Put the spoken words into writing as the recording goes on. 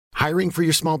Hiring for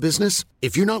your small business?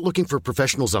 If you're not looking for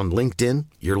professionals on LinkedIn,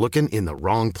 you're looking in the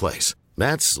wrong place.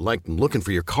 That's like looking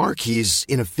for your car keys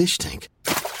in a fish tank.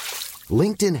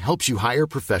 LinkedIn helps you hire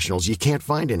professionals you can't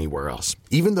find anywhere else,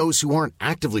 even those who aren't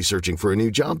actively searching for a new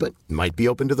job but might be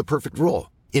open to the perfect role.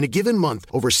 In a given month,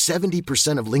 over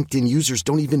 70% of LinkedIn users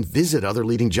don't even visit other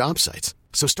leading job sites.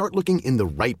 So start looking in the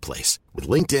right place. With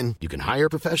LinkedIn, you can hire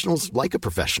professionals like a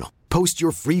professional. Post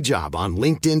your free job on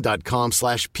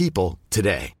linkedin.com/people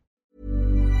today.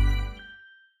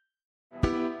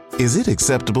 Is it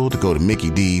acceptable to go to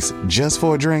Mickey D's just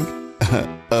for a drink?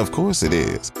 Of course it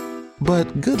is.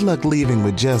 But good luck leaving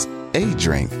with just a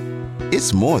drink.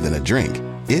 It's more than a drink.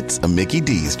 It's a Mickey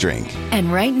D's drink.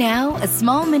 And right now, a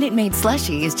small Minute Maid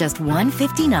slushie is just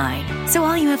 $1.59. So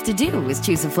all you have to do is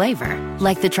choose a flavor,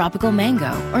 like the tropical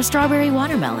mango or strawberry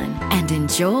watermelon, and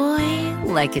enjoy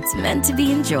like it's meant to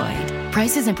be enjoyed.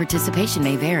 Prices and participation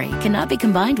may vary. Cannot be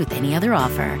combined with any other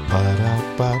offer.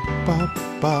 Ba-da-ba-ba-ba.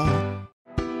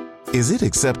 Is it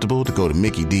acceptable to go to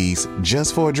Mickey D's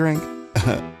just for a drink?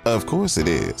 Of course it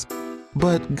is.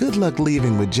 But good luck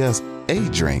leaving with just a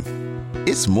drink.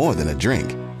 It's more than a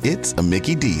drink. It's a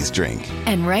Mickey D's drink.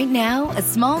 And right now, a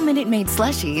small Minute Maid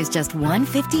slushie is just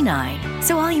 $1.59.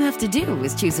 So all you have to do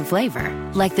is choose a flavor,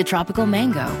 like the tropical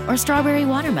mango or strawberry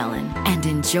watermelon, and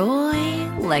enjoy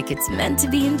like it's meant to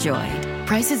be enjoyed.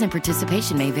 Prices and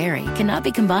participation may vary. Cannot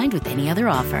be combined with any other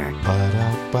offer.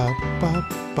 Ba-da-ba-ba-ba.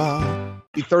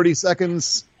 30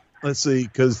 seconds. Let's see,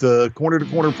 because the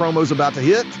corner-to-corner promo is about to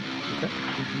hit. Okay.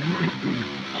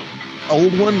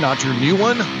 Old one, not your new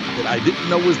one, that I didn't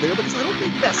know was there because I don't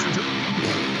think Messenger.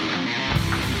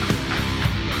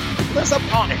 That's up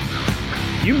on it.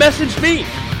 You messaged me.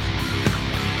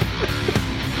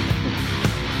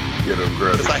 Get him,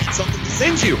 Chris. Because I had something to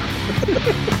send you.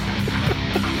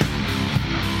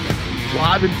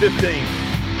 Live in 15.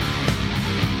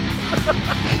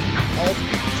 All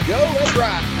speeds go. Let's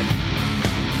ride.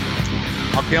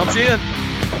 I'll count you in.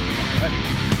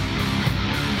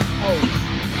 Oh.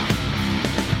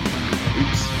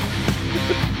 Oops.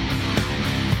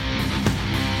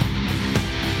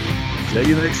 Tell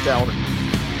you the next hour.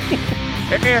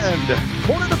 And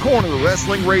Corner to Corner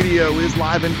Wrestling Radio is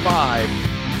live in 5,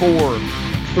 4,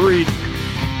 3.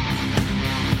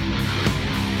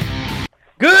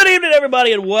 Good evening,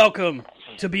 everybody, and welcome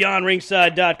to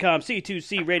BeyondRingside.com,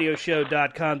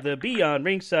 C2CRadioshow.com. The Beyond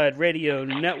Ringside Radio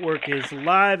Network is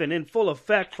live and in full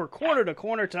effect for Corner to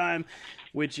Corner time,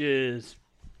 which is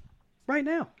right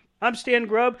now. I'm Stan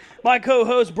Grubb, my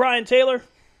co-host Brian Taylor.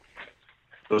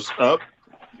 What's up?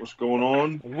 What's going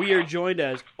on? We are joined,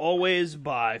 as always,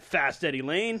 by Fast Eddie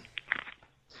Lane.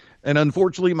 And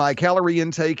unfortunately, my calorie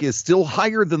intake is still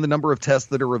higher than the number of tests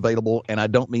that are available, and I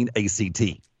don't mean ACT.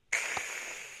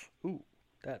 Ooh,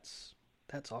 that's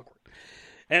awkward.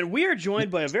 And we are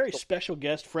joined by a very special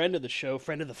guest, friend of the show,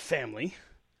 friend of the family,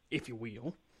 if you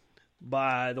will,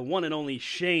 by the one and only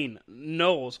Shane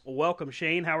Knowles. Welcome,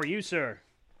 Shane. How are you, sir?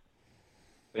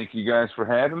 Thank you guys for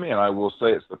having me, and I will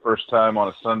say it's the first time on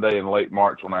a Sunday in late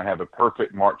March when I have a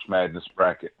perfect March Madness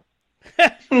bracket.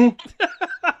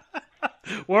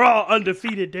 We're all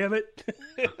undefeated, damn it.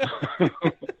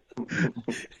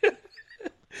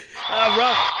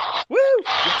 Rob, woo!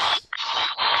 Yes.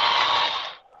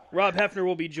 Rob Hefner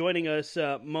will be joining us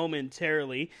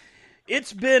momentarily.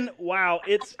 It's been, wow,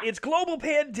 it's global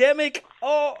pandemic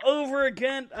all over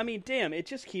again. I mean, damn, it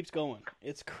just keeps going.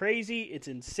 It's crazy. It's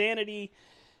insanity.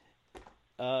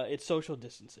 It's social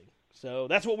distancing. So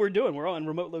that's what we're doing. We're all in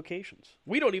remote locations.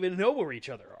 We don't even know where each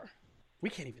other are. We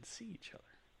can't even see each other.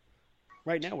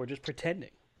 Right now, we're just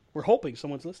pretending. We're hoping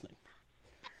someone's listening.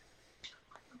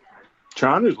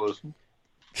 China's listening.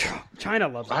 China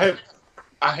loves it.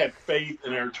 I have faith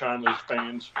in our Chinese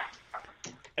fans.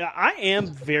 I am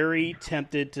very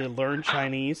tempted to learn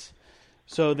Chinese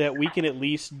so that we can at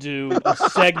least do a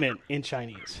segment in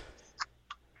Chinese.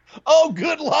 Oh,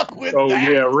 good luck with that. Oh,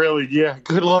 yeah, really, yeah.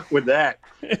 Good luck with that.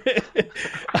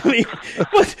 I mean,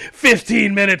 what,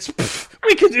 15 minutes? Pfft,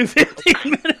 we can do 15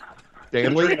 minutes.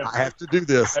 Stanley, I have to do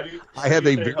this. I have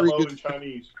a very good in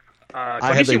Chinese.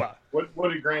 I have a.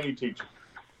 What did Granny teach you?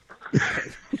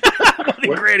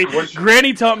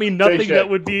 Granny taught me nothing Shay. that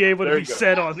would be able to There be you go.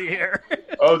 said on the air.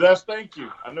 Oh, that's thank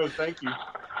you. I know, thank you.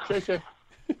 Shay.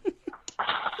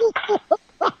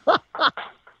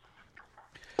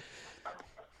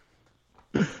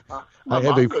 I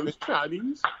have a. Those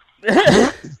Chinese.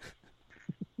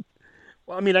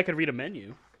 Well, I mean, I could read a menu.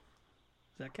 Does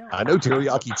that count? I know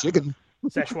teriyaki chicken.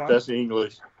 Szechuan? That's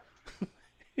English.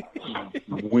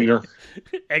 Wiener.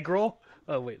 Egg roll?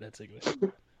 Oh, wait, that's English.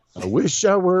 I wish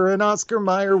I were an Oscar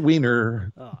Mayer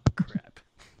wiener. Oh, crap.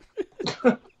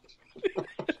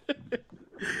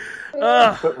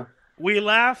 We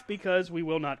laugh because we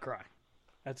will not cry.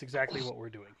 That's exactly what we're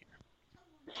doing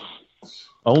here.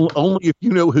 Only if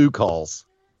you know who calls.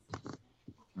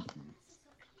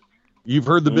 You've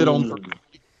heard the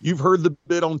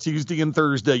bit on Tuesday and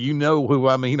Thursday. You know who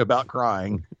I mean about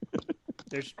crying.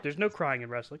 There's no crying in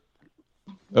wrestling.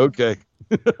 Okay.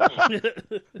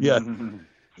 Yeah.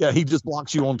 Yeah, he just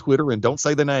blocks you on Twitter and don't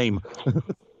say the name.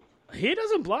 He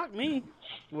doesn't block me.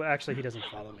 Well, actually, he doesn't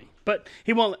follow me. But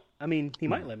he won't. I mean, he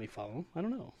might let me follow him. I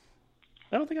don't know.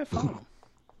 I don't think I follow him.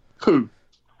 Who?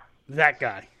 That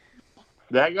guy.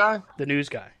 That guy? The news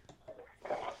guy.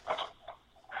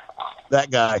 That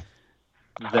guy.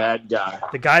 That guy.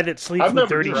 The guy that sleeps I've in never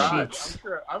dirty tried. sheets.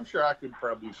 I'm sure I could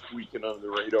probably squeak it under the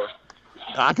radar.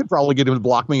 I could probably get him to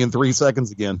block me in 3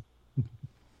 seconds again.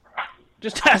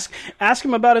 Just ask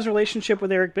him about his relationship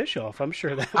with Eric Bischoff. I'm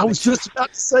sure that. I was just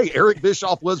about to say, Eric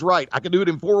Bischoff was right. I can do it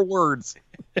in 4 words.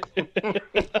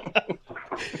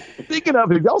 Speaking of,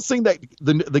 have y'all seen that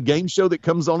the game show that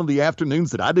comes on in the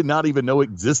afternoons that I did not even know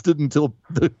existed until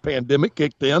the pandemic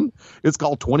kicked in? It's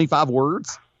called 25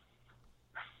 Words.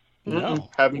 No,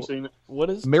 haven't seen it.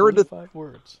 What is Meredith 25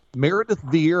 Words? Meredith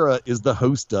Vieira is the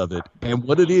host of it, and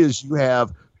what it is, you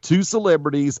have 2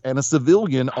 celebrities and a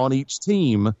civilian on each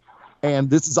team.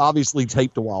 And this is obviously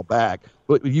taped a while back,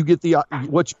 but you get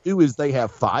what you do is they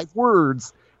have 5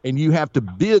 words, and you have to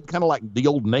bid, kind of like the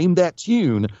old Name That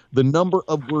Tune, the number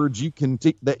of words you can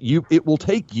it will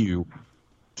take you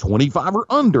 25 or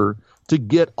under to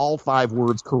get all 5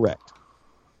 words correct.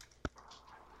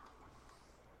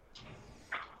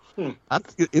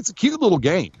 It's a cute little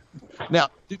game. Now,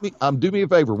 do me a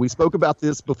favor. We spoke about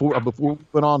this before we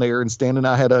went on air, and Stan and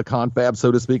I had a confab,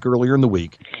 so to speak, earlier in the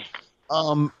week.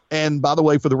 And by the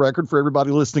way, for the record, for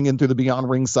everybody listening in through the Beyond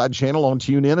Ringside channel on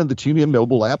TuneIn and the TuneIn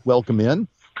mobile app, welcome in.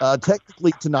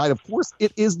 Technically tonight, of course,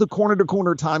 it is the Corner to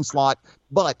Corner time slot,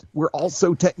 but we're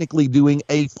also technically doing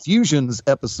a Fusions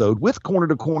episode with Corner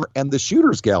to Corner and the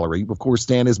Shooters Gallery. Of course,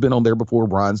 Stan has been on there before.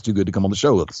 Brian's too good to come on the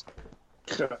show with us.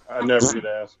 I never get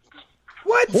asked.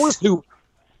 What? Of course,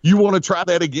 you want to try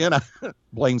that again?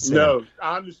 Blame Stan. No,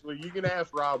 honestly, you can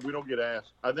ask Rob. We don't get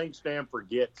asked. I think Stan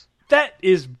forgets. That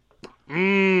is...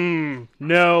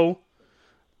 no.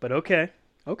 But okay.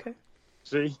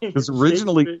 See? Because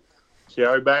originally... See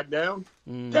how he backed down?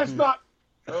 Mm-hmm. That's not...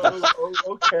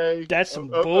 okay. That's some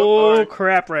bull right.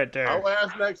 crap right there. I'll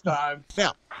ask next time.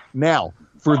 Now,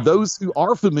 for those who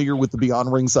are familiar with the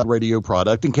Beyond Ringside Radio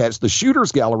product and catch the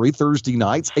Shooters Gallery Thursday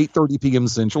nights, 8:30 p.m.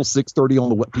 Central,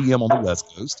 6:30 p.m. on the West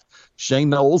Coast, Shane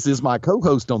Knowles is my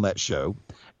co-host on that show.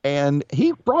 And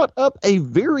he brought up a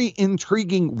very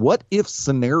intriguing what-if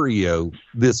scenario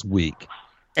this week.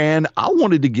 And I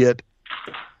wanted to get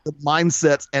the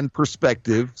mindsets and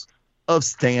perspectives of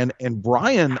Stan and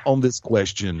Brian on this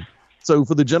question. So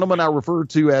for the gentleman I refer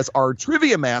to as our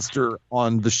trivia master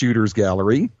on the Shooters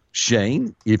Gallery,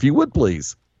 Shane, if you would,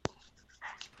 please.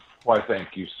 Why,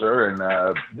 thank you, sir. And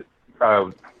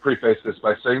I'll preface this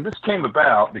by saying this came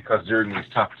about because during these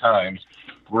tough times,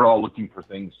 we're all looking for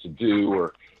things to do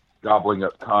or gobbling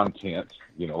up content,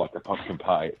 like a pumpkin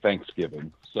pie at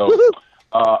Thanksgiving. So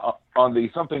on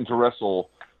the Something to Wrestle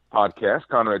podcast,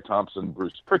 Conrad Thompson,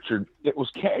 Bruce Pritchard, it was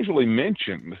casually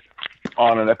mentioned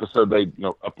on an episode they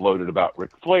uploaded about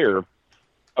Ric Flair,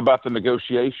 about the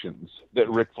negotiations that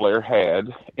Ric Flair had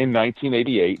in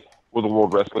 1988 with the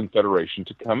World Wrestling Federation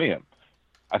to come in.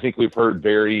 I think we've heard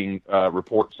varying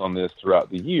reports on this throughout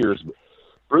the years, but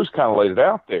Bruce kind of laid it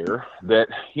out there that,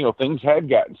 things had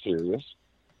gotten serious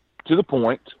to the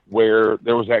point where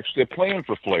there was actually a plan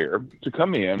for Flair to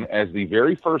come in as the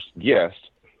very first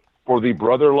guest for the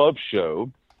Brother Love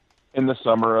show in the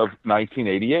summer of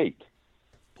 1988.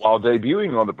 While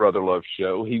debuting on the Brother Love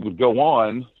show, he would go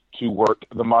on to work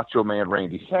the Macho Man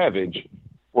Randy Savage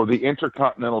for the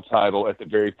Intercontinental title at the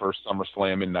very first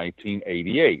SummerSlam in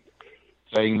 1988,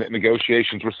 saying that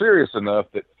negotiations were serious enough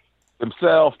that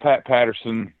himself, Pat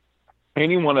Patterson,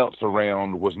 anyone else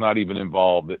around was not even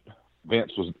involved, that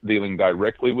Vince was dealing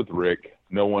directly with Rick.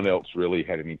 No one else really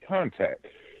had any contact.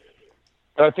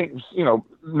 But I think,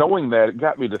 knowing that, it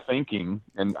got me to thinking,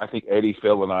 and I think Eddie,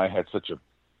 Phil, and I had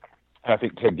I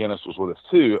think Ted Guinness was with us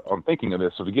too, on thinking of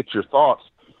this. So to get your thoughts,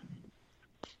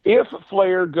 if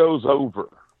Flair goes over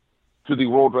to the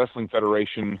World Wrestling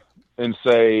Federation in,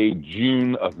 say,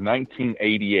 June of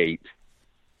 1988,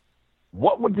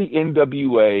 what would the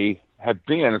NWA have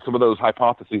been? And some of those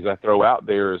hypotheses I throw out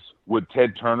there is, would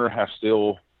Ted Turner have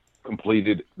still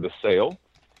completed the sale?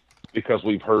 Because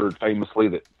we've heard famously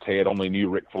that Ted only knew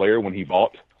Ric Flair when he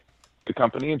bought the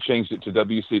company and changed it to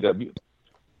WCW.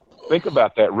 Think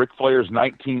about that. Ric Flair's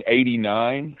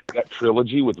 1989, that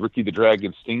trilogy with Ricky the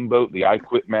Dragon Steamboat, the I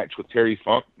Quit match with Terry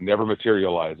Funk never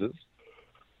materializes.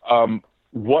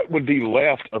 What would be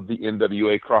left of the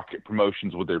NWA Crockett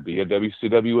Promotions? Would there be a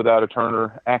WCW without a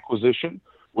Turner acquisition?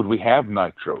 Would we have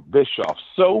Nitro, Bischoff?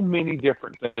 So many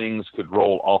different things could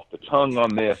roll off the tongue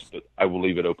on this, but I will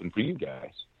leave it open for you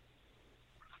guys.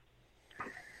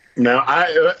 Now,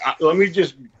 let me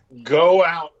just go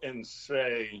out and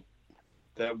say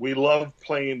that we love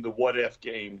playing the what if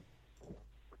game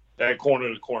at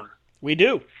corner to corner. We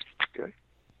do. Okay.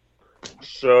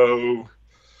 So,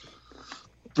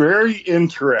 very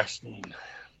interesting.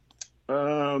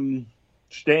 Stan,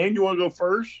 you want to go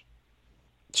first?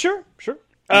 Sure.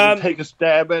 Take a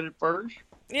stab at it first?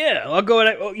 Yeah, I'll go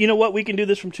at. You know what? We can do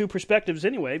this from two perspectives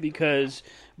anyway, because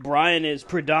Brian is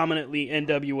predominantly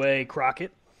NWA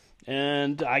Crockett,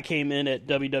 and I came in at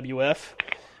WWF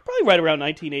probably right around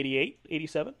 1988,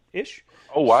 87-ish.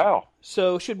 Oh, wow.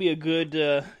 So should be a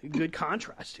good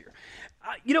contrast here.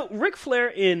 Ric Flair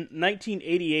in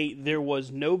 1988, there was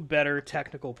no better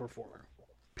technical performer,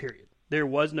 period. There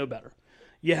was no better.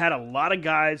 You had a lot of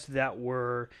guys that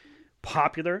were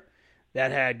popular,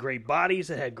 that had great bodies,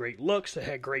 that had great looks, that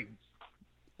had great,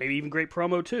 maybe even great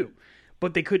promo too.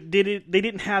 But they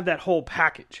didn't have that whole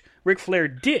package. Ric Flair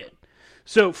did.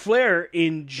 So Flair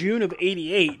in June of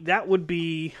 88, that would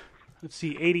be,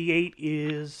 88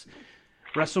 is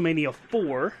WrestleMania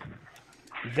 4.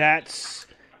 That's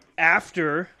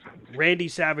after Randy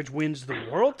Savage wins the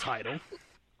world title.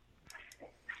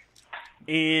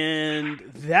 And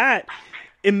that,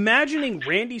 imagining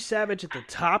Randy Savage at the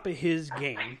top of his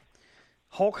game,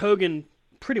 Hulk Hogan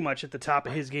pretty much at the top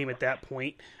of his game at that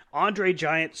point, Andre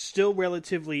Giant still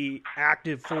relatively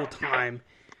active full-time,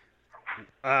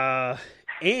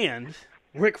 and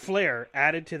Ric Flair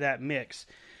added to that mix.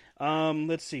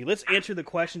 Let's see. Let's answer the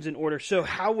questions in order. So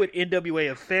how would NWA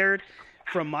have fared?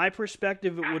 From my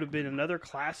perspective, it would have been another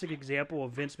classic example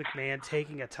of Vince McMahon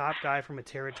taking a top guy from a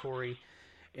territory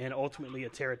and ultimately a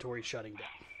territory shutting down.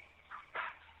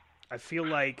 I feel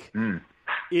like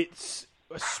it's,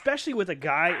 especially with a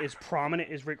guy as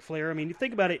prominent as Ric Flair. I mean, you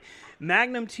think about it,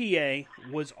 Magnum TA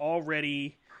was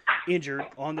already injured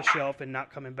on the shelf and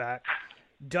not coming back.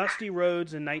 Dusty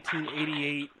Rhodes in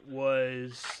 1988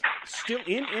 was still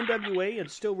in NWA and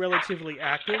still relatively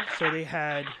active, so they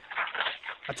had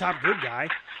a top good guy.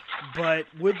 But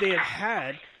would they have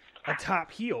had a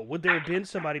top heel? Would there have been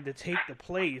somebody to take the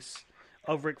place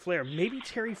of Ric Flair? Maybe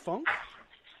Terry Funk?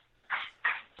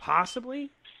 Possibly.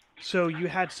 So you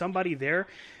had somebody there.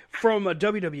 From a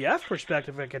WWF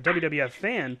perspective, like a WWF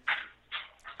fan,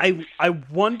 I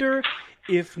wonder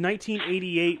if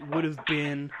 1988 would have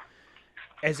been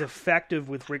as effective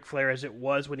with Ric Flair as it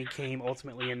was when he came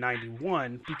ultimately in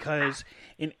 91, because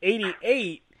in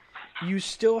 88, you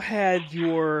still had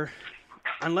your,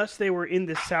 unless they were in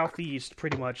the Southeast,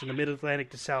 pretty much, in the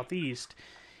Mid-Atlantic to Southeast,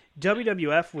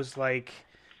 WWF was like,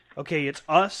 okay, it's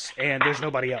us and there's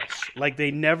nobody else. Like,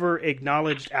 they never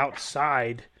acknowledged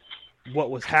outside what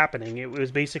was happening. It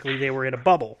was basically they were in a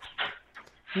bubble.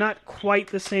 Not quite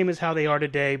the same as how they are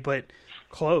today, but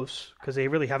close, because they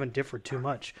really haven't differed too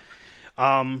much.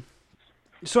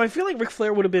 So I feel like Ric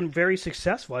Flair would have been very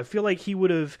successful. I feel like he would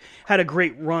have had a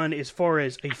great run as far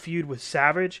as a feud with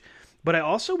Savage, but I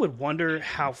also would wonder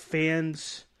how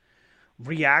fans'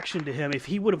 reaction to him, if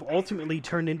he would have ultimately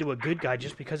turned into a good guy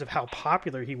just because of how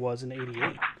popular he was in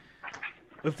 88,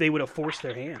 if they would have forced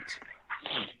their hands.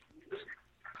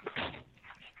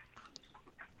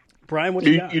 Brian, what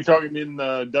do you got? You talking in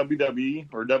WWE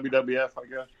or WWF, I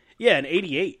guess? Yeah, in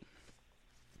 88.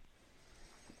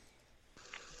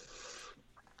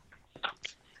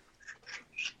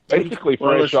 Basically,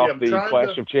 fresh off the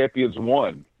Clash of Champions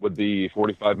 1 with the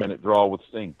 45-minute draw with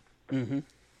Sting. Mm-hmm.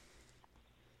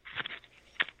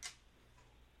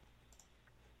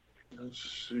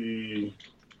 Let's see.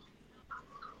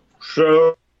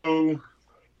 So,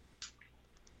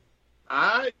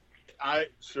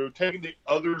 so taking the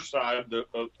other side of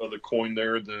the coin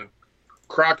there, the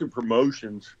Crockett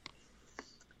Promotions,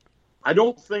 I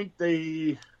don't think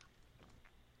they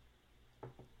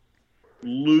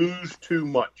lose too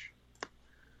much,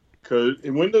 because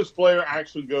when does Flair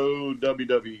actually go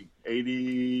WWE?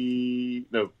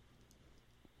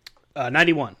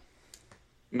 91.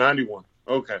 91.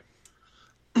 Okay.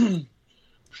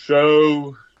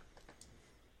 So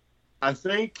I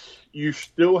think you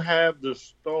still have the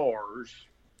stars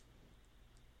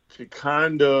to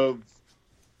kind of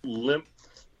limp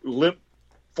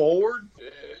forward.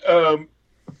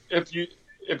 If you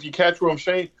catch what I'm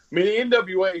saying. I mean, the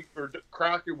NWA for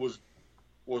Crockett was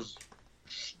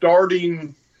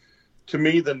starting to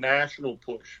me, the national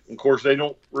push. Of course, they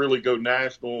don't really go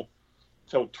national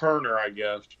till Turner, I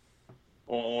guess,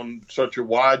 on such a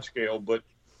wide scale. But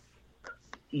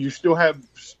you still have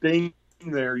Sting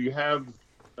there. You have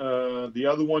the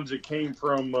other ones that came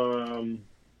from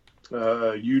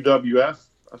UWF,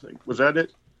 I think. Was that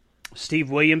it? Steve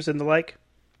Williams and the like?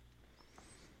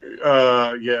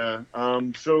 Yeah.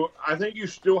 So I think you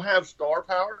still have star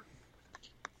power.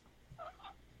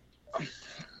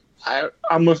 I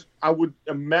would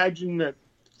imagine that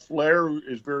Flair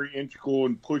is very integral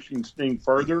in pushing Sting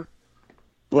further.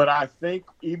 But I think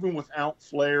even without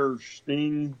Flair,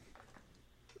 Sting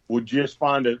would just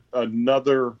find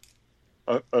another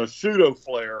pseudo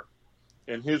Flair,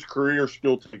 and his career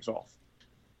still takes off.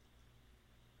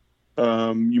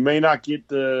 You may not get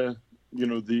the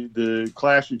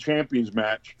Clash of Champions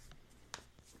match,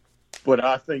 but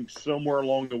I think somewhere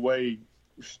along the way,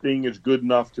 Sting is good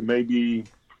enough to maybe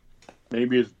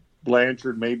it's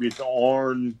Blanchard, maybe it's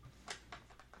Arn,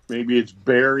 maybe it's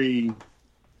Barry,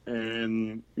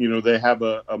 and they have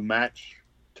a match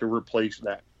to replace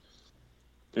that.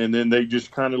 And then they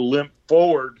just kind of limp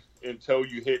forward until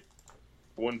you hit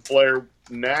when Flair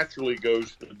naturally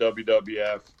goes to the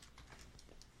WWF,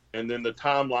 and then the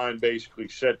timeline basically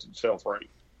sets itself right.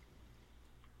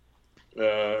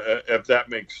 If that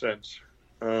makes sense.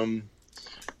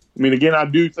 Again, I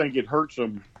do think it hurts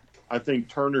them. I think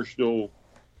Turner still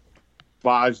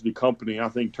buys the company. I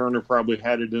think Turner probably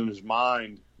had it in his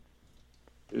mind,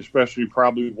 especially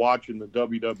probably watching the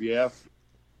WWF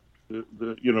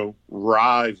the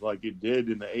rise like it did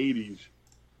in the 80s,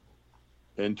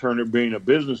 and Turner being a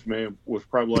businessman was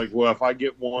probably like, well, if I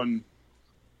get one,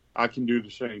 I can do the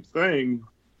same thing.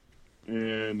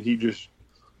 And he just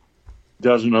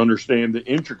doesn't understand the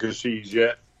intricacies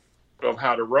yet of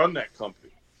how to run that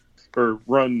company or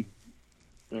run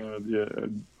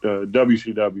the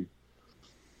WCW.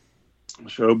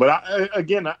 So, but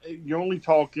you're only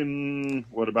talking,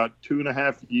 about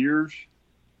 2.5 years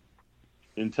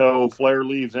until Flair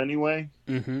leaves anyway.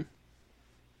 Mm-hmm.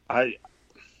 I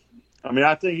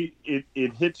think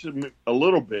it hits him a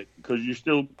little bit because you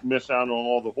still miss out on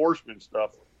all the Horseman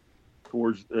stuff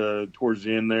towards the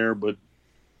end there, but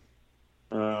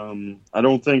I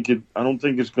don't think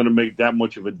it's going to make that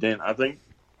much of a dent. I think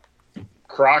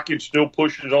Crockett still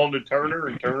pushes on to Turner,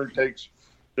 and Turner takes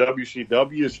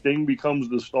WCW. Sting becomes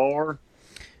the star,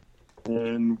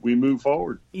 and we move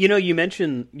forward. You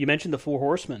mentioned the Four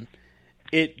Horsemen.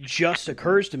 It just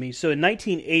occurs to me. So in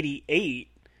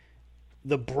 1988,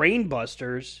 the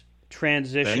Brainbusters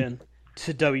transition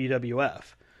to WWF.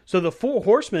 So the Four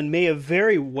Horsemen may have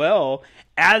very well,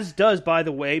 as does, by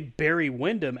the way, Barry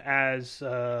Windham as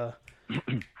the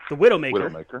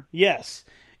Widowmaker. Yes,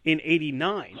 in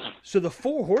 89. So the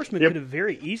Four Horsemen could have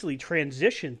very easily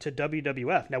transitioned to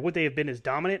WWF. Now, would they have been as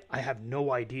dominant? I have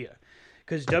no idea.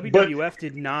 Because WWF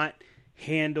did not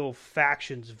handle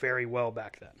factions very well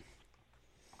back then.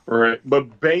 Right,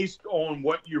 but based on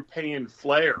what you're paying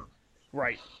Flair.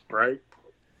 Right.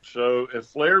 So if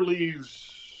Flair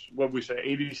leaves, what we say,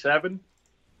 87?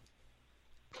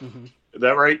 Mm-hmm. Is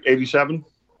that right? 87?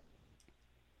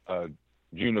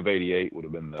 June of 88 would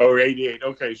have been the... Oh, 88.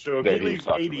 Okay, so if he leaves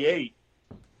 88,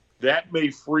 that may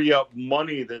free up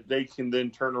money that they can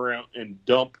then turn around and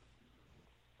dump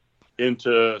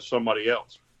into somebody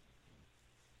else.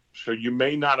 So you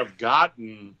may not have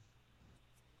gotten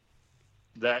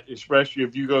that, especially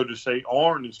if you go to, say,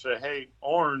 Arn and say, hey,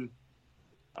 Arn,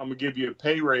 I'm going to give you a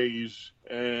pay raise,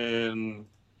 and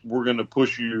we're going to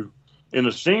push you in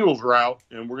a singles route,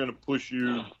 and we're going to push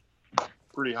you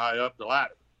pretty high up the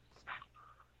ladder.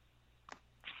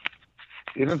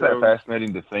 Isn't that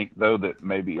fascinating to think, though, that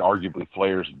maybe arguably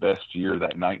Flair's best year,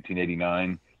 that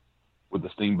 1989, with the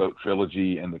Steamboat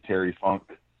Trilogy and the Terry Funk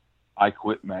I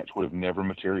Quit match would have never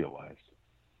materialized?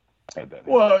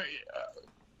 Well,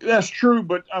 that's true,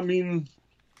 but I mean,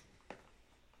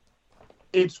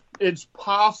 it's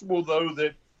possible though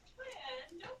that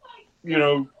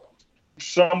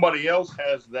somebody else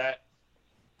has that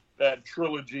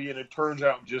trilogy and it turns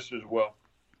out just as well.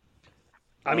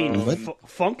 I mean,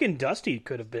 Funk and Dusty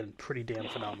could have been pretty damn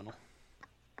phenomenal.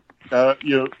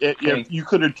 If you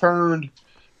could have turned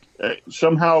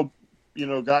somehow,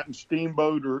 gotten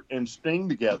Steamboat and Sting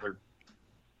together.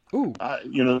 Ooh,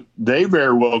 they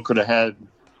very well could have had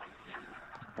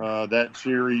that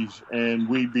series, and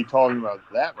we'd be talking about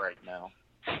that right now.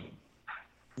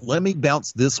 Let me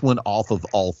bounce this one off of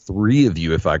all three of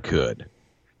you, if I could.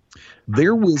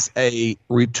 There was a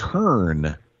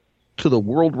return to the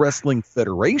World Wrestling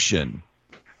Federation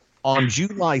on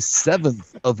July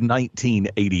 7th of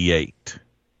 1988.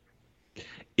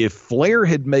 if Flair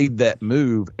had made that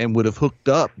move and would have hooked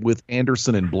up with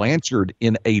Anderson and Blanchard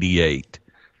in '88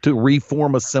 to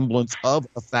reform a semblance of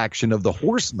a faction of the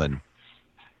Horsemen,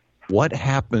 what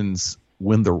happens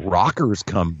when the Rockers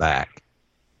come back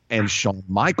and Shawn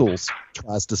Michaels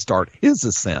tries to start his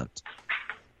ascent?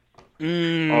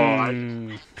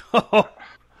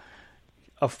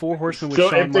 A Four Horsemen with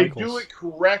Shawn if they Michaels. do it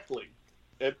correctly,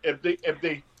 if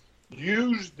they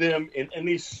use them in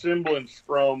any semblance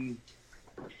from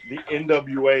the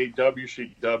NWA,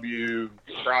 WCW,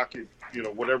 Crockett,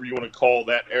 whatever you want to call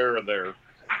that era there,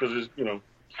 because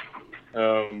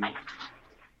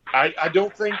I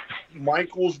don't think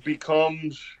Michaels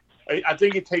becomes. I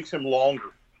think it takes him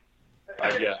longer.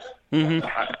 I guess. Mm-hmm.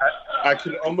 I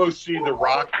could almost see the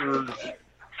Rockers,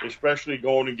 especially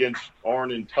going against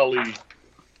Arn and Tully.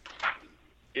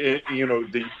 The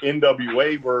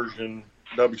NWA version,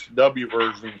 WCW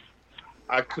version.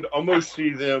 I could almost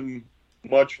see them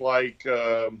much like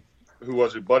who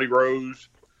was it, Buddy Rose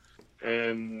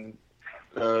and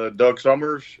Doug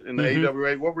Summers in the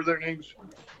AWA. What were their names?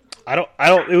 I don't.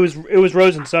 It was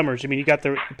Rose and Summers. I mean, you got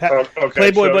the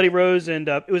Playboy Buddy Rose and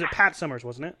it was Pat Summers,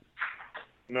 wasn't it?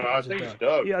 No, I think it's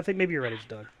Doug. Yeah, I think maybe you're right. It's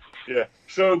Doug. Yeah.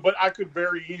 So, but I could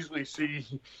very easily see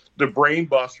the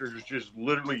Brainbusters just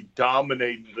literally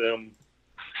dominating them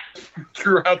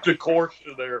throughout the course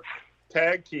of their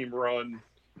tag team run,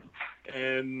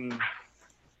 and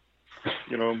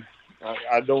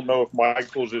I don't know if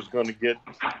Michaels is going to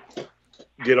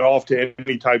get off to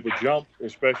any type of jump,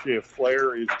 especially if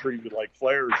Flair is treated like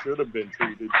Flair should have been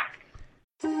treated.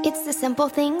 It's the simple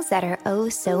things that are oh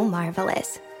so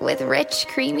marvelous. With rich,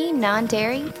 creamy,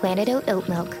 non-dairy Planet oat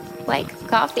milk. Like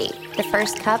coffee. The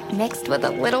first cup mixed with a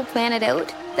little Planet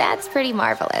Oat. That's pretty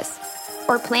marvelous.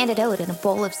 Or Planet Oat in a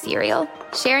bowl of cereal.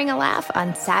 Sharing a laugh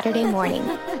on Saturday morning.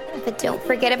 But don't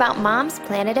forget about Mom's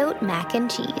Planet Oat mac and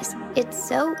cheese. It's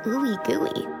so ooey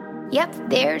gooey. Yep,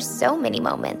 there's so many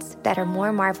moments that are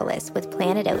more marvelous with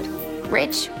Planet Oat.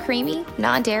 Rich, creamy,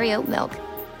 non-dairy oat milk.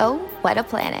 Oh, what a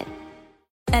planet.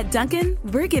 At Dunkin',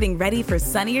 we're getting ready for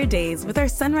sunnier days with our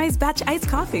Sunrise Batch Iced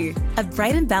Coffee. A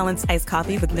bright and balanced iced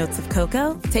coffee with notes of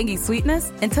cocoa, tangy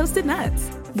sweetness, and toasted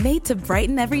nuts. Made to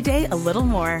brighten every day a little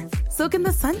more. Soak in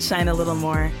the sunshine a little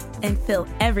more. And fill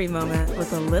every moment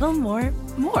with a little more.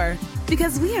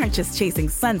 Because we aren't just chasing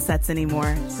sunsets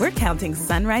anymore. We're counting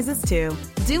sunrises too.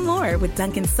 Do more with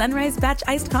Dunkin' Sunrise Batch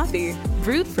Iced Coffee.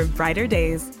 Brewed for brighter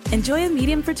days. Enjoy a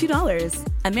medium for $2.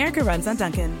 America runs on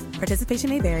Dunkin'.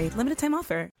 Participation may vary. Limited time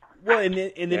offer. Well, and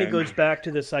then it goes back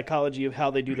to the psychology of how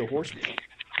they do the Horsemen.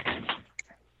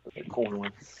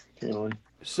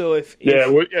 So if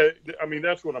I mean,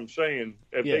 that's what I'm saying.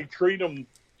 If they treat them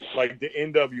like the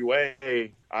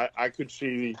NWA, I could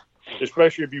see,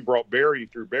 especially if you brought Barry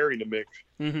in the mix,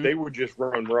 they would just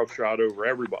run roughshod over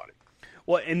everybody.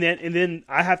 Well, and then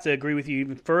I have to agree with you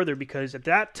even further, because at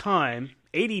that time,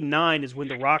 '89 is when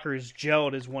the Rockers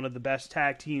gelled as one of the best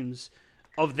tag teams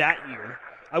of that year.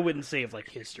 I wouldn't say of like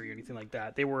history or anything like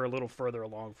that. They were a little further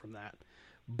along from that,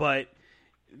 but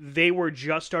they were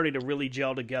just starting to really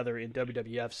gel together in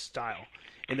WWF style.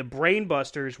 And the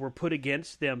Brainbusters were put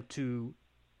against them to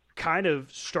kind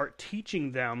of start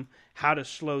teaching them how to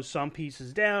slow some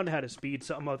pieces down, how to speed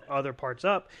some other parts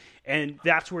up. And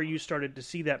that's where you started to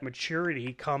see that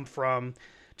maturity come from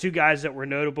two guys that were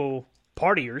notable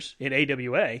partiers in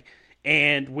AWA.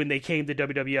 And when they came to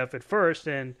WWF at first,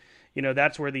 and,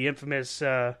 that's where the infamous,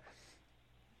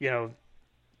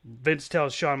 Vince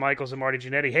tells Shawn Michaels and Marty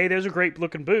Jannetty, hey, those are great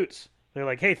looking boots. They're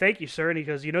like, hey, thank you, sir. And he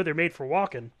goes, they're made for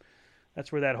walking.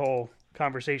 That's where that whole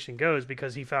conversation goes,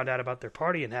 because he found out about their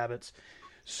partying habits.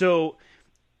 So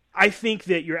I think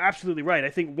that you're absolutely right. I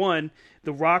think, one,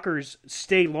 the Rockers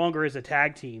stay longer as a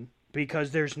tag team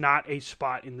because there's not a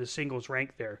spot in the singles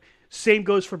rank there. Same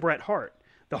goes for Bret Hart.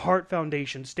 The Hart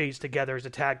Foundation stays together as a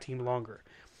tag team longer.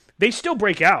 They still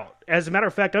break out. As a matter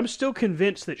of fact, I'm still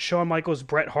convinced that Shawn Michaels,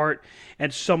 Bret Hart,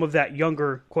 and some of that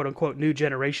younger, quote-unquote, new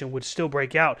generation would still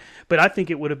break out. But I think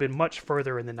it would have been much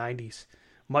further in the 90s.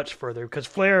 Much further. Because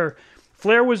Flair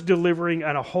was delivering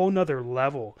on a whole nother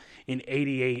level in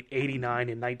 88, 89,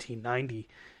 and 1990.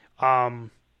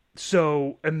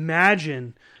 So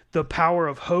imagine the power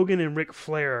of Hogan and Ric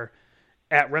Flair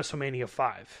at WrestleMania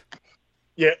 5.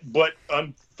 Yeah, but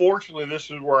unfortunately,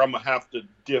 this is where I'm going to have to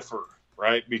differ,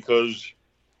 right? Because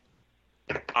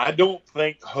I don't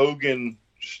think Hogan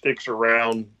sticks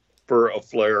around for a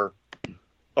Flair,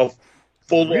 a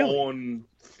full-on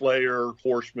Flair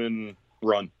Horseman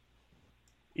run.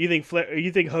 You think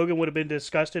Hogan would have been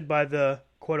disgusted by the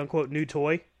quote-unquote new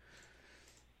toy?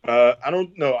 I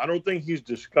don't know. I don't think he's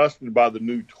disgusted by the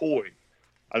new toy.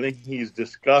 I think he's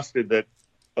disgusted that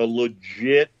a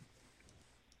legit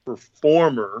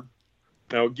performer.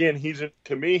 Now, again,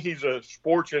 to me, he's a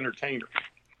sports entertainer.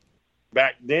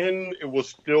 Back then, it was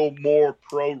still more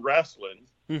pro wrestling,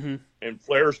 and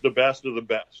Flair's the best of the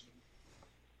best.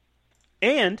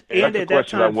 And that's at the that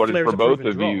question time, I wanted Flair's for a both proven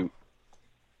of draw. you.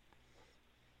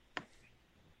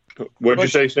 What did you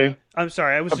say, Sam? I'm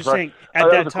sorry, I was just sorry. saying at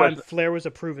That that was a time, question. Flair was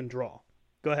a proven draw.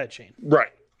 Go ahead, Shane.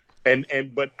 Right.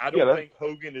 But I don't Yeah, think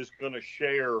Hogan is going to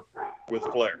share with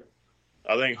Flair.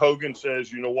 I think Hogan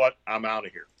says, you know what, I'm out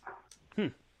of here.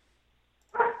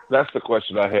 That's the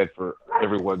question I had for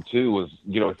everyone too. Was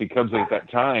if he comes in at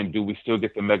that time, do we still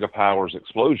get the Mega Powers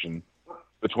explosion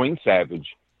between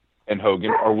Savage and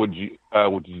Hogan, or would you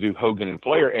do Hogan and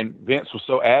Flair? And Vince was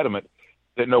so adamant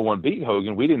that no one beat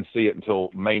Hogan. We didn't see it until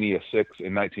Mania 6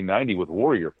 in 1990 with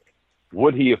Warrior.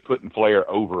 Would he have put Flair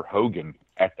over Hogan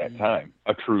at that time,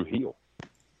 a true heel?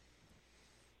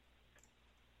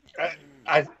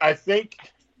 I think,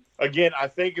 again,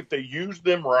 if they use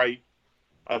them right,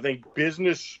 I think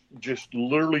business just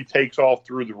literally takes off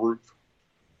through the roof.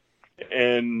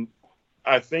 And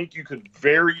I think you could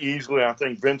very easily, I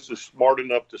think Vince is smart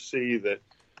enough to see that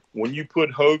when you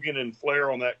put Hogan and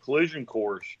Flair on that collision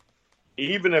course,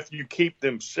 even if you keep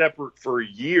them separate for a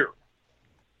year,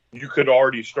 you could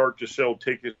already start to sell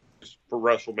tickets for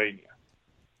WrestleMania.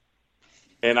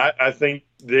 And I think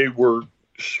they were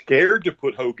scared to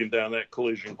put Hogan down that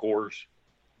collision course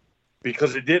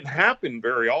because it didn't happen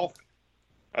very often.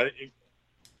 And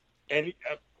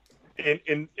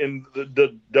in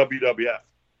the WWF,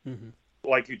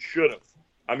 like it should have.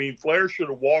 I mean, Flair should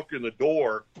have walked in the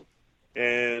door,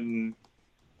 and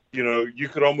you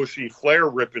could almost see Flair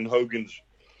ripping Hogan's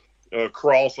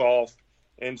cross off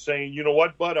and saying, "You know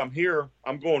what, bud? I'm here.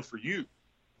 I'm going for you."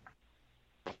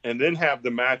 And then have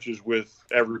the matches with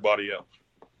everybody else.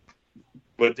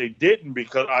 But they didn't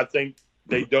because I think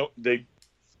they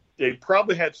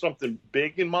probably had something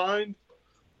big in mind,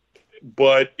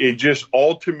 but it just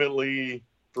ultimately,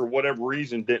 for whatever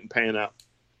reason, didn't pan out.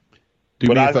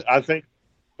 But I think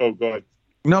 – oh, go ahead.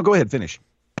 No, go ahead. Finish.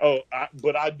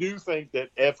 But I do think that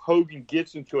if Hogan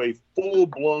gets into a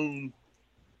full-blown,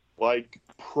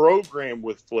 program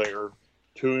with Flair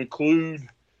to include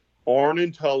Arn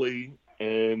and Tully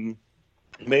and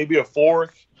maybe a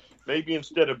fourth, maybe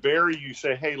instead of Barry, you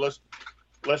say, hey, let's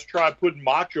try putting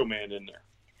Macho Man in there.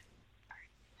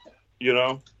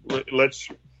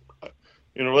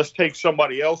 Let's take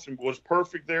somebody else. And was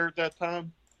Perfect there at that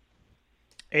time?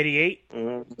 88?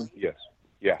 Yes.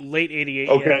 Yeah. Late 88.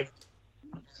 Okay.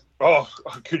 Yeah. Oh,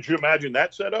 could you imagine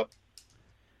that setup?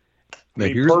 Now,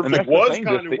 Perfect was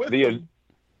kind of with them.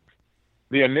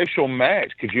 The initial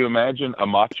match, could you imagine a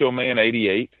Macho Man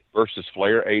 88 versus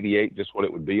Flair 88, just what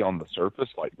it would be on the surface?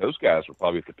 Like, those guys were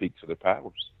probably at the peaks of their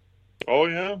powers. Oh,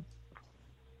 yeah.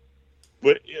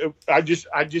 But I just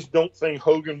don't think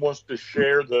Hogan wants to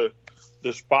share the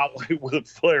spotlight with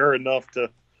Flair enough to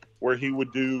where he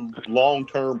would do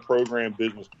long-term program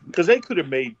business. Because they could have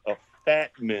made a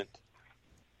fat mint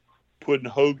putting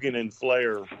Hogan and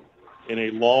Flair in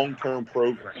a long-term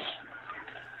program.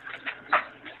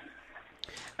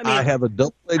 I have a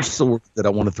double-edged sword that I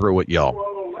want to throw at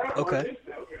y'all. Okay.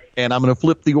 And I'm going to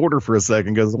flip the order for a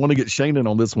second because I want to get Shane in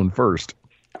on this one first.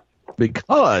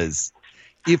 Because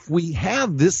if we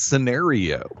have this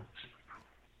scenario,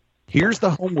 here's the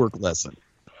homework lesson.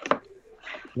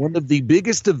 One of the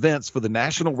biggest events for the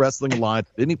National Wrestling Alliance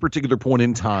at any particular point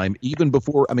in time, even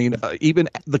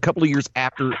the couple of years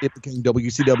after it became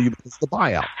WCW, because the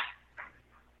buyout,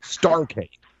 Starrcade.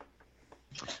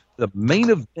 The main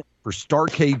event for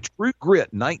Starrcade True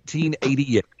Grit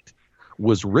 1988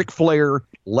 was Ric Flair,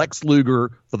 Lex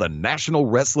Luger for the National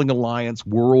Wrestling Alliance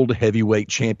World Heavyweight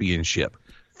Championship.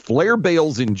 Flair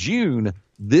bails in June.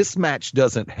 This match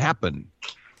doesn't happen.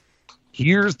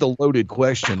 Here's the loaded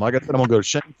question. Like I said, I'm going to go to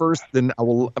Shane first, then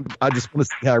I just want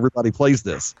to see how everybody plays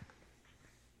this.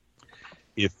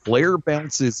 If Flair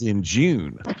bounces in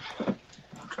June,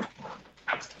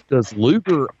 does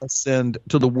Luger ascend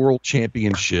to the World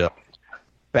Championship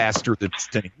faster than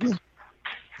Sting?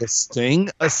 Does Sting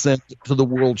ascend to the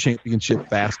World Championship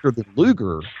faster than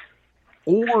Luger?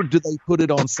 Or do they put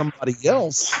it on somebody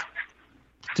else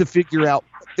to figure out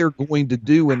what they're going to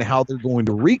do and how they're going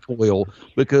to recoil?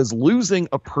 Because losing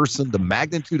a person the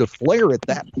magnitude of Flair at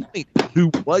that point,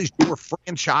 who was your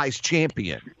franchise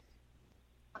champion,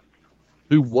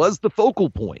 who was the focal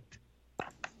point,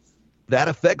 that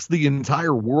affects the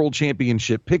entire world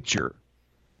championship picture.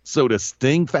 So does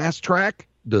Sting fast track?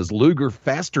 Does Luger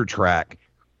faster track?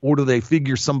 Or do they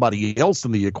figure somebody else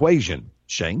in the equation?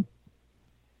 Shane?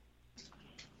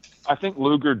 I think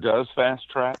Luger does fast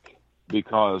track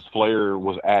because Flair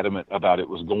was adamant about it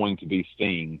was going to be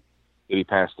Sting that he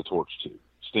passed the torch to.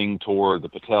 Sting tore the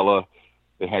patella.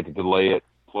 They had to delay it.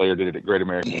 Flair did it at Great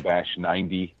American Bash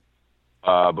 90.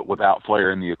 But without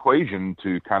Flair in the equation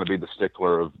to kind of be the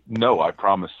stickler of, no, I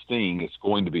promise Sting, it's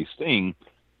going to be Sting,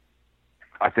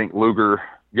 I think Luger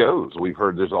goes. We've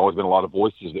heard there's always been a lot of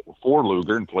voices that were for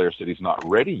Luger, and Flair said he's not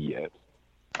ready yet.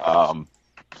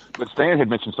 But Stan had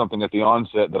mentioned something at the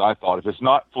onset that I thought, if it's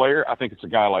not Flair, I think it's a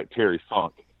guy like Terry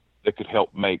Funk that could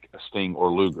help make a Sting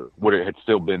or Luger. Would it had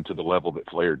still been to the level that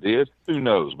Flair did? Who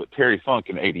knows? But Terry Funk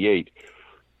in 88,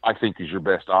 I think, is your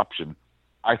best option.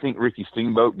 I think Ricky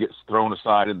Steamboat gets thrown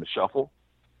aside in the shuffle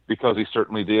because he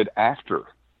certainly did after.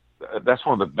 That's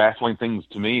one of the baffling things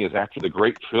to me is after the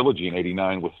great trilogy in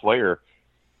 89 with Flair,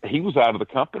 he was out of the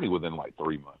company within like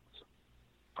 3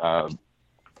 months.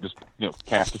 Just,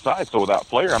 cast aside. So without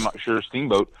Flair, I'm not sure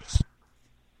Steamboat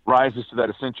rises to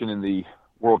that ascension in the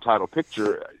world title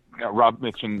picture. Rob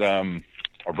mentioned, or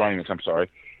Brian mentioned, I'm sorry,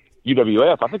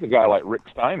 UWF. I think a guy like Rick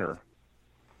Steiner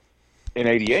in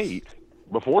 88,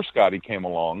 before Scotty came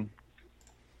along,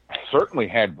 certainly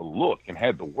had the look and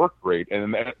had the work rate.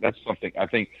 And that's something I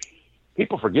think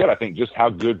people forget, just how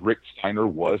good Rick Steiner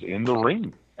was in the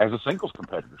ring as a singles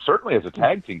competitor, certainly as a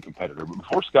tag team competitor. But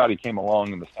before Scotty came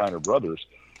along and the Steiner brothers,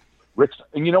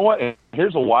 and you know what? And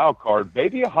here's a wild card,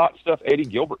 maybe a hot stuff Eddie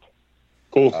Gilbert,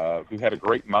 who had a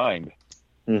great mind,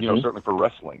 certainly for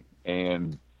wrestling.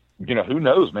 And, who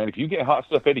knows, man, if you get hot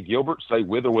stuff Eddie Gilbert, say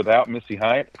with or without Missy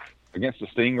Hyatt against a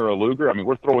Sting or a Luger, I mean,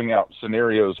 we're throwing out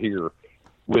scenarios here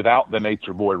without the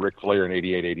Nature Boy Ric Flair in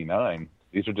 88, 89.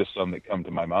 These are just some that come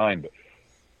to my mind. But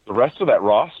the rest of that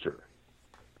roster,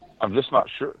 I'm just not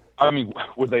sure. I mean,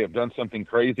 would they have done something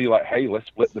crazy like, hey, let's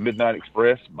split the Midnight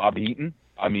Express, Bob Eaton?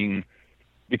 I mean,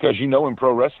 because in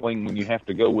pro wrestling, when you have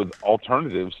to go with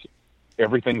alternatives,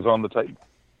 everything's on the table.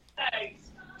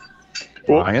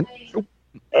 Ryan?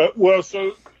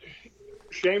 So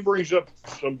Shane brings up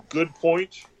some good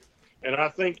points, and I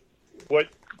think what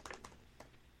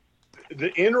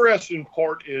the interesting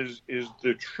part is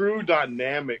the true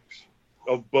dynamics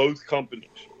of both companies,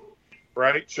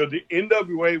 right? So the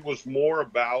NWA was more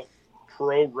about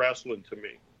pro wrestling to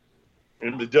me,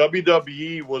 and the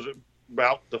WWE was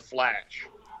about the flash,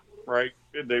 right?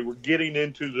 And they were getting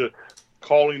into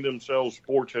calling themselves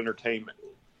sports entertainment.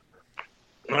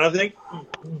 And I think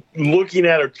looking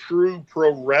at a true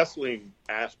pro wrestling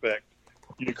aspect,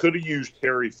 you could have used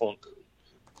Terry Funk,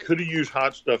 could have used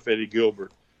hot stuff Eddie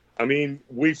Gilbert. I mean,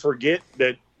 we forget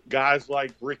that guys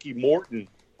like Ricky Morton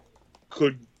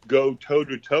could go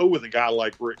toe-to-toe with a guy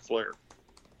like Ric Flair.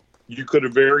 You could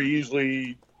have very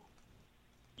easily,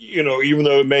 even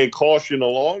though it may cost you in the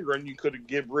long run, you could have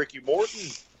given Ricky Morton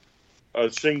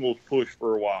a singles push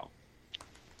for a while.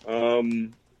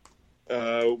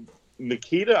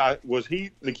 Nikita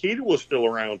was still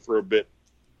around for a bit.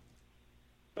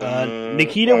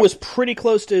 Nikita was pretty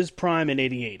close to his prime in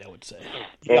 88, I would say.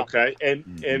 Okay,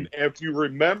 and if you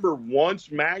remember,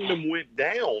 once Magnum went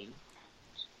down,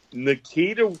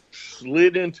 Nikita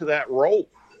slid into that role,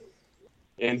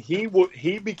 and he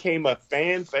became a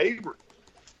fan favorite.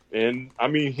 And, I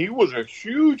mean, he was a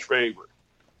huge favorite.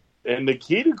 And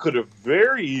Nikita could have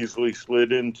very easily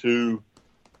slid into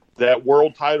that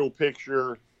world title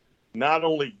picture, not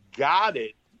only got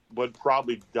it, but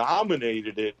probably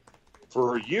dominated it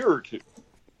for a year or two.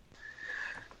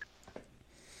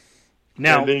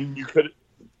 Now, and then you could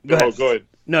go ahead.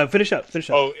 No, finish up. And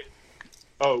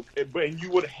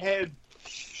you would have had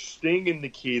Sting and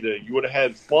Nikita. You would have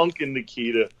had Funk and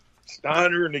Nikita,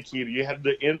 Steiner and Nikita. You had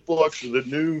the influx of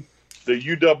the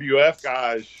UWF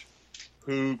guys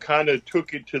who kind of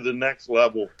took it to the next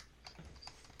level.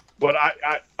 But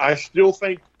I still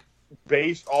think,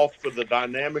 based off of the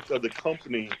dynamic of the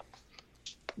company,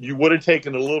 you would have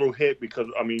taken a little hit because,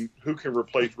 I mean, who can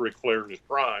replace Ric Flair in his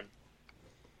prime?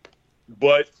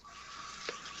 But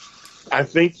I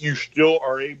think you still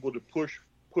are able to push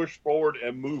forward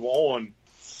and move on.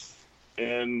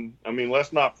 And, I mean,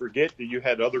 let's not forget that you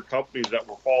had other companies that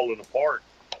were falling apart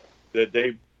that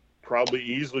they probably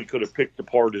easily could have picked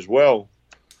apart as well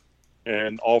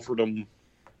and offered them,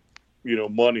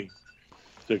 money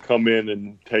to come in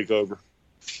and take over.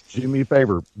 Do me a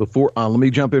favor. Before let me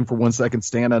jump in for 1 second,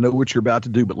 Stan. I know what you're about to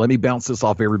do, but let me bounce this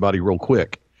off everybody real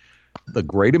quick. The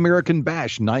Great American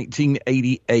Bash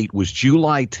 1988 was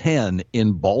July 10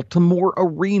 in Baltimore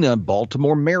Arena,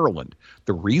 Baltimore, Maryland.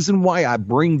 The reason why I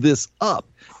bring this up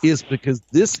is because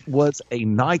this was a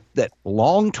night that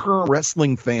long-term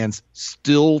wrestling fans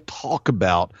still talk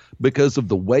about because of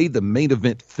the way the main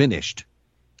event finished.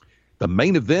 The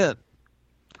main event,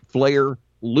 Flair,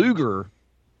 Luger,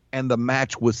 and the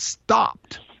match was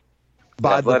stopped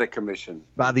by the Athletic Commission.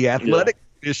 By the Athletic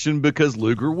Commission because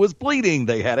Luger was bleeding.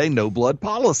 They had a no blood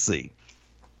policy.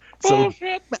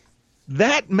 Bullshit. So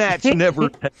that match never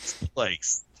takes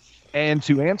place. And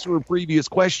to answer a previous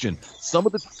question, some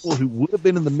of the people who would have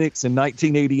been in the mix in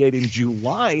 1988 in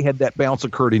July had that bounce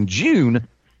occurred in June.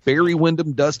 Barry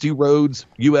Windham, Dusty Rhodes,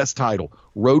 U.S. title.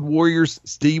 Road Warriors,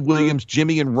 Steve Williams,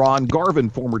 Jimmy, and Ron Garvin,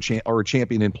 former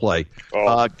champion in play.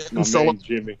 Oh,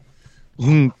 Jimmy.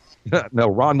 No,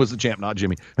 Ron was the champ, not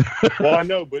Jimmy. Well, I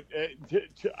know, but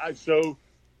so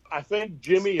I think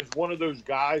Jimmy is one of those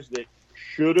guys that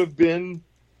should have been,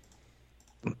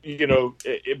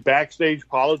 backstage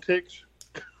politics.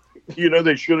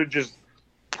 They should have just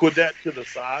put that to the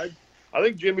side. I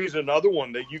think Jimmy's another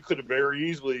one that you could have very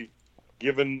easily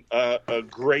given a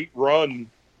great run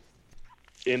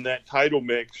in that title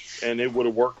mix, and it would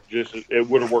have worked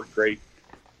great.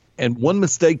 And one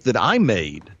mistake that I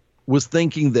made was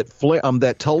thinking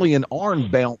that Tully and Arn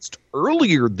bounced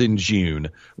earlier than June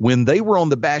when they were on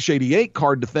the Bash 88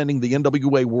 card defending the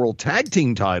NWA World Tag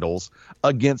Team titles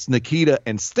against Nikita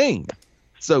and Sting.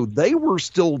 So they were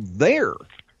still there.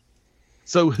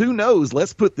 So who knows?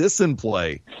 Let's put this in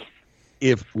play.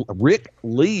 If Rick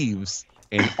leaves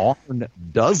and Arn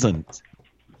doesn't,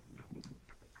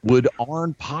 would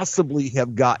Arn possibly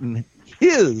have gotten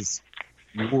his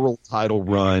world title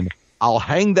run? I'll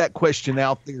hang that question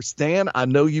out there, Stan. I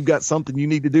know you've got something you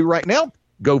need to do right now.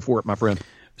 Go for it, my friend.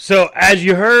 So, as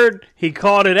you heard, he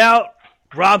called it out.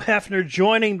 Rob Hefner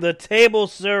joining the table,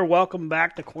 sir. Welcome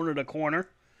back to Corner to Corner.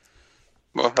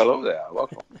 Well, hello there.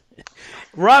 Welcome.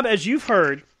 Rob, as you've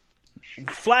heard,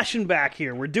 flashing back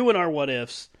here, we're doing our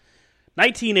what-ifs.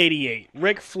 1988,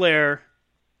 Ric Flair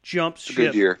jumps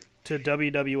ship to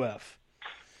WWF.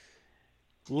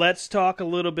 Let's talk a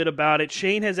little bit about it.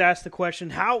 Shane has asked the question,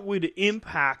 how would it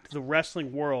impact the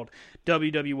wrestling world,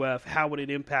 WWF? How would it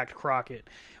impact Crockett?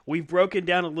 We've broken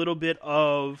down a little bit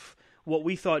of what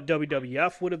we thought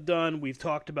WWF would have done. We've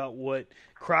talked about what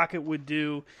Crockett would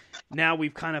do. Now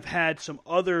we've kind of had some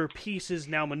other pieces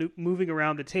now moving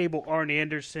around the table. Arn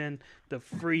Anderson, the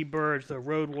Freebirds, the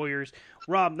Road Warriors.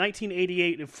 Rob,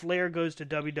 1988, if Flair goes to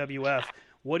WWF,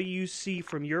 what do you see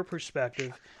from your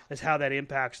perspective as how that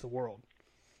impacts the world?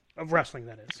 Of wrestling,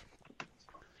 that is.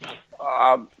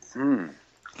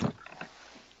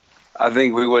 I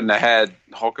think we wouldn't have had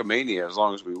Hulkamania as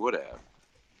long as we would have.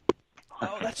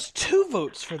 Oh, that's 2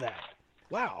 votes for that.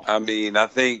 Wow. I mean, I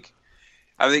think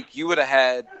you would have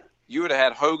had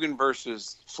Hogan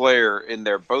versus Flair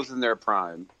both in their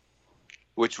prime,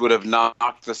 which would have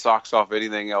knocked the socks off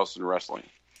anything else in wrestling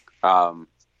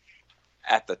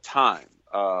at the time.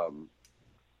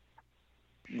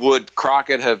 Would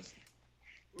Crockett have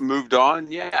moved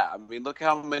on? Yeah. I mean, look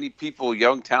how many people,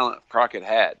 young talent Crockett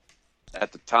had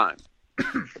at the time.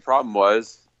 The problem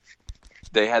was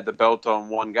they had the belt on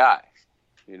one guy,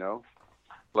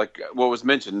 like what was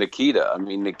mentioned, Nikita. I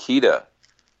mean, Nikita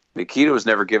was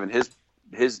never given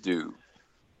his due.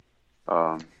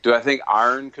 Do I think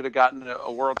Iron could have gotten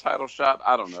a world title shot?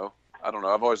 I don't know.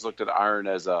 I've always looked at Iron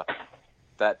as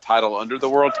that title under the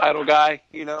world title guy,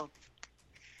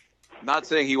 Not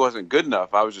saying he wasn't good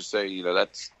enough. I was just saying,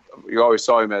 you always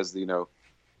saw him as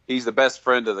he's the best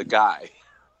friend of the guy.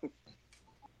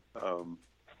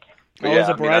 Always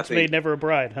a bridesmaid, never a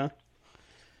bride, huh?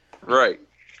 Right.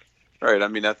 I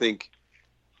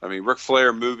mean, Ric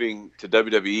Flair moving to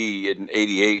WWE in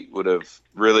 '88 would have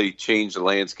really changed the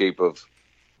landscape of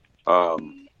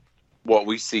what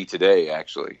we see today.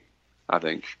 Actually, I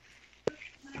think.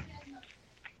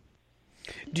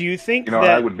 Do you think that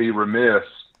I would be remiss?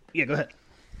 Yeah, go ahead.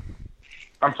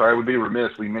 I'm sorry, I would be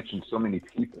remiss. We mentioned so many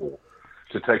people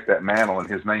to take that mantle, and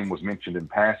his name was mentioned in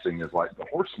passing as like the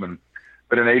Horseman.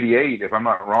 But in '88, if I'm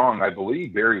not wrong, I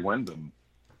believe Barry Windham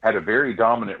had a very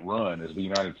dominant run as the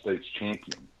United States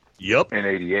champion. Yep. In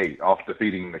 '88, off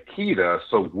defeating Nikita.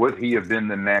 So would he have been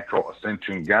the natural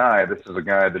ascension guy? This is a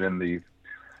guy that in the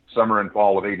summer and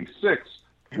fall of '86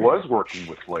 was working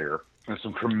with Flair in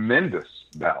some tremendous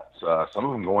bouts. Some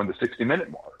of them going the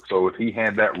 60-minute mark. So if he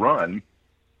had that run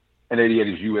in '88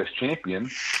 as U.S.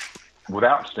 champion,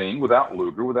 without Sting, without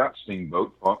Luger, without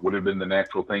Steamboat, would have been the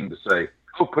natural thing to say,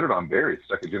 oh, put it on Barry,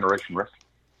 second-generation wrestler.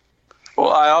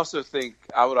 Well, I also think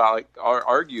I would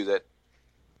argue that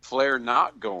Flair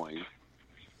not going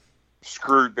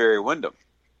screwed Barry Windham.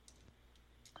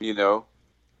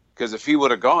 Because if he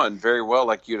would have gone very well,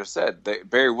 like you'd have said,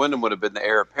 Barry Windham would have been the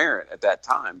heir apparent at that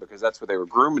time because that's what they were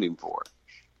grooming him for.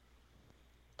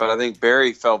 But I think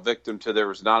Barry fell victim to there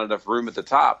was not enough room at the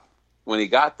top when he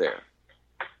got there.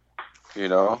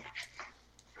 Mm-hmm.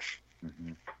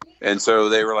 And so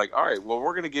they were like, all right, well,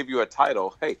 we're going to give you a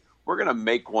title. Hey, we're going to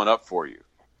make one up for you.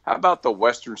 How about the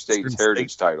Western States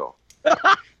Heritage title?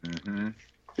 Mm-hmm.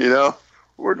 You know,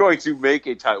 we're going to make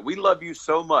a title. We love you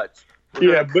so much.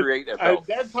 We're going to create a belt.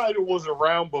 That title was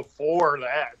around before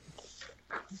that.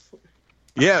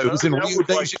 Yeah, it was in Rio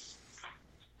de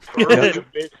Janeiro.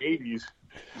 Mid-80s.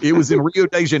 It was in Rio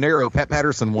de Janeiro. Pat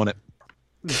Patterson won it.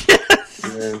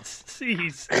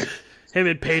 Jeez. Him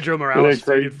and Pedro Morales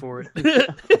traded for it.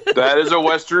 That is a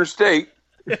Western state.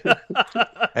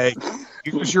 Hey,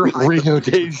 use your Rio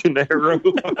de Janeiro.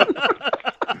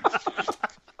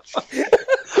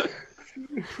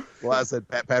 Well, I said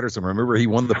Pat Patterson. Remember, he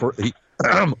won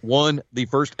won the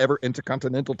first ever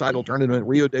Intercontinental title tournament in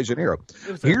Rio de Janeiro.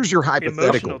 Here's your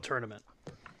hypothetical tournament.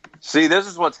 See, this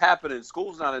is what's happening.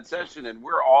 School's not in session, and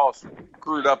we're all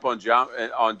screwed up on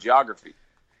geography.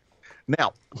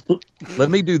 Now, let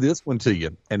me do this one to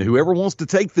you, and whoever wants to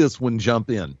take this one, jump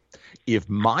in. If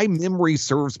my memory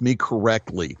serves me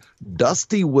correctly,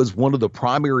 Dusty was one of the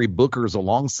primary bookers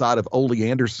alongside of Ole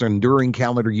Anderson during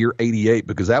calendar year 88,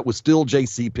 because that was still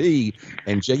JCP,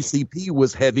 and JCP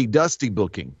was heavy Dusty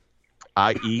booking,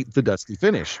 i.e. the Dusty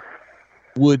finish.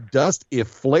 If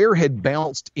Flair had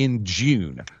bounced in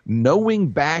June, knowing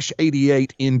Bash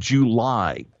 88 in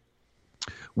July,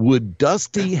 would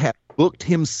Dusty have booked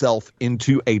himself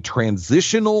into a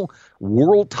transitional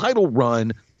world title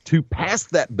run to pass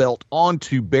that belt on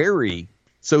to Barry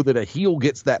so that a heel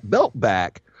gets that belt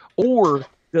back? Or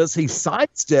does he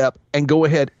sidestep and go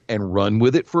ahead and run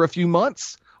with it for a few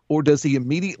months? Or does he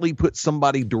immediately put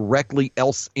somebody directly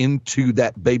else into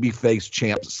that babyface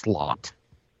champ slot?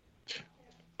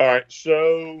 All right,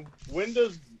 so when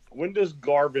does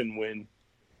Garvin win?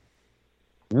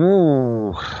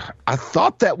 Ooh, I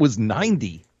thought that was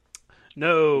 90.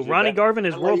 No, Ronnie Garvin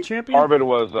is world champion. Garvin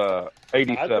was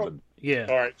 87. Yeah.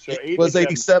 All right, so 87. Was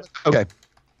 87? Okay.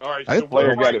 All right, So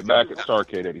Flair got it back at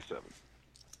Starrcade 87.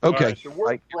 Okay. Right, so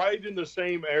we're right in the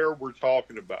same era we're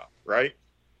talking about, right?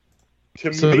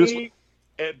 To So me,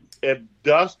 if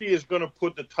Dusty is going to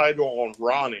put the title on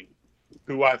Ronnie,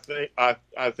 who I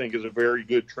think is a very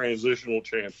good transitional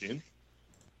champion,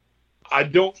 I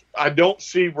don't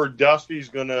see where Dusty's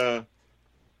going to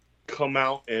come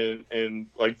out and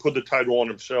like put the title on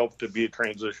himself to be a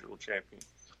transitional champion.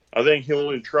 I think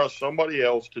he'll entrust somebody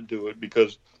else to do it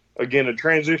because, again, a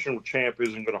transitional champ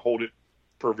isn't going to hold it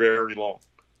for very long,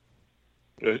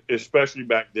 especially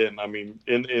back then. I mean,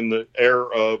 in the era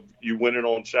of you winning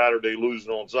on Saturday,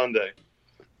 losing on Sunday,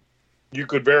 you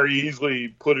could very easily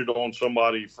put it on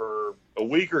somebody for a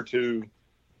week or two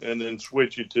and then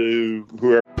switch it to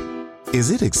whoever.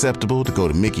 Is it acceptable to go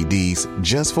to Mickey D's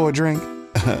just for a drink?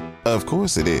 Of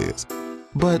course it is.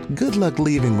 But good luck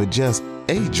leaving with just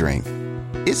a drink.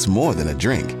 It's more than a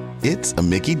drink. It's a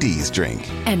Mickey D's drink.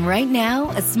 And right now,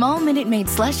 a small Minute Maid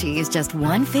slushie is just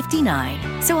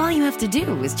 $1.59. So all you have to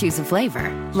do is choose a flavor,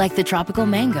 like the tropical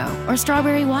mango or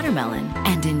strawberry watermelon,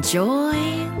 and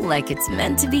enjoy like it's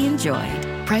meant to be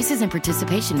enjoyed. Prices and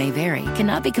participation may vary.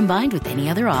 Cannot be combined with any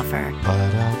other offer.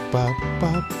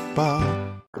 Ba-da-ba-ba-ba.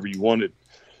 Whatever you wanted.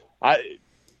 I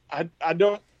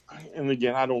don't, and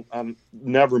again, I've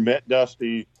never met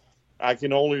Dusty. I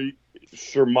can only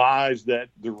surmise that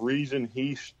the reason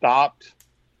he stopped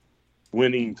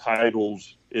winning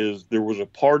titles is there was a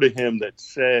part of him that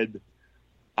said,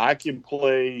 I can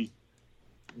play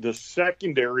the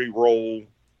secondary role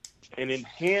and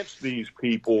enhance these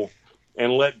people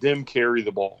and let them carry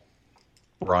the ball.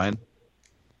 Brian,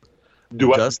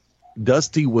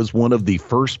 Dusty was one of the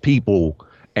first people,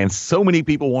 and so many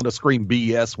people want to scream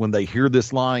BS when they hear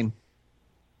this line,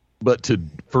 but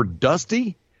for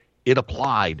Dusty, it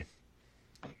applied.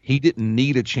 He didn't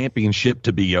need a championship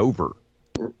to be over.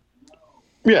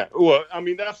 Yeah, well, I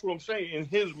mean, that's what I'm saying. In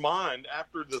his mind,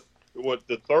 after the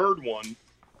third one,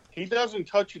 he doesn't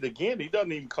touch it again. He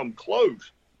doesn't even come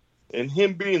close. And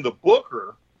him being the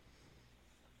booker,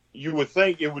 you would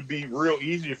think it would be real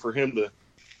easy for him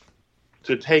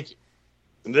to take it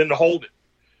and then to hold it.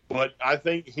 But I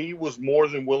think he was more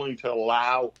than willing to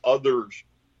allow others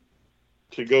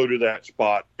to go to that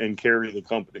spot and carry the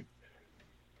company.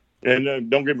 And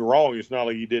don't get me wrong, it's not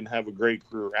like he didn't have a great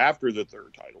career after the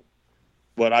third title.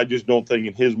 But I just don't think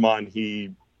in his mind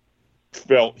he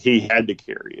felt he had to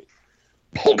carry it.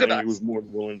 He was more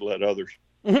than willing to let others.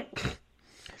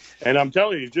 And I'm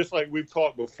telling you, just like we've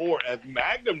talked before, if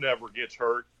Magnum never gets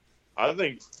hurt, I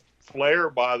think Flair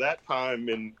by that time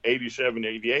in 87,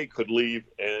 88 could leave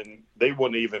and they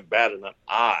wouldn't even bat an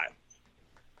eye.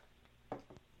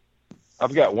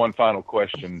 I've got one final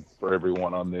question for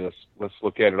everyone on this. Let's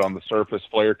look at it on the surface.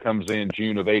 Flair comes in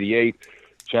June of 88.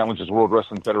 challenges World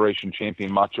Wrestling Federation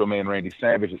champion Macho Man Randy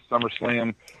Savage at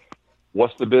SummerSlam.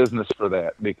 What's the business for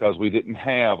that? Because we didn't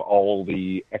have all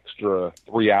the extra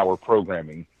 3-hour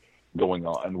programming going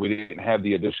on. We didn't have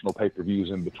the additional pay-per-views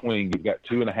in between. You've got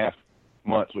 2.5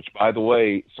 months, which, by the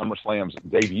way, SummerSlam's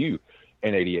debut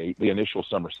in '88, the initial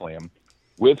SummerSlam,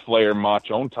 with Flair Mach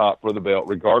on top for the belt,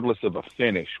 regardless of a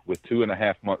finish, with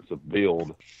 2.5 months of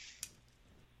build.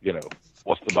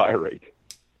 What's the buy rate?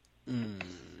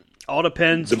 All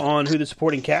depends on who the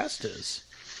supporting cast is.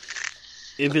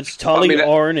 If it's Tully,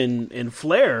 Arn, and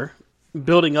Flair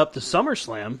building up to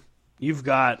SummerSlam, you've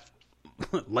got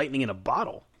lightning in a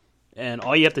bottle. And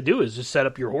all you have to do is just set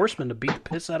up your horsemen to beat the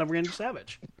piss out of Randy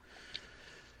Savage.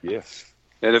 Yes.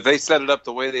 And if they set it up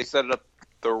the way they set it up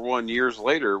the 1 years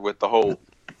later with the whole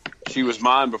she was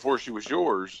mine before she was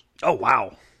yours. Oh,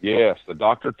 wow. Yes, the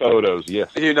Dr. Photos,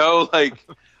 yes. They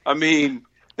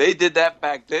did that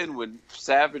back then when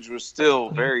Savage was still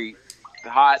very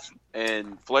hot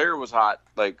and Flair was hot,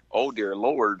 oh dear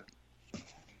Lord.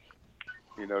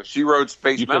 She rode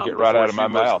Space Mountain. You took it right out of my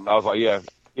mouth. I was like, yeah,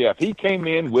 if he came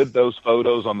in with those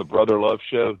photos on the Brother Love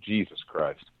show, Jesus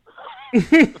Christ.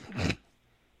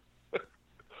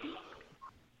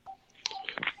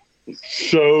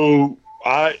 So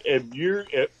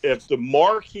if the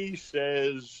marquee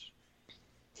says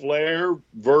Flair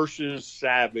versus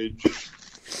Savage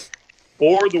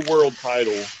for the world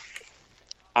title,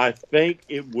 I think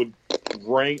it would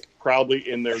rank probably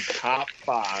in their top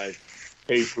 5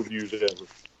 pay-per-views ever,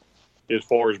 as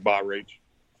far as buy rates.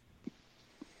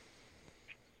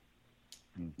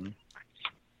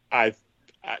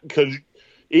 Because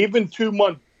even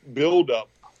 2-month build-up,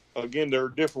 again, there are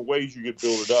different ways you could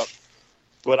build it up,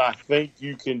 but I think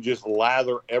you can just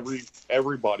lather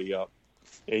everybody up,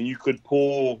 and you could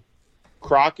pull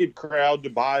Crockett crowd to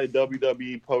buy a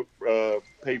WWE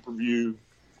pay-per-view,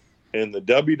 and the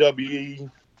WWE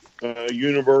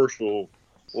Universal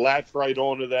latch right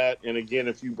onto that. And again,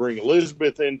 if you bring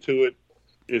Elizabeth into it,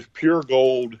 it's pure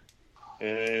gold,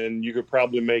 and you could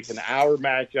probably make an hour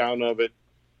match out of it,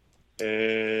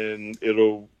 and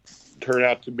it'll turn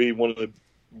out to be one of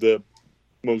the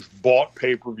most bought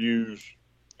pay-per-views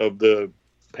of the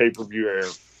pay-per-view era.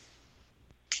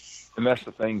 And that's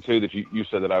the thing, too, that you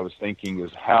said that I was thinking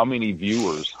is how many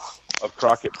viewers of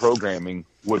Crockett programming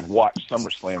would watch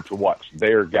SummerSlam to watch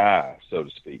their guy, so to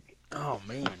speak. Oh,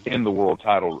 man. In the world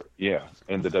title,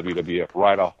 in the WWF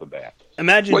right off the bat.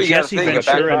 Imagine Jesse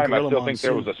Ventura and Gorilla I still think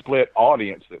there was a split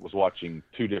audience that was watching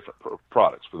two different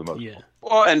products for the most part.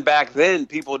 Well, and back then,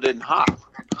 people didn't hop.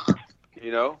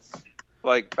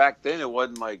 Back then, it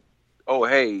wasn't like, oh,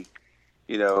 hey,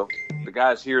 the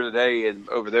guy's here today and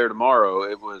over there tomorrow.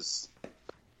 It was,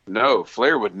 no,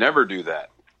 Flair would never do that,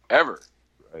 ever.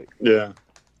 Right. Yeah.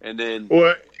 And then,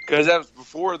 because that was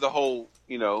before the whole,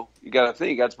 you got to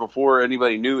think, that's before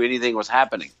anybody knew anything was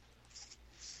happening.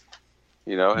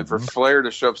 And for Flair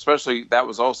to show up, especially that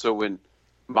was also when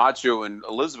Macho and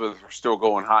Elizabeth were still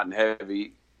going hot and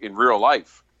heavy in real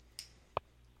life.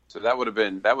 So that would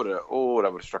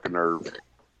have struck a nerve.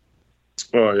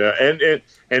 Oh yeah,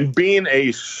 and being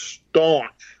a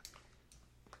staunch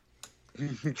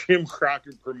Jim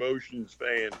Crockett Promotions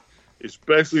fan,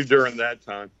 especially during that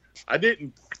time, I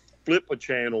didn't flip a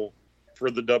channel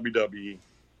for the WWE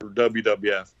or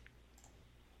WWF.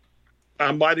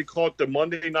 I might have caught the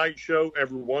Monday night show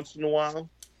every once in a while,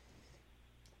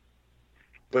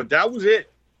 but that was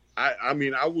it.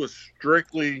 I was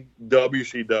strictly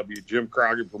WCW, Jim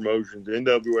Crockett Promotions,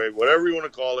 NWA, whatever you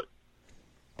want to call it.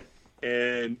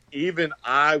 And even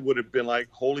I would have been like,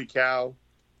 holy cow,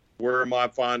 where am I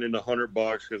finding $100?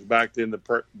 Because back then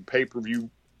the pay-per-view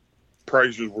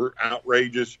prices were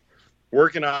outrageous. Where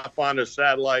can I find a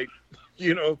satellite,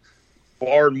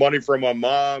 borrowed money from my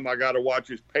mom? I got to watch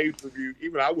his pay-per-view.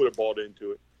 Even I would have bought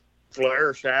into it.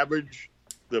 Flair Savage,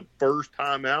 the first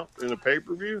time out in a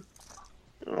pay-per-view?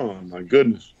 Oh, my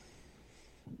goodness.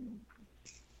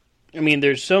 I mean,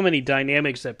 there's so many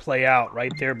dynamics that play out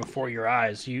right there before your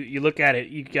eyes. You look at it,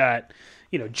 you got,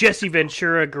 Jesse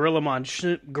Ventura, Gorilla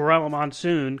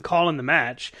Monsoon calling the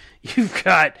match. You've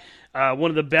got one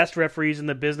of the best referees in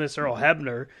the business, Earl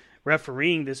Hebner,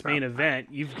 refereeing this main event.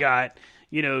 You've got,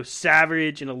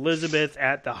 Savage and Elizabeth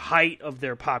at the height of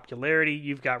their popularity.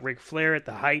 You've got Ric Flair at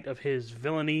the height of his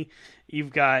villainy.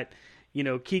 You've got,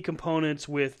 key components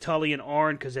with Tully and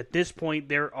Arn, because at this point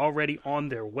they're already on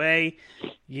their way.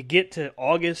 You get to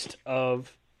August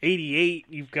of 88,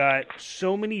 you've got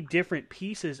so many different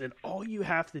pieces, and all you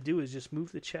have to do is just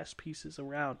move the chess pieces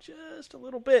around just a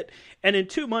little bit. And in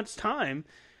 2 months' time,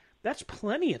 that's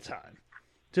plenty of time.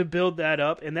 to build that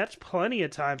up, and that's plenty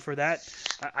of time for that.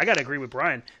 I got to agree with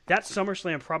Brian. That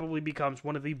SummerSlam probably becomes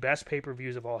one of the best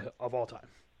pay-per-views of all time.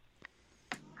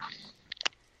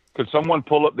 Could someone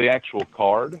pull up the actual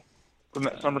card from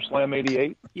that SummerSlam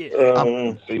 '88? Yeah. I'm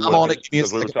on it.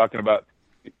 Because we were talking about.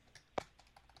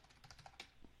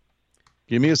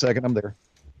 Give me a second. I'm there.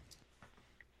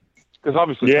 Because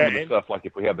obviously some of the stuff, like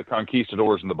if we have the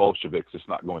Conquistadors and the Bolsheviks, it's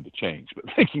not going to change. But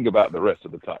thinking about the rest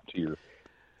of the top tier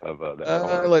of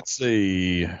that. Let's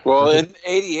see. Well, in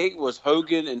 '88 was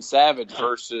Hogan and Savage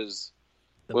versus.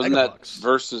 Wasn't that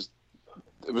versus?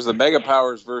 It was the Mega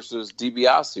Powers versus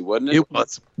DiBiase, wasn't it? It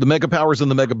was the Mega Powers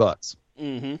and the Mega Bucks.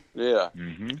 Mm-hmm. Yeah.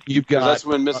 Mm-hmm. You've got. That's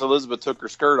when Miss Elizabeth took her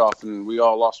skirt off and we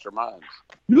all lost our minds.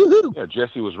 Woo-hoo. Yeah,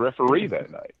 Jesse was referee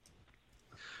that night.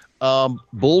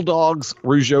 Bulldogs,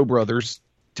 Rougeau brothers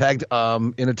tagged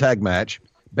in a tag match.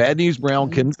 Bad News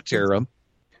Brown, Ken Patera,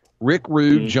 Rick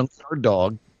Rude, Junkyard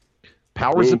Dog,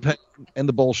 Powers of Pain, and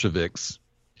the Bolsheviks.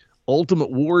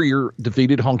 Ultimate Warrior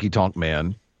defeated Honky Tonk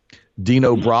Man.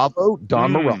 Dino Bravo,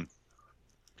 Don Morocco.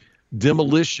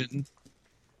 Demolition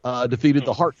defeated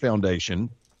the Hart Foundation.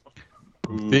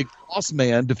 Big Boss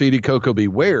Man defeated Coco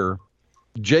Beware.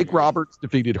 Jake Roberts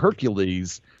defeated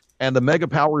Hercules. And the Mega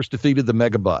Powers defeated the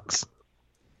Mega Bucks.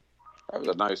 That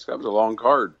was a long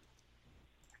card.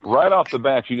 Right off the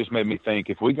bat, you just made me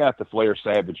think, if we got the Flair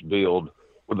Savage build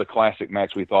with the classic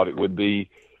match we thought it would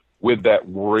be, with that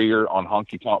Warrior on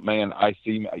Honky Tonk Man,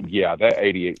 that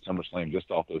 '88 SummerSlam, just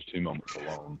off those two moments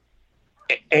alone.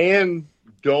 And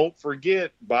don't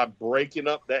forget, by breaking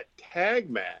up that tag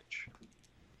match,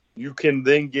 you can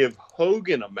then give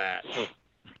Hogan a match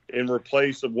in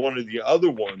replace of one of the other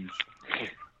ones.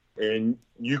 And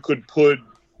you could put,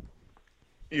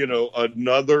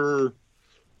 another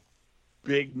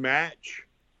big match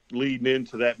leading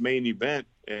into that main event.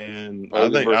 And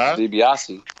Hogan versus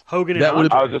DiBiase. Hogan and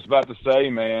I was just about to say,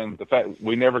 man, the fact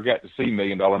we never got to see $1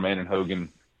 Million Man and Hogan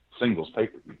singles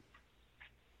pay-per-view.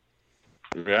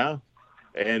 Yeah.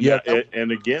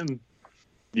 And again,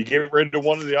 you get rid of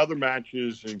one of the other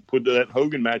matches and put that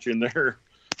Hogan match in there.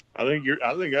 I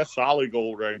think that's solid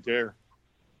gold right there.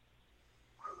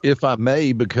 If I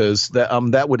may, because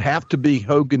that would have to be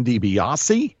Hogan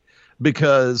DiBiase,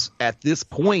 because at this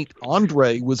point,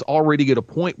 Andre was already at a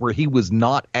point where he was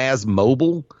not as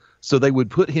mobile, so they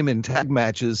would put him in tag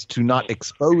matches to not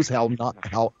expose how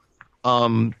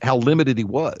limited he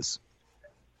was.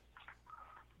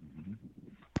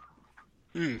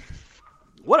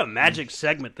 What a magic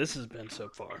segment this has been so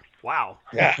far. Wow.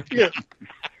 Yeah.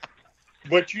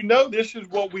 But this is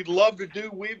what we love to do.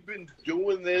 We've been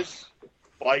doing this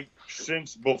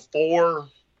since before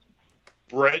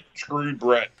Brett screwed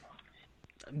Brett.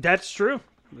 That's true.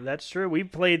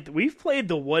 We've played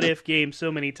the what if game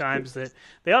so many times that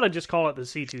they ought to just call it the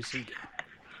C2C game.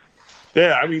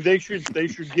 Yeah, I mean they should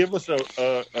give us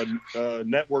a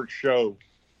network show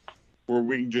where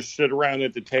we can just sit around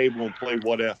at the table and play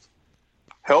what if.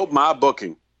 Help my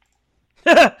booking.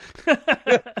 You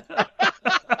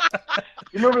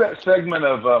remember that segment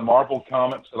of Marvel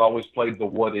Comics that always played the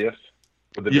what if?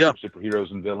 With the different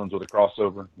superheroes and villains with a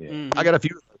crossover. Yeah. I got a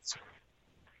few of those.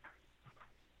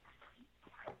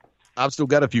 I've still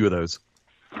got a few of those.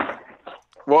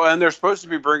 Well, and they're supposed to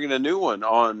be bringing a new one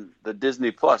on the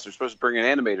Disney Plus. They're supposed to bring an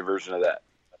animated version of that.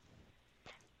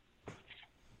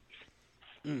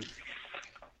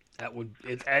 That would.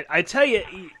 I tell you,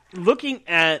 looking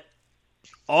at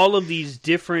all of these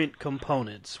different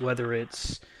components, whether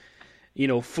it's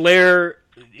Flair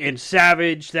and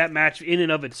Savage, that match in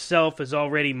and of itself is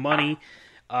already money.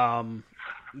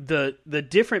 The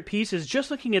different pieces, just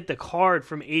looking at the card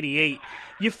from '88,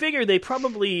 you figure they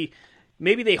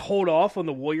maybe they hold off on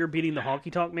the Warrior beating the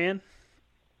Honky Tonk Man.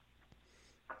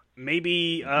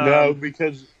 Maybe no,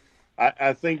 because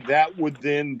I think that would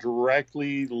then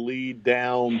directly lead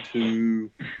down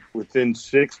to within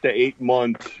 6 to 8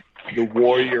 months the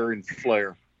Warrior and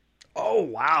Flair. Oh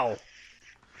wow!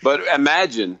 But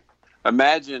imagine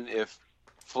if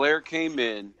Flair came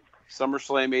in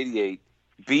SummerSlam '88,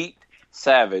 beat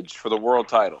Savage for the world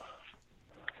title,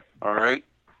 all right,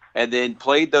 and then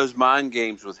played those mind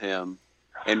games with him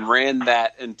and ran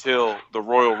that until the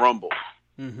Royal Rumble,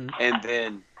 and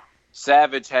then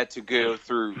Savage had to go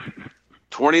through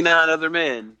 29 other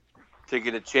men to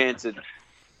get a chance at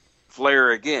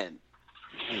Flair again.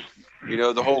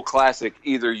 The whole classic,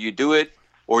 either you do it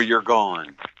or you're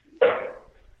gone.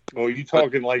 Oh, you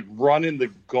talking like running the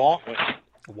gauntlet.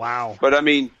 Wow. But, I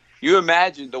mean, you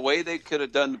imagine the way they could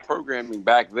have done the programming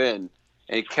back then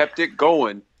and kept it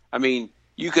going. I mean,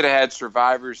 you could have had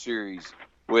Survivor Series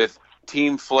with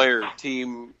Team Flair,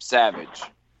 Team Savage.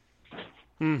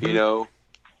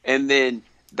 and then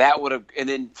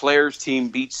Flair's team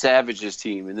beats Savage's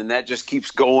team, and then that just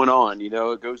keeps going on. You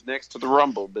know, it goes next to the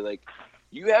Rumble. Be like,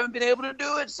 you haven't been able to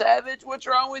do it, Savage. What's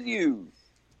wrong with you?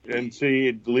 And see,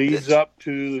 it leads up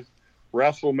to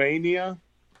WrestleMania,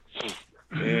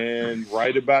 and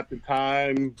right about the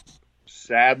time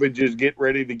Savage is getting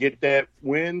ready to get that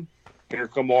win, here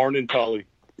come Arn and Tully.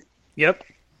 Yep.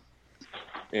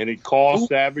 And it costs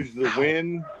Savage the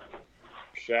win.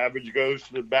 Savage goes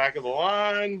to the back of the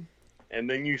line, and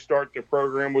then you start the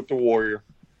program with the Warrior.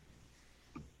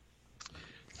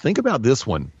 Think about this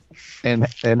one, and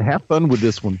have fun with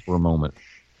this one for a moment.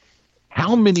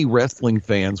 How many wrestling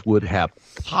fans would have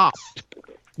popped,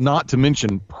 not to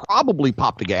mention probably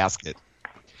popped a gasket,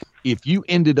 if you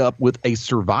ended up with a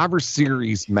Survivor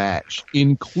Series match,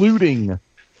 including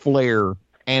Flair,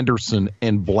 Anderson,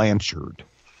 and Blanchard?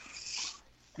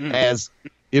 As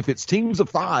if it's teams of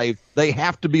 5, they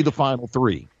have to be the final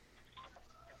 3.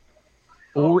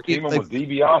 Or even with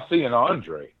DiBiase and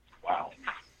Andre. Wow.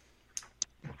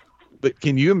 But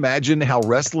can you imagine how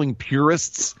wrestling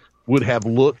purists would have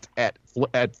looked at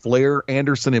Flair,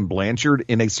 Anderson, and Blanchard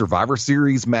in a Survivor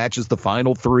Series match as the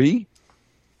final 3?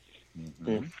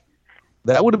 Mm-hmm.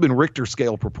 That would have been Richter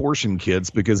scale proportion, kids,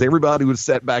 because everybody would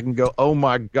sit back and go, oh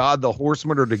my God, the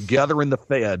Horsemen are together in the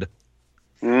Fed.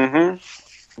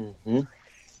 Mm-hmm. Mm-hmm.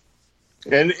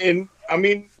 And I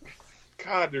mean,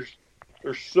 God,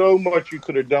 there's so much you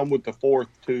could have done with the 4th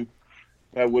too,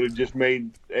 that would have just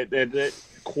made that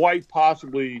quite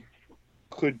possibly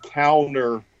could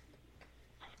counter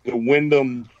the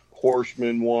Wyndham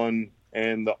Horseman one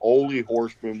and the Ole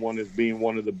Horseman one as being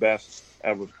one of the best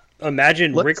ever.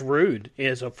 Imagine Rick Rude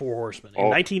is a 4 Horseman in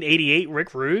 1988.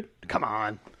 Rick Rude, come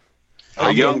on,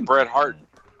 a young Bret Hart,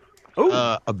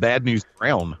 a Bad News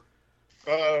Brown.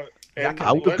 I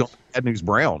would have gone Bad News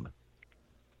Brown.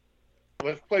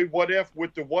 Let's play what if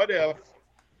with the what if.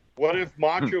 What if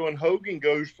Macho and Hogan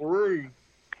goes through,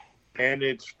 and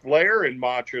it's Flair and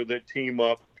Macho that team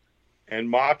up, and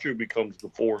Macho becomes the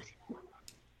 4th?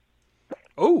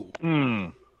 Oh.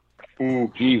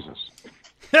 Ooh, Jesus.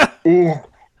 Ooh.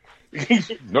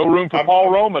 No room for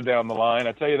Paul Roma down the line,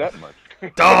 I tell you that much.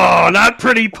 Oh, not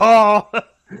pretty Paul.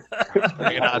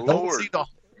 Man,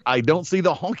 I don't see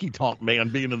the honky tonk man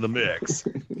being in the mix.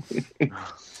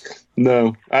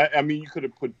 No, I mean, you could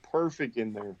have put Perfect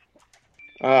in there.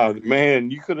 Oh man,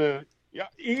 you could have. Yeah,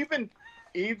 even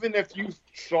if you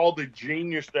saw the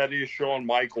genius that is Shawn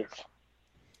Michaels,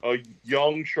 a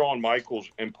young Shawn Michaels,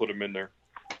 and put him in there.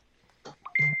 I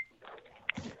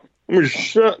mean,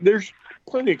 there's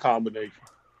plenty of combinations.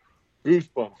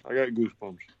 Goosebumps. I got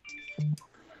goosebumps.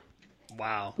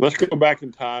 Wow. Let's go back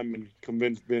in time and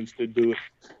convince Vince to do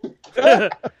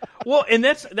it. Well, and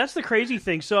that's the crazy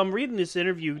thing. So I'm reading this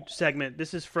interview segment.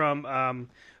 This is from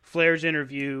Flair's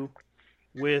interview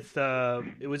with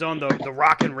it was on the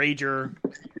Rock and Rager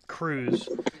cruise.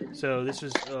 So this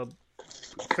was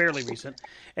fairly recent.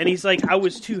 And he's like, I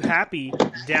was too happy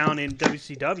down in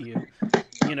WCW.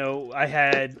 You know, I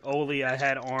had Ole, I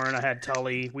had Arn, I had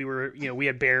Tully. We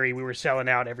had Barry. We were selling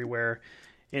out everywhere.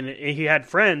 And he had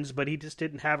friends, but he just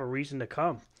didn't have a reason to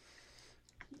come.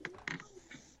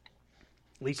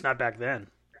 At least not back then.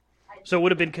 So it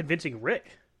would have been convincing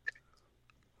Rick.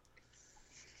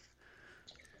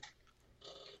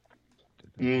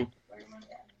 I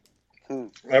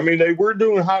mean, they were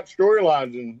doing hot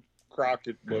storylines in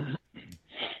Crockett, but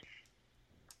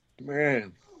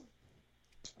man,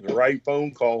 the right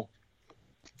phone call.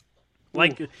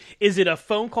 Like, is it a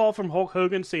phone call from Hulk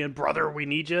Hogan saying, "Brother, we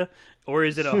need you," or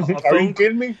is it a phone? Are you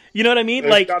kidding me? You know what I mean?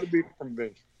 It's like, got to be from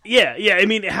Vince. Yeah. I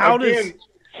mean, does?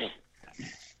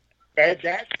 At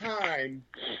that time,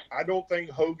 I don't think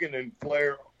Hogan and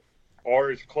Flair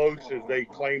are as close as they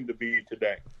claim to be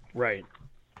today. Right.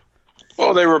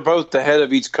 Well, they were both the head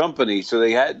of each company, so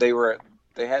they had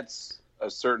a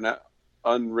certain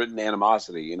unwritten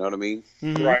animosity. You know what I mean?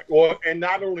 Mm-hmm. Right. Well, and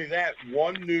not only that,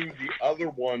 one knew the other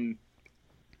one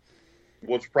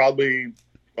was probably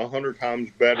 100 times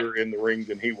better in the ring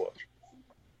than he was,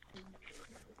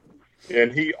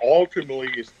 and he ultimately,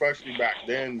 especially back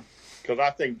then, because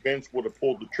I think Vince would have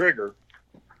pulled the trigger,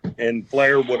 and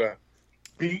Flair would have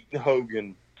beaten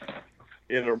Hogan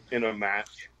in a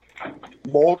match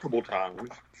multiple times,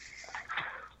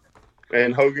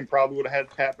 and Hogan probably would have had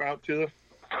to tap out to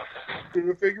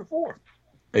the figure 4.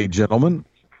 Hey, gentlemen,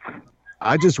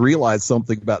 I just realized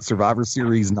something about Survivor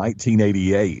Series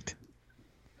 1988.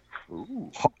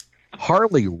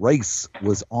 Harley Race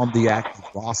was on the active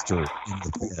roster in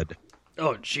the Fed.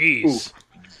 Oh, jeez.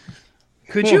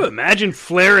 Could you imagine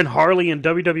Flair and Harley in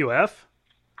WWF?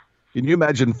 Can you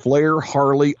imagine Flair,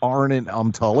 Harley, Arn,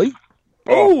 and Tully?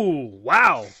 Oh,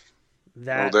 wow.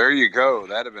 Well, there you go.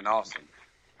 That'd have been awesome.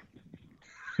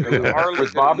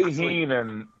 With Bobby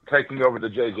Heenan taking over the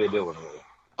J.J. Dillon role.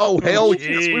 Oh, hell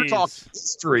yes. We're talking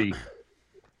history.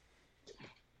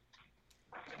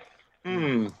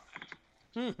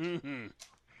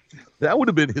 That would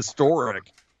have been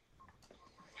historic.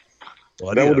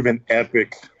 That would have been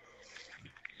epic.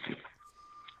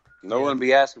 No one would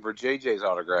be asking for JJ's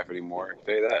autograph anymore.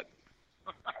 I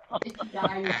can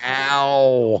tell you that.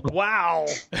 Ow. Wow.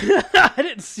 I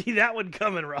didn't see that one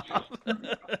coming, Rob.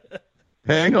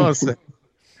 Hang on a second.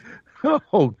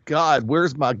 Oh, God. Where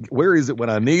is it when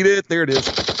I need it? There it is.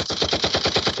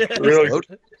 Really?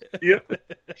 Yeah.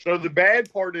 So the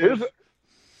bad part is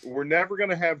we're never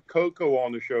going to have Coco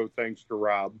on the show thanks to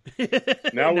Rob.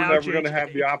 Now we're never going to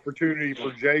have the opportunity for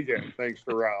JJ thanks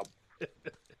to Rob.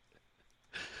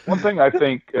 One thing I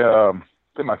think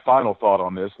my final thought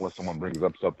on this, unless someone brings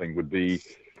up something, would be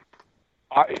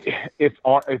if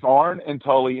Arn and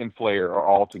Tully and Flair are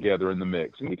all together in the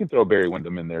mix, and you can throw Barry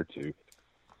Windham in there too,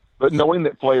 but knowing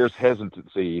that Flair's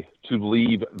hesitancy to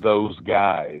leave those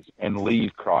guys and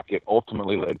leave Crockett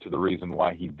ultimately led to the reason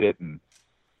why he didn't.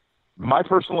 My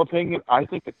personal opinion, I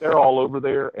think that they're all over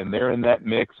there and they're in that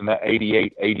mix in that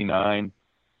 88, 89.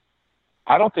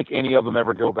 I don't think any of them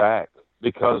ever go back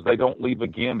because they don't leave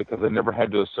again because they never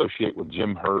had to associate with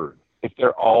Jim Herd. If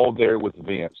they're all there with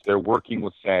Vince, they're working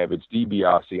with Savage,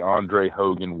 DiBiase, Andre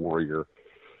Hogan, Warrior,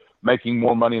 making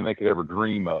more money than they could ever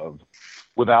dream of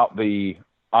without the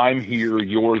I'm here,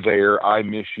 you're there, I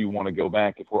miss you, want to go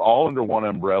back. If we're all under one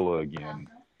umbrella again,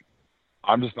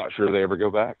 I'm just not sure they ever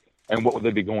go back. And what would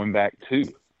they be going back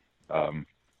to?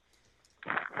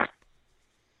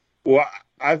 Well,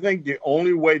 I think the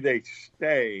only way they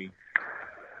stay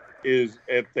is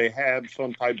if they have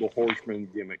some type of horseman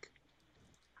gimmick.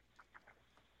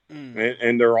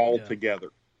 And they're all together.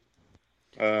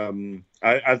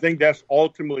 I think that's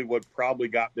ultimately what probably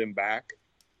got them back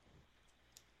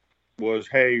was,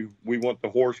 hey, we want the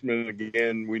horsemen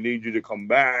again. We need you to come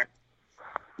back.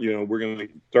 You know, we're going to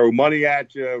throw money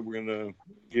at you. We're going to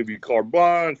give you carte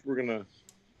blanche. We're going to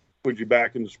put you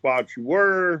back in the spot you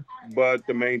were. But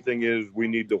the main thing is we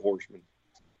need the horsemen.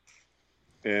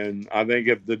 And I think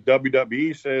if the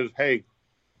WWE says, hey,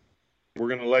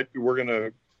 we're going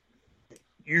to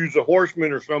use a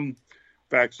horseman or some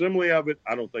facsimile of it,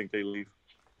 I don't think they leave.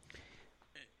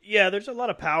 Yeah, there's a lot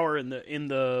of power in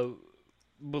the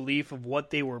belief of what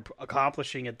they were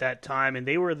accomplishing at that time, and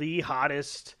they were the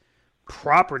hottest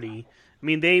property. I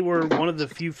mean, they were one of the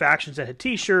few factions that had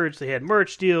T-shirts, they had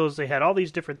merch deals, they had all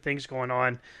these different things going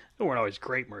on. They weren't always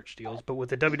great merch deals, but with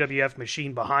the WWF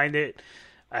machine behind it,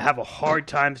 I have a hard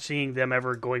time seeing them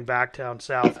ever going back down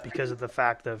south because of the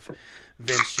fact of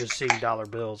Vince just seeing dollar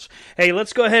bills. Hey,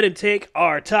 let's go ahead and take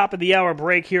our top of the hour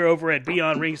break here over at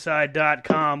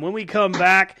BeyondRingside.com. When we come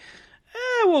back,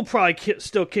 we'll probably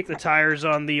still kick the tires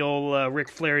on the old Ric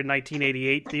Flair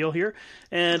 1988 deal here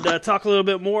and talk a little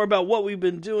bit more about what we've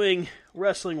been doing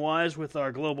wrestling-wise with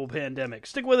our global pandemic.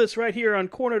 Stick with us right here on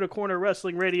Corner to Corner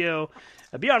Wrestling Radio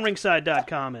at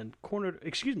BeyondRingside.com and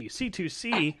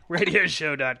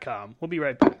C2CRadioshow.com. We'll be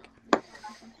right back.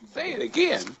 Say it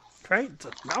again. Right? It's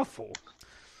a mouthful.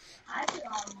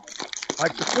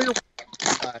 Like the clear.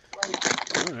 All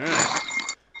right.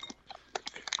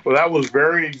 Well, that was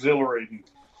very exhilarating.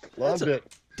 Loved it.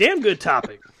 Damn good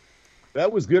topic.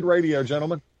 That was good radio,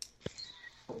 gentlemen.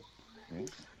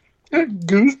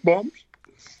 Goosebumps.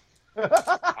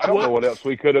 I don't know what else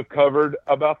we could have covered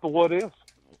about the what ifs.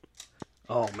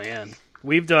 Oh, man.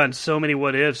 We've done so many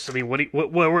what ifs. I mean,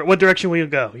 what direction we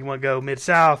want to go? You want to go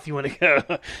Mid-South? You want to go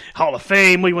Hall of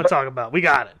Fame? What do you want to talk about? We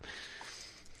got it.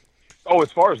 Oh,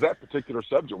 as far as that particular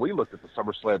subject, we looked at the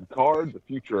SummerSlam card, the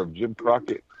future of Jim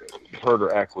Crockett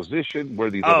Herder acquisition,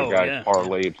 where these other guys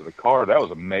parlay into the card. That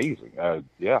was amazing.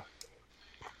 Yeah.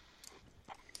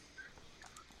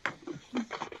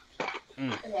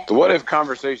 The what if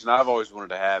conversation I've always wanted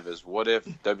to have is what if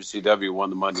WCW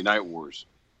won the Monday Night Wars?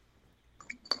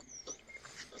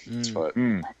 But,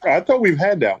 I thought we've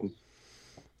had that one.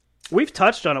 We've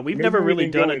touched on it. We've never really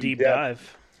done a deep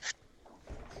dive.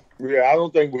 Yeah, I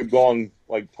don't think we've gone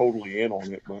like totally in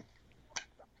on it, but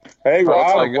hey,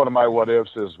 Rob, Rob, one of my what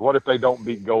ifs is what if they don't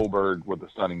beat Goldberg with the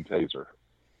stunning taser?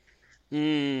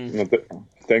 I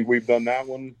think we've done that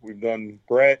one. We've done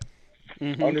Brett,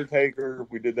 Undertaker.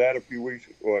 We did that a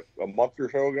month or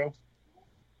so ago.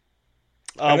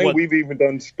 I think we've even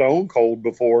done Stone Cold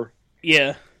before.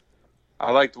 Yeah.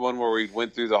 I like the one where we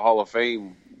went through the Hall of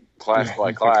Fame class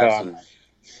by class.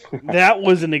 That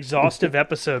was an exhaustive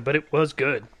episode, but it was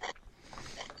good.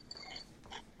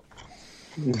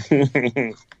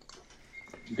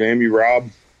 Damn you, Rob.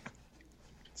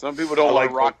 Some people don't I want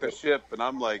to like rock that. the ship, and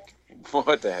I'm like,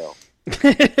 what the hell?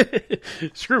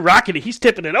 Screw rocking it. He's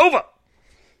tipping it over.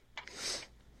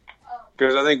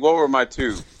 Because I think, what were my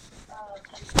two?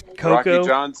 Coco. Rocky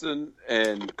Johnson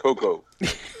and Coco.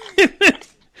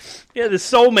 Yeah, the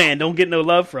soul man don't get no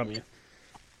love from you.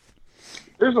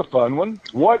 Here's a fun one.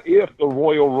 What if the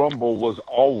Royal Rumble was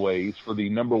always for the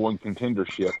number one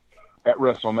contendership at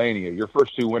WrestleMania? Your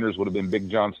first two winners would have been Big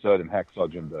John Studd and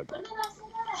Hacksaw Jim Duggan.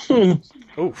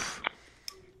 Oof.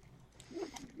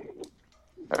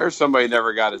 I heard somebody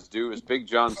never got his due. It's Big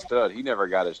John Studd. He never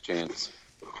got his chance.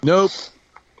 Nope.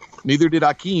 Neither did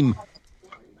Akeem.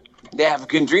 The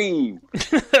African Dream.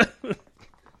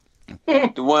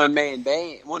 The one-man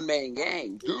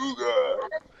gang. Duga.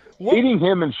 Meeting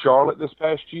him in Charlotte this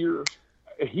past year,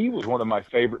 he was one of my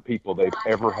favorite people they've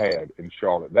ever had in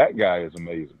Charlotte. That guy is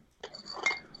amazing.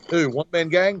 Who? One Man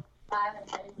Gang?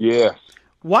 Yes.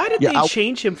 Why did Yeah, they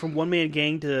change him from one man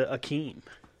gang to Akeem?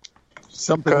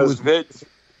 Something Because was Vince.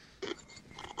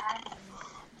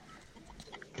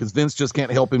 because Vince just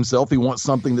can't help himself. He wants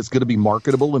something that's going to be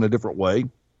marketable in a different way.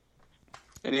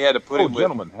 And he had to put him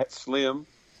gentlemen, with Slim.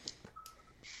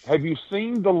 have you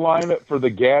seen the lineup for the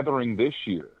Gathering this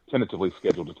year? Tentatively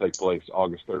scheduled to take place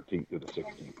August 13th to the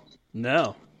 16th.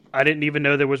 No. I didn't even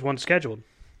know there was one scheduled.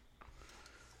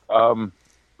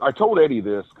 I told Eddie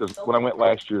this because when I went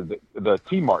last year, the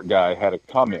T-Mart guy had a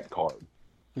comment card.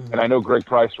 And I know Greg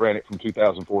Price ran it from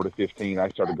 2004 to 15. I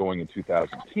started going in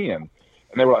 2010.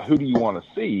 And they were like, who do you want to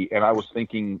see? And I was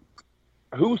thinking,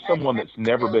 who's someone that's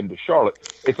never been to Charlotte?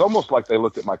 It's almost like they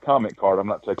looked at my comment card. I'm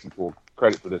not taking full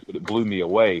credit for this, but it blew me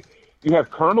away. You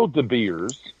have Colonel De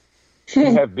Beers.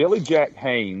 You have Billy Jack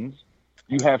Haynes.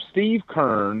 You have Steve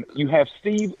Kern. You have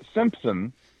Steve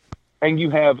Simpson. And you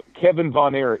have Kevin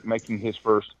Von Erich making his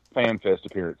first Fan Fest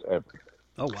appearance ever.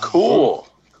 Oh, wow. Cool.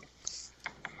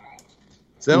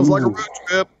 Sounds like a road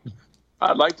trip.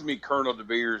 I'd like to meet Colonel De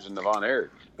Beers and the Von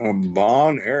Erich.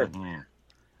 Von Erich.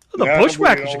 The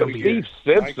Bushwhackers are going to be Steve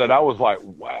here. Simpson, I was like,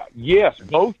 wow. Yes,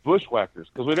 both Bushwhackers,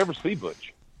 because we never see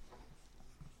Butch.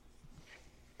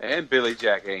 And Billy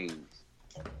Jack Haynes.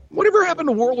 Whatever happened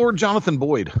to Warlord Jonathan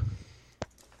Boyd?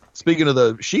 Speaking of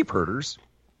the sheep herders.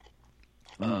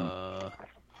 I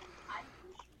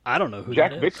don't know who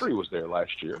Jack that is. Vickery was there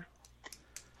last year.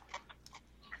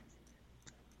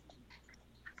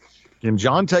 Can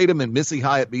John Tatum and Missy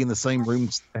Hyatt be in the same room,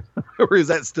 or is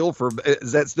that still for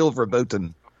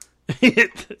Botan?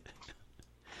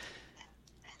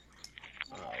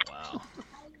 Oh wow!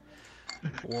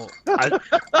 Well,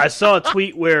 I saw a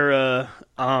tweet where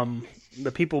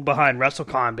the people behind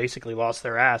WrestleCon basically lost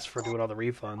their ass for doing all the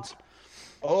refunds.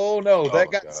 Oh no,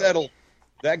 that got settled.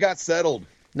 That got settled.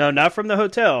 No, not from the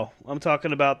hotel. I'm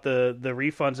talking about the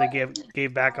refunds they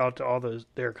gave back out to all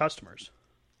their customers.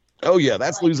 Oh yeah,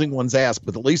 that's losing one's ass,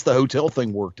 but at least the hotel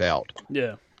thing worked out.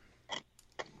 Yeah.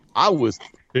 I was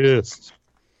pissed.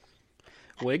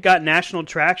 Well, it got national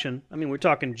traction. I mean, we're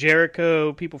talking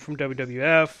Jericho, people from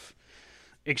WWF.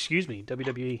 Excuse me,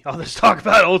 WWE. All this talk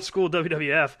about old school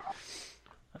WWF.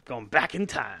 I'm going back in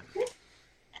time.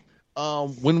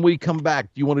 When we come back,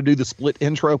 do you want to do the split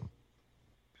intro?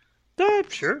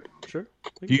 Sure.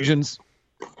 Fusions?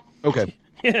 Okay.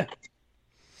 Yeah.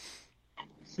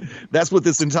 That's what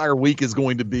this entire week is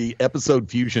going to be,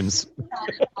 episode fusions.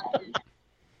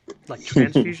 Like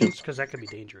transfusions? Because that could be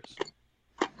dangerous.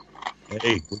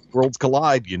 Hey, worlds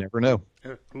collide. You never know.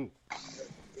 Ooh.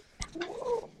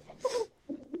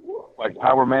 Like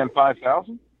Power Man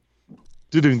 5000?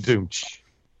 Doom.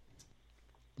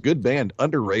 Good band.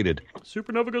 Underrated.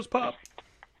 Supernova goes pop.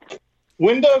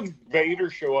 When does Vader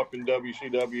show up in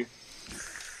WCW?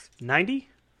 90?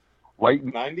 Late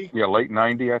 90? Yeah, late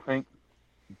 90, I think.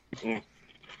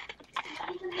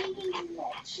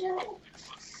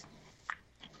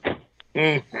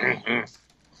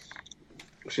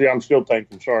 See, I'm still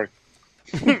thinking. Sorry.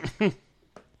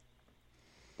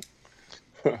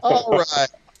 All right.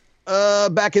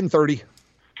 Back in 30.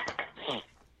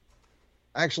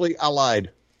 Actually, I lied.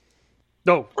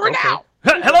 No. Okay.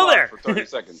 Hello there. For 30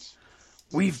 seconds.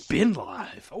 We've been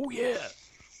live. Oh, yeah.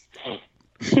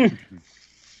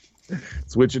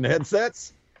 Switching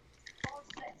headsets.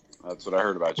 That's what I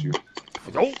heard about you.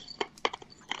 Oh.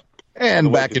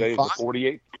 And back Today in is the 5,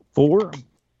 48. 4,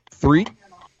 3.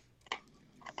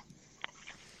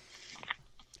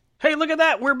 Hey, look at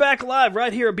that. We're back live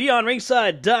right here at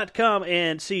BeyondRingside.com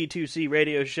and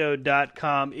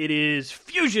C2CRadioshow.com. It is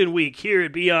Fusion Week here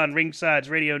at Beyond Ringside's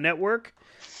radio network.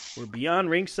 We're Beyond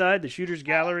Ringside, the Shooters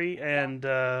Gallery, and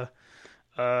Back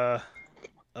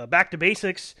to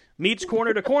Basics meets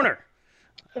Corner to Corner.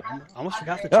 I almost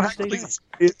forgot the Tuesday night.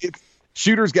 It's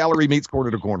Shooters Gallery meets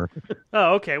Corner to Corner.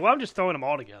 Oh, okay. Well, I'm just throwing them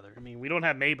all together. I mean, we don't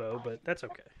have Mabo, but that's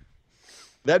okay.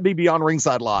 That'd be Beyond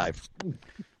Ringside Live.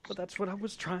 But that's what I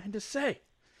was trying to say.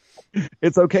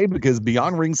 It's okay because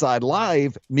Beyond Ringside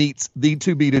Live meets the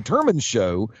To Be Determined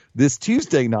show this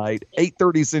Tuesday night,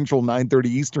 8:30 Central, 9:30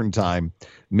 Eastern Time.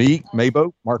 Me,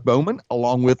 Mabo, Mark Bowman,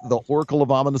 along with the Oracle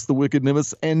of Ominous, the Wicked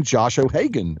Nimbus, and Josh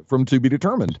O'Hagan from To Be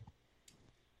Determined.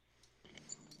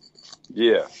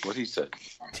 Yeah, what he said.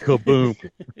 Kaboom.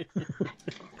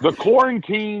 The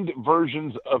quarantined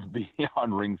versions of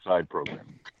Beyond Ringside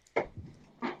programming.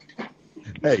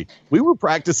 Hey, we were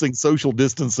practicing social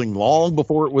distancing long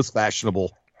before it was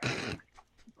fashionable.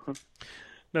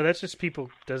 No, that's just people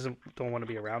don't want to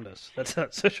be around us. That's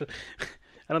not social.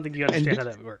 I don't think you understand how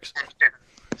that works.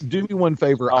 Do me one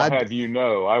favor. I'll have you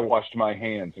know, I washed my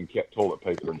hands and kept toilet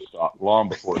paper in stock long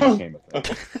before it became a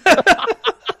thing.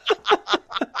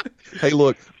 Hey,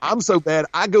 look, I'm so bad.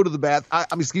 I go to the bath. I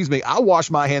wash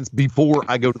my hands before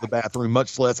I go to the bathroom,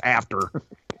 much less after.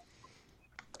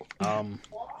 I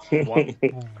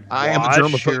am a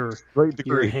germaphobe. Great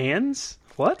degree. Your hands?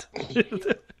 What?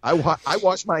 I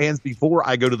wash my hands before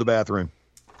I go to the bathroom.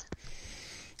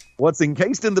 What's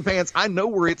encased in the pants? I know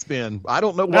where it's been. I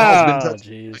don't know what has been touched.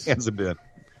 My hands have been.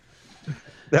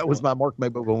 That was my Mark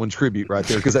Mabo tribute right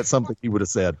there, because that's something he would have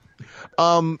said.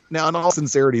 Now, in all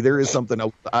sincerity, there is something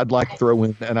I'd like to throw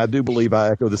in, and I do believe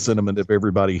I echo the sentiment of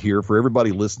everybody here. For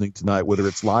everybody listening tonight, whether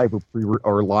it's live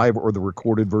or live or the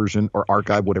recorded version or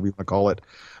archive, whatever you want to call it.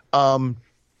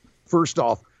 First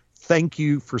off, thank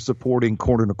you for supporting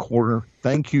Corner to Corner.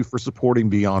 Thank you for supporting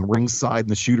Beyond Ringside and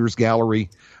the Shooters Gallery.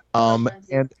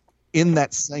 And in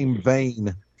that same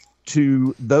vein,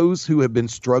 to those who have been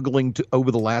struggling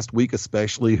over the last week,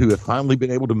 especially, who have finally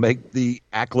been able to make the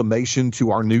acclimation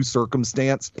to our new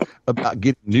circumstance about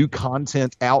getting new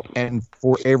content out and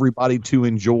for everybody to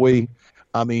enjoy.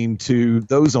 I mean, to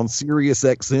those on Sirius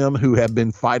XM who have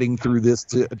been fighting through this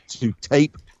to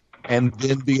tape and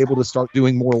then be able to start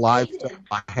doing more live stuff,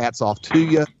 my hats off to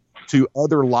you. To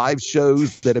other live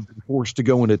shows that have been forced to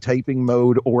go into taping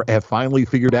mode or have finally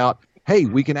figured out, hey,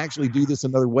 we can actually do this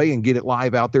another way and get it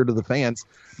live out there to the fans,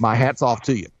 my hat's off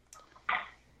to you.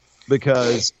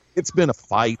 Because it's been a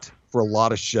fight for a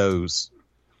lot of shows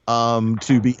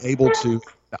to be able to.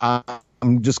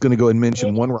 I'm just going to go ahead and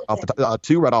mention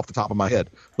two right off the top of my head.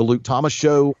 The Luke Thomas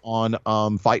show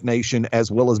on Fight Nation,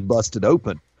 as well as Busted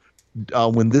Open.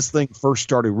 When this thing first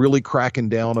started really cracking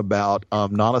down about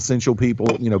non-essential people,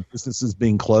 businesses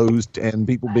being closed and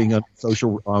people being on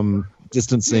social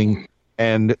distancing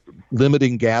and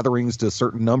limiting gatherings to a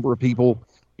certain number of people,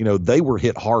 they were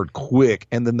hit hard quick.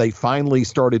 And then they finally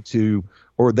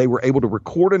they were able to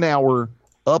record an hour,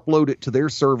 upload it to their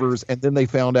servers, and then they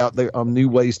found out there new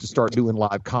ways to start doing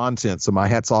live content. So my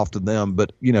hat's off to them.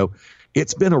 But,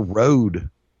 it's been a road,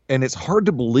 and it's hard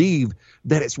to believe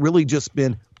that it's really just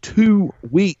been 2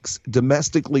 weeks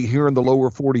domestically here in the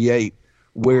lower 48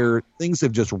 where things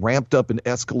have just ramped up and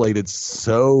escalated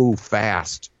so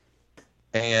fast.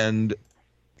 And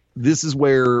this is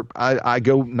where I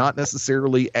go, not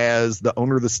necessarily as the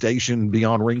owner of the station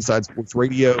Beyond Ringside Sports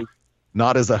Radio,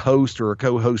 not as a host or a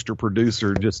co-host or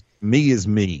producer, just me as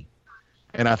me.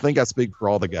 And I think I speak for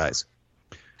all the guys.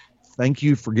 Thank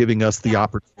you for giving us the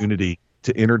opportunity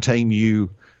to entertain you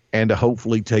and to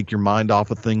hopefully take your mind off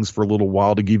of things for a little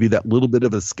while, to give you that little bit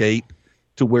of escape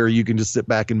to where you can just sit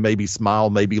back and maybe smile,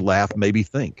 maybe laugh, maybe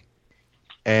think.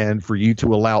 And for you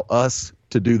to allow us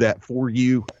to do that for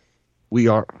you, we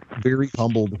are very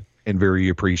humbled and very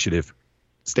appreciative.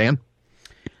 Stan?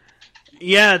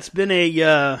 Yeah, it's been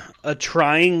a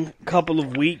trying couple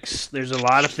of weeks. There's a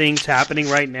lot of things happening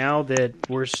right now that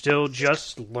we're still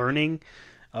just learning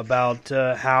about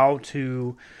how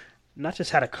to, not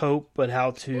just how to cope, but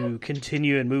how to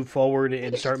continue and move forward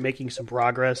and start making some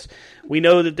progress. We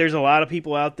know that there's a lot of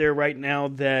people out there right now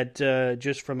that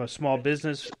just from a small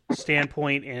business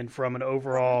standpoint and from an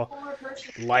overall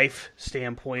life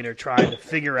standpoint are trying to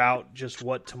figure out just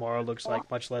what tomorrow looks like,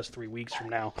 much less 3 weeks from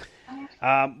now.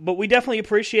 But we definitely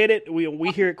appreciate it.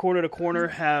 We here at Corner to Corner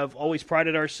have always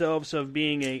prided ourselves of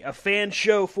being a fan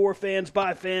show for fans,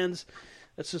 by fans.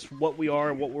 That's just what we are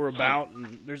and what we're about.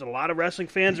 And there's a lot of wrestling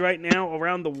fans right now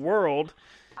around the world,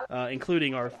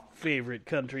 including our favorite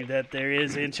country that there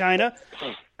is in China.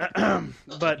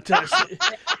 But,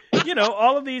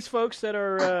 all of these folks that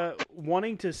are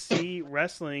wanting to see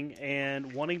wrestling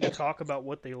and wanting to talk about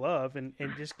what they love and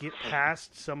just get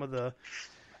past some of the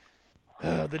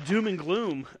doom and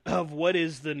gloom of what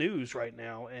is the news right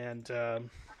now. And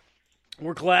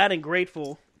we're glad and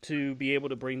grateful to be able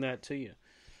to bring that to you.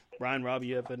 Brian, Rob,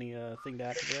 you have any thing to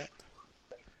add to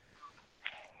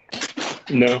that?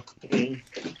 No.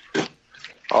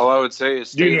 All I would say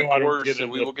is stay the I don't course, get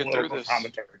and we into will get through this.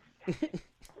 commentary.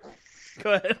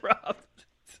 Go ahead, Rob.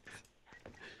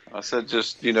 I said,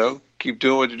 just keep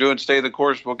doing what you're doing, stay the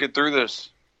course. We'll get through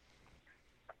this.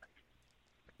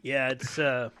 Yeah, it's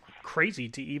crazy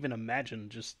to even imagine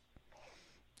just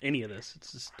any of this.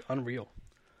 It's just unreal.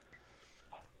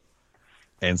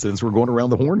 And since we're going around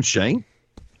the horn, Shane?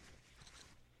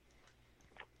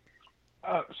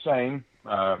 Same.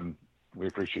 We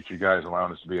appreciate you guys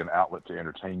allowing us to be an outlet to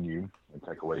entertain you and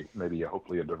take away maybe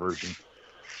hopefully a diversion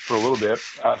for a little bit.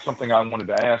 Something I wanted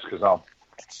to ask, because I'll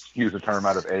use a term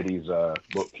out of Eddie's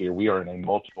book here. We are in a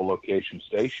multiple location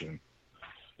station.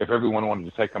 If everyone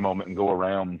wanted to take a moment and go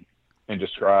around and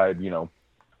describe,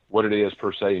 what it is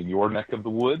per se in your neck of the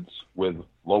woods with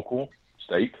local,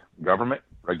 state, government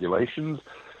regulations,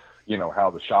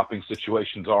 how the shopping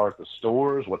situations are at the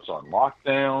stores, what's on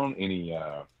lockdown, any,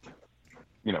 I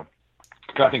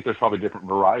think there's probably different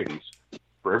varieties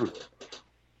for everyone.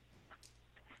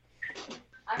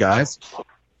 Guys?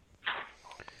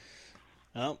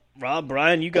 Well, Rob,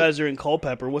 Brian, you guys are in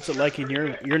Culpeper. What's it like in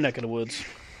your neck of the woods?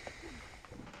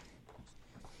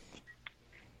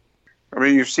 I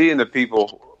mean, you're seeing the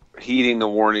people heeding the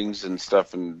warnings and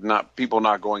stuff, and people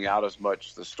not going out as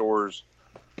much. The stores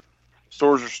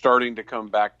are starting to come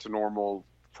back to normal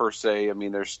per se. I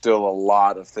mean, there's still a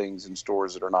lot of things in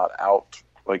stores that are not out,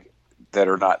 like that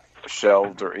are not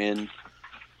shelved or in.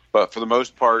 But for the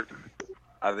most part,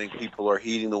 I think people are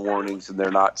heeding the warnings and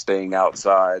they're not staying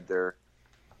outside. They're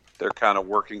kind of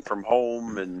working from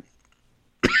home and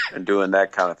doing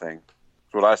that kind of thing.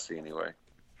 That's what I see anyway.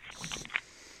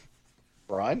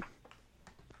 Brian?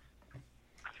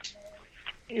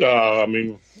 I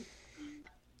mean,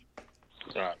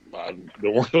 I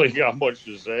don't really got much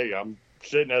to say. I'm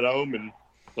sitting at home and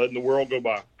letting the world go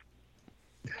by.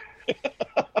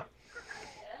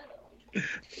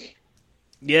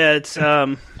 Yeah, it's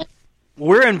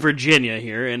we're in Virginia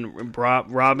here, and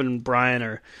Rob and Brian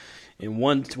are in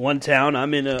one town.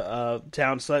 I'm in a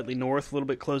town slightly north, a little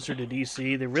bit closer to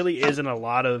D.C. There really isn't a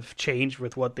lot of change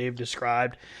with what they've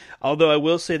described, although I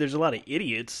will say there's a lot of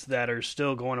idiots that are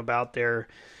still going about their,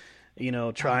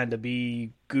 trying to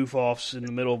be goof-offs in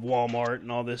the middle of Walmart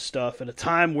and all this stuff at a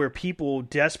time where people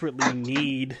desperately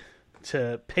need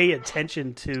to pay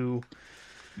attention to,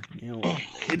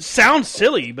 it sounds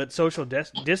silly, but social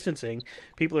distancing.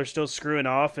 People are still screwing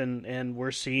off, and we're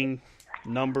seeing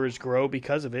numbers grow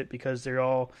because of it, because they're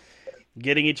all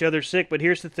getting each other sick. But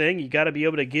here's the thing, you got to be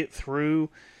able to get through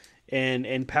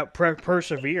and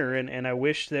persevere, and I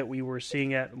wish that we were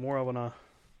seeing it more on a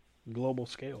global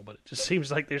scale, but it just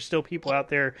seems like there's still people out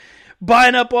there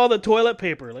buying up all the toilet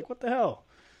paper. Like, what the hell?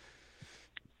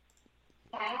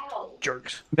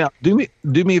 Jerks. Now, do me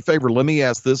a favor. Let me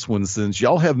ask this one, since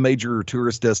y'all have major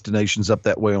tourist destinations up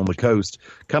that way on the coast,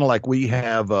 kind of like we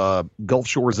have Gulf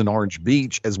Shores and Orange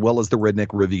Beach, as well as the Redneck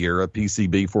Riviera,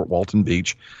 PCB, Fort Walton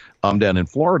Beach, down in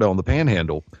Florida on the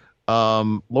Panhandle.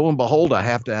 Lo and behold, I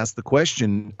have to ask the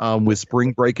question, with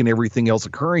spring break and everything else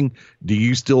occurring, do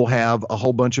you still have a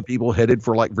whole bunch of people headed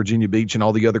for like Virginia Beach and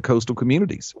all the other coastal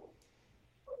communities?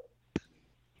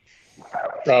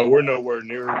 We're nowhere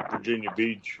near Virginia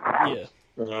Beach. Yeah.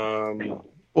 Well,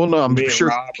 no, I'm me sure.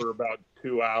 and Rob are about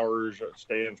 2 hours.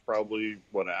 Stan's probably,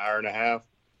 an hour and a half?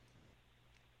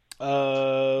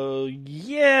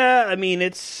 Yeah. I mean,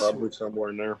 it's probably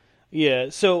somewhere in there. Yeah.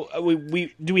 So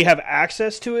we have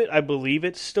access to it? I believe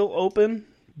it's still open,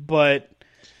 but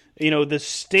the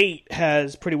state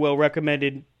has pretty well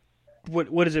recommended.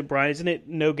 What is it, Brian? Isn't it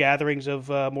no gatherings of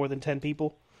more than 10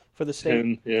 people for the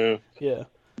state? 10, yeah. Yeah.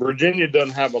 Virginia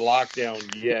doesn't have a lockdown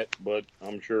yet, but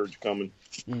I'm sure it's coming.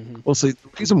 Mm-hmm. Well, see, the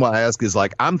reason why I ask is,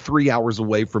 like, I'm 3 hours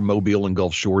away from Mobile and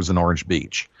Gulf Shores and Orange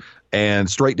Beach, and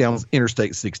straight down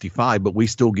Interstate 65, but we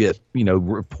still get,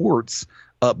 reports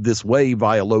up this way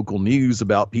via local news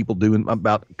about people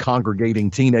about congregating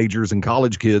teenagers and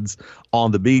college kids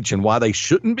on the beach and why they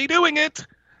shouldn't be doing it.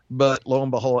 But lo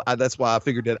and behold, that's why I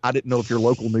figured that I didn't know if your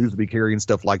local news would be carrying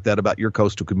stuff like that about your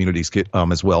coastal communities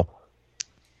as well.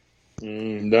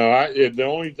 No, the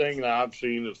only thing that I've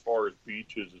seen as far as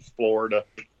beaches is Florida.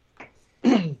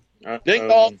 My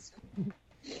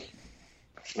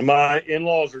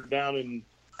in-laws are down in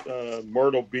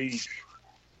Myrtle Beach,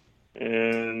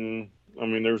 and I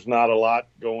mean, there's not a lot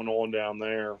going on down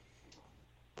there,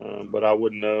 but I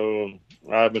wouldn't know.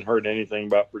 I haven't heard anything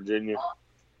about Virginia.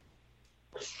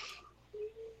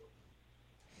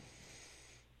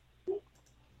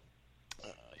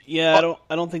 Yeah,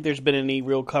 I don't think there's been any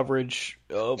real coverage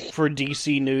for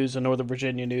DC news and Northern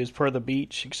Virginia news per the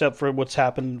beach, except for what's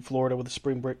happened in Florida with the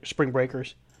spring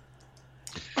breakers.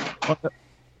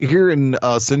 Here in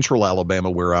central Alabama,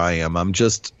 where I am, I'm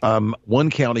just one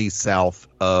county south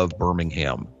of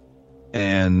Birmingham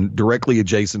and directly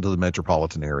adjacent to the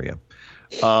metropolitan area.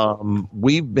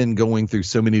 We've been going through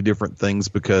so many different things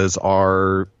because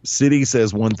our city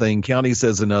says one thing, county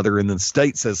says another, and the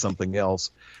state says something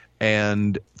else.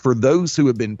 And for those who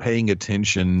have been paying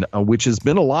attention, which has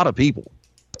been a lot of people,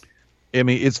 I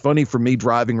mean, it's funny for me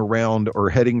driving around or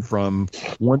heading from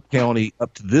one county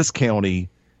up to this county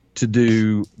to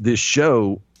do this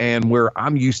show, and where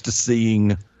I'm used to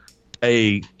seeing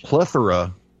a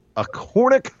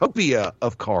cornucopia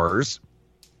of cars.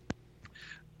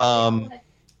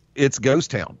 It's ghost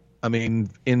town. I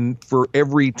mean, for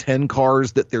every 10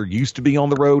 cars that there used to be on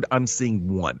the road, I'm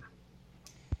seeing one.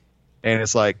 And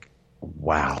it's like,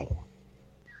 wow.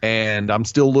 And I'm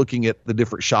still looking at the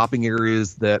different shopping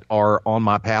areas that are on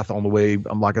my path on the way.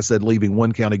 I'm, like I said, leaving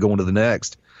one county, going to the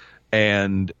next.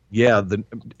 And yeah,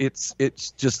 it's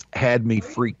just had me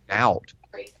freaked out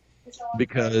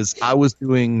because I was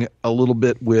doing a little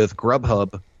bit with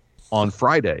Grubhub on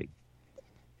Friday.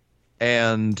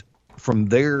 And from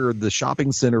there, the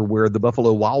shopping center where the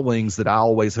Buffalo Wild Wings that I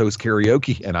always host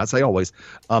karaoke, and I say always,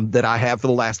 that I have for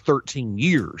the last 13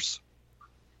 years.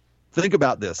 Think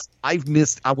about this. I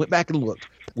went back and looked.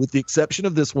 With the exception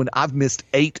of this one, I've missed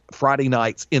 8 Friday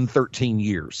nights in 13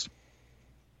 years.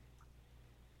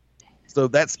 So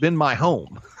that's been my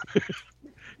home.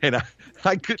 And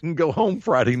I couldn't go home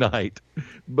Friday night.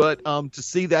 But to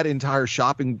see that entire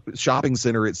shopping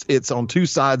center, it's on two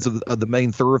sides of the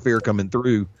main thoroughfare coming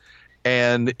through.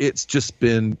 And it's just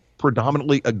been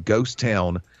predominantly a ghost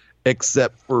town,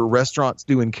 except for restaurants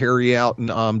doing carry out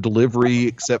and delivery,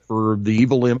 except for the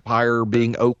Evil Empire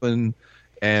being open.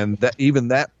 And that even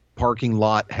that parking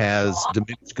lot has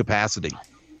diminished capacity.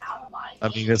 I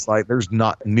mean, it's like there's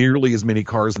not nearly as many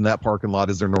cars in that parking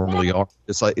lot as there normally are.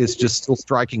 It's like it's just still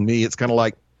striking me. It's kind of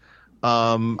like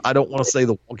I don't want to say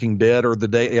The Walking Dead or The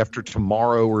Day After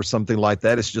Tomorrow or something like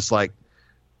that. It's just like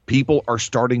people are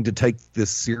starting to take this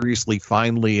seriously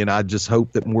finally, and I just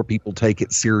hope that more people take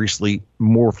it seriously a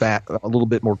little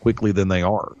bit more quickly than they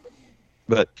are.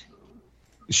 But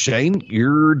Shane,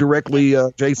 you're directly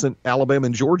adjacent. Alabama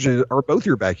and Georgia are both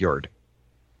your backyard.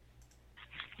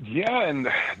 Yeah, and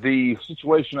the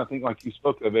situation, I think, like you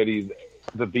spoke of, Eddie,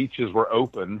 the beaches were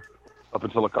open up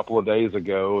until a couple of days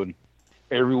ago, and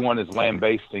everyone is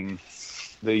lambasting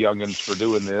the youngins for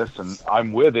doing this, and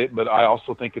I'm with it, but I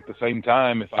also think at the same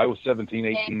time, if I was 17,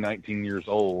 18, 19 years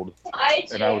old,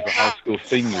 and I was a high school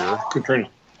senior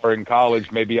or in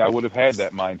college, maybe I would have had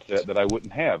that mindset that I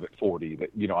wouldn't have at 40,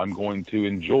 that, I'm going to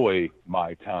enjoy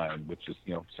my time, which is,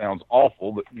 sounds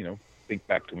awful, but, think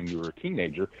back to when you were a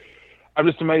teenager. I'm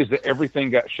just amazed that everything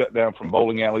got shut down, from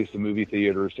bowling alleys to movie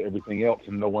theaters to everything else,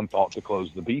 and no one thought to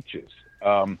close the beaches.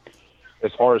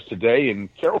 As far as today in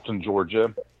Carrollton,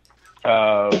 Georgia,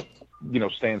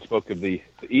 Stan spoke of the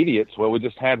idiots. Well, we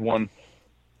just had one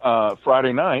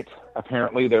Friday night.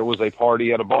 Apparently there was a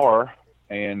party at a bar,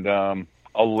 and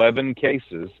 11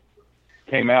 cases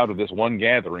came out of this one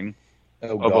gathering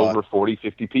of over 40,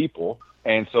 50 people.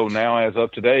 And so now, as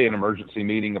of today, an emergency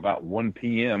meeting about 1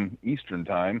 p.m. Eastern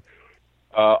time,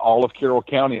 all of Carroll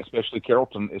County, especially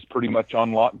Carrollton, is pretty much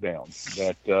on lockdown.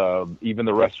 That even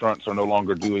the restaurants are no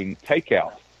longer doing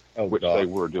takeout, which they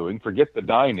were doing. Forget the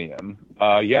dine-in.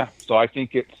 So I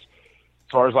think it's,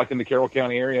 as far as like in the Carroll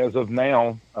County area as of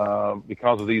now,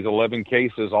 because of these 11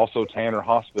 cases, also Tanner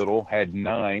Hospital had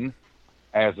 9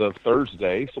 as of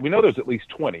Thursday. So we know there's at least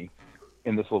 20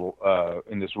 in this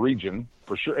in this region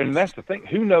for sure. And that's the thing.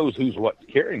 Who knows who's what's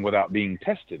carrying without being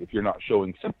tested if you're not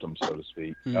showing symptoms, so to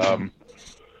speak. Mm-hmm.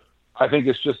 I think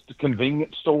it's just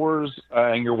convenience stores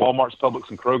and your Walmarts, Publix,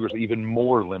 and Kroger's even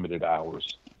more limited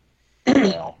hours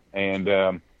now. And,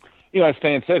 as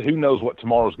Stan said, who knows what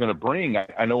tomorrow's going to bring.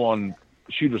 I know on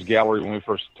Shooter's Gallery, when we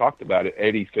first talked about it,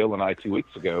 Eddie, Phil, and I 2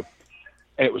 weeks ago,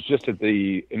 and it was just at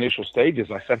the initial stages,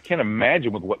 I said, I can't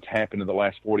imagine with what's happened in the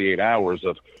last 48 hours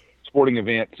of sporting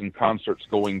events and concerts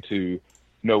going to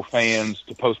no fans,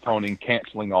 to postponing,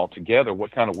 canceling altogether,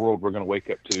 what kind of world we're going to wake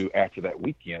up to after that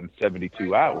weekend,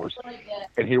 72 hours.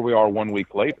 And here we are 1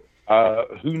 week later.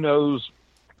 Who knows,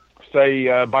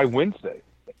 say, by Wednesday,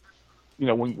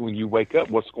 when you wake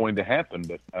up, what's going to happen.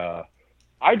 But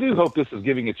I do hope this is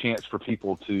giving a chance for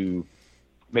people to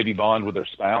maybe bond with their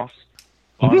spouse,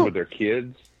 bond with their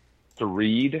kids, to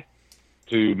read,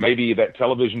 to maybe that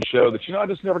television show that, I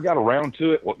just never got around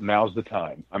to it. Well, now's the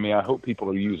time. I mean, I hope people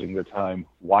are using their time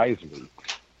wisely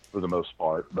for the most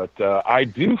part. But I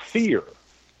do fear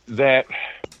that,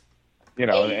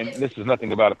 and this is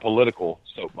nothing about a political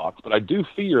soapbox, but I do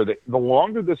fear that the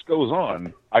longer this goes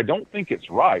on, I don't think it's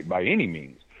right by any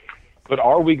means. But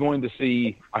are we going to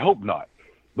see, I hope not,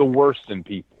 the worst in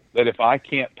people? That if I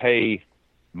can't pay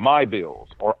my bills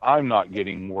or I'm not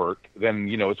getting work, then,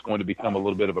 it's going to become a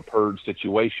little bit of a purge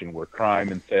situation where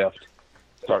crime and theft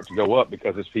start to go up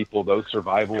because as people, those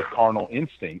survival carnal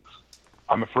instincts,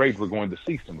 I'm afraid we're going to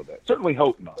see some of that. Certainly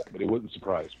hope not, but it wouldn't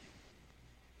surprise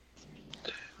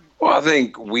me. Well, I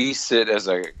think we sit as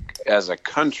a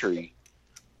country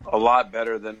a lot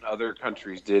better than other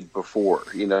countries did before,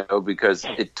 because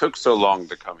it took so long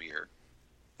to come here.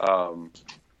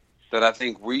 That I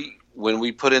think when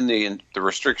we put in the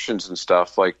restrictions and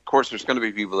stuff, like, of course, there's going to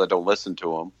be people that don't listen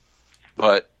to them,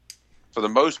 but for the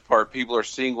most part, people are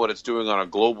seeing what it's doing on a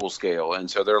global scale,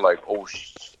 and so they're like, "Oh,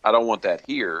 I don't want that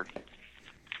here."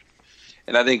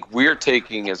 And I think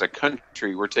as a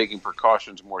country, we're taking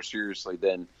precautions more seriously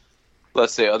than,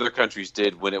 let's say, other countries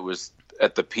did when it was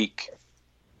at the peak,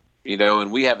 and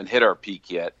we haven't hit our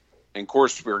peak yet. And of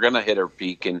course, we're going to hit our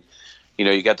peak, and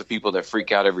you got the people that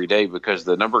freak out every day because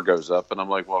the number goes up. And I'm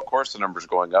like, well, of course the number's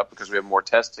going up because we have more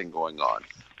testing going on.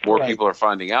 More people are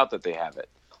finding out that they have it.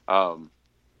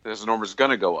 The number's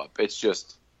going to go up. It's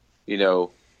just,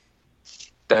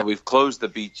 that we've closed the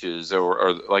beaches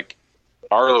or like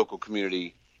our local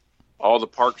community, all the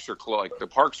parks are closed. Like the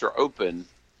parks are open,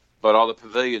 but all the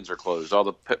pavilions are closed. All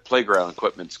the playground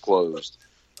equipment's closed.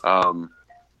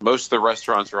 Most of the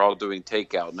restaurants are all doing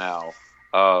takeout now.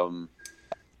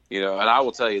 And I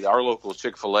will tell you, our local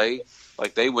Chick-fil-A,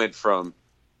 like they went from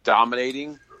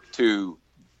dominating to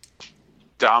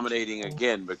dominating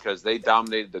again because they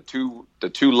dominated the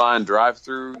two line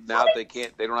drive-through. Now they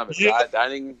don't have a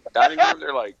dining room.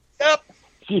 They're like, "Yep,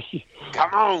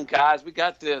 come on, guys, we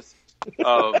got this."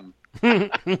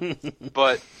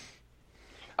 But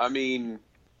I mean,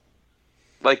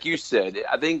 like you said,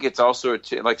 I think it's also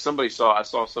like I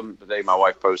saw something today. My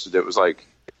wife posted it was like,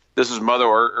 this is Mother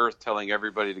Earth telling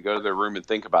everybody to go to their room and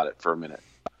think about it for a minute.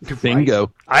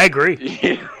 Bingo. I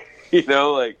agree.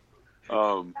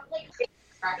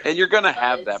 And you're going to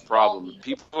have that problem.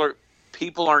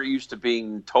 People aren't used to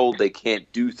being told they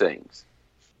can't do things.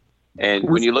 And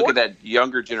when you look at that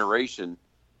younger generation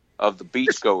of the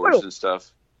beachgoers and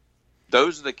stuff,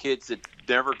 those are the kids that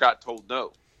never got told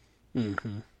no.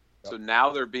 Mm-hmm. So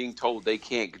now they're being told they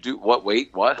can't do what?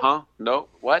 Wait, what? Huh? No,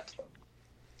 what?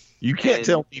 You can't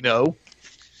tell me no.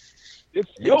 It's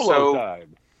YOLO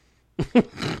time.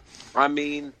 I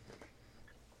mean,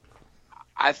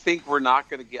 I think we're not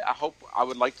going to get. I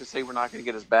would like to say we're not going to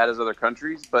get as bad as other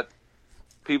countries, but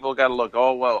people got to look.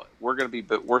 Oh well, we're going to be a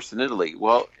bit worse than Italy.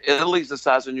 Well, Italy's the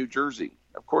size of New Jersey.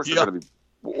 Of course, it's going to be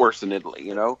worse than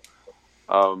Italy.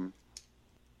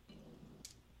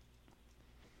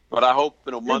 But I hope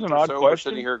in a month or so we're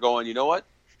sitting here going, you know what?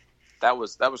 That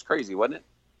was crazy, wasn't it?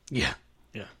 Yeah.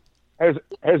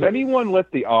 Has anyone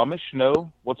let the Amish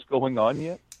know what's going on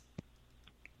yet?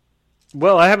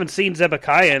 Well, I haven't seen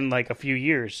Zebekiah in like a few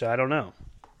years, so I don't know.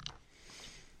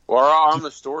 Well, our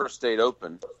Amish store stayed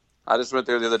open. I just went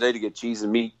there the other day to get cheese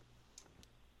and meat.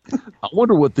 I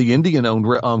wonder what the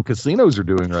Indian-owned casinos are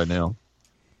doing right now.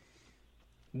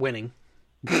 Winning.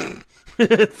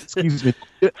 Excuse me.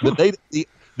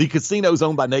 The casino's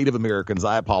owned by Native Americans.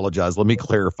 I apologize. Let me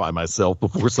clarify myself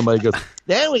before somebody goes,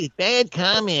 that was bad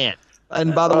comment.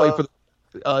 And by the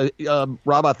way,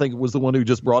 Rob, I think was the one who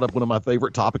just brought up one of my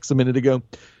favorite topics a minute ago.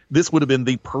 This would have been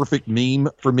the perfect meme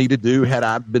for me to do had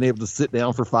I been able to sit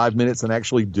down for 5 minutes and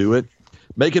actually do it.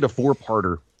 Make it a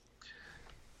 4-parter.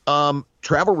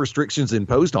 Travel restrictions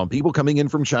imposed on people coming in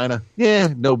from China.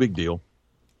 No big deal.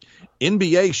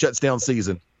 NBA shuts down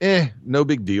season. No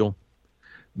big deal.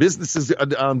 Businesses,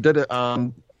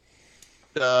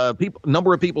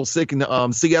 number of people sick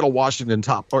in Seattle, Washington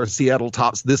Seattle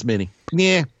tops this many.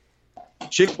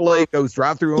 Chick-fil-A goes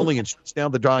drive-through only and shuts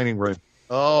down the dining room.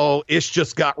 Oh, it's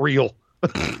just got real.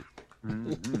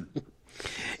 Mm-hmm.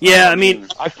 Yeah, I mean,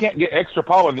 I can't get extra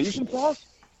Polynesian sauce.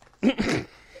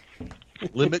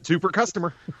 Limit 2 per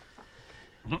customer.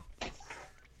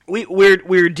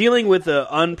 We're dealing with an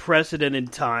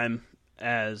unprecedented time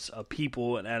as a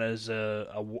people and as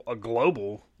a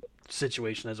global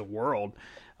situation as a world.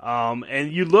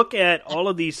 And you look at all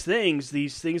of these things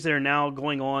that are now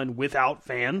going on without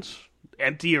fans,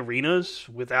 empty arenas,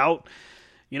 without,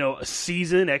 a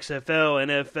season,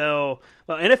 XFL, NFL.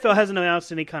 Well, NFL hasn't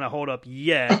announced any kind of hold up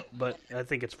yet, but I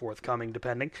think it's forthcoming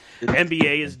depending.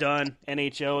 NBA is done.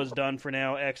 NHL is done for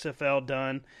now. XFL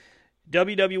done.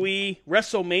 WWE,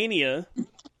 WrestleMania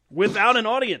without an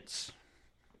audience.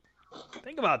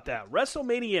 Think about that.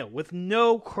 WrestleMania with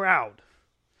no crowd.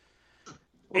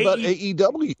 What about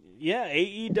AEW? Yeah,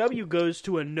 AEW goes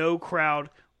to a no crowd.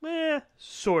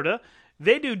 Sorta.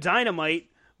 They do Dynamite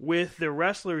with the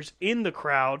wrestlers in the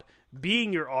crowd,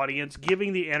 being your audience,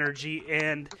 giving the energy.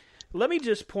 And let me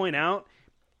just point out,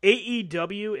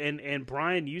 AEW, and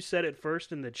Brian, you said it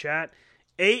first in the chat,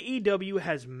 AEW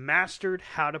has mastered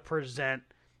how to present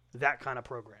that kind of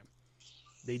program.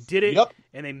 They did it,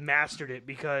 and they mastered it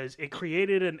because it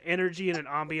created an energy and an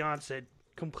ambiance that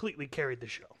completely carried the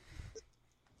show.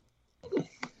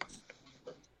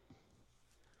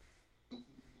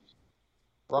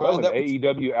 Well,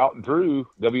 AEW outdrew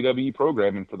WWE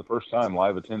programming for the first time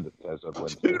live attendance as of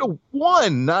Wednesday. 2-1,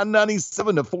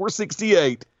 997 to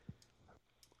 468.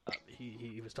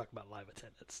 He was talking about live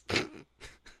attendance.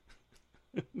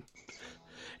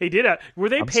 He did. Were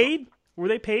they paid? Were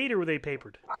they paid or were they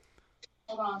papered?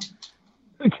 Hold on.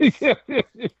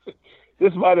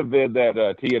 This might have been that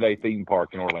TNA theme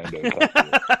park in Orlando.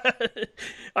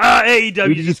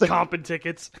 AEW just comping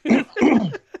tickets.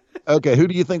 Okay, who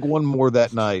do you think won more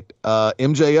that night?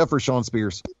 MJF or Sean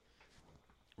Spears?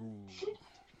 Oh,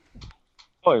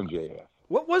 MJF.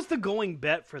 What was the going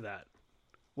bet for that?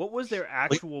 What was their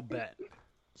actual bet?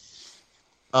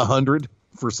 100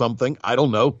 for something. I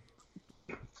don't know.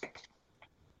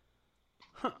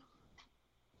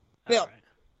 Now,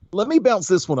 let me bounce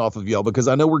this one off of y'all because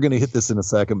I know we're going to hit this in a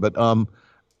second. But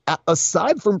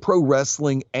aside from pro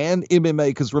wrestling and MMA,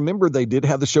 because remember they did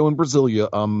have the show in Brasilia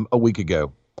a week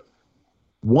ago.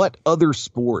 What other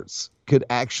sports could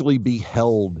actually be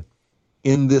held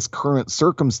in this current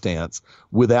circumstance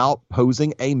without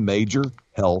posing a major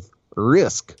health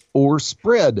risk or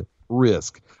spread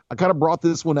risk? I kind of brought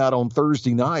this one out on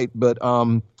Thursday night, but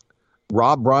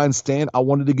Rob, Brian, Stan, I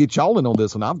wanted to get y'all in on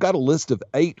this one. I've got a list of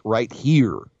 8 right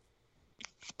here.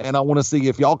 And I want to see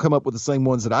if y'all come up with the same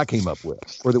ones that I came up with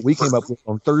or that we came up with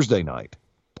on Thursday night.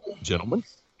 Gentlemen.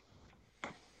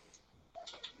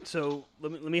 So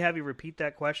let me have you repeat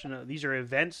that question. These are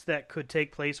events that could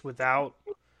take place without...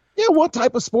 Yeah, what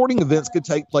type of sporting events could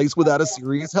take place without a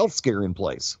serious health scare in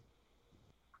place?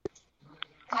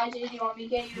 Hi, Jay, do you want me to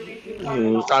get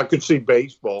you? I could see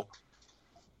baseball.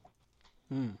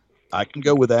 I can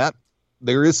go with that.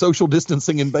 There is social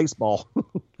distancing in baseball.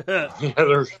 Yeah,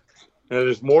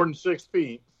 there's more than 6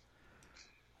 feet.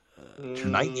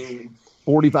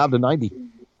 45 to 90.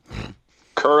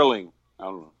 Curling. I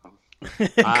don't know.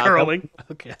 Curling.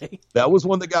 Okay. That was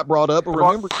one that got brought up. But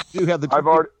remember, you do have the.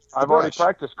 I've already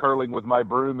practiced curling with my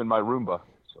broom and my Roomba.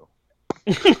 So.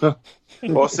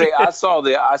 Well, see, I saw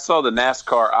the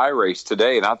NASCAR iRace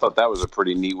today, and I thought that was a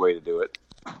pretty neat way to do it.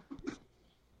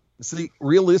 See,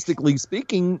 realistically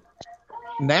speaking,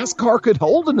 NASCAR could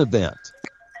hold an event.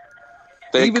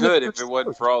 They even could if it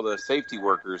wasn't for all the safety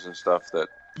workers and stuff that.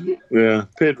 Yeah,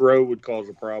 pit row would cause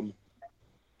a problem.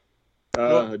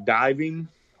 Diving.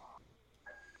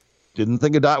 Didn't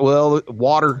think of that. Well,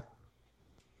 water.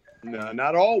 No,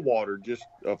 not all water, just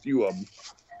a few of them.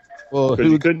 Well,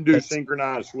 you couldn't do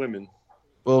synchronized swimming.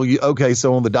 Well, okay,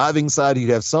 so on the diving side, you'd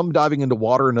have some diving into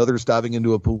water and others diving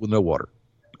into a pool with no water.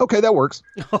 Okay, that works.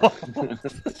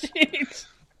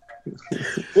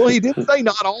 Well, he did say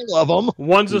not all of them.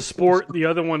 One's a sport, the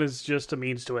other one is just a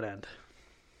means to an end.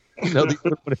 No,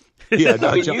 yeah, no,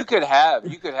 I mean, you could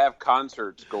have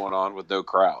concerts going on with no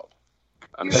crowd.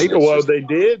 I mean, they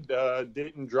did.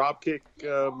 Didn't Dropkick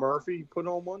Murphy put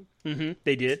on one? Mm-hmm.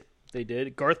 They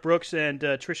did. Garth Brooks and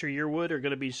Trisha Yearwood are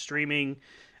going to be streaming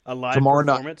a live tomorrow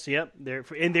performance. Night. Yep, they're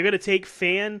going to take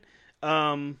fan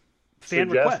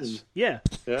requests. Yeah.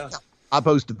 I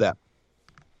posted that.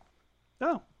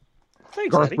 Oh,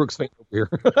 thanks, Garth Eddie. Brooks fan over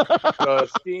here.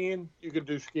 Skiing. You could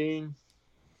do skiing.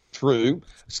 True.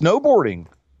 Snowboarding.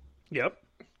 Yep.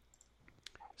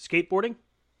 Skateboarding.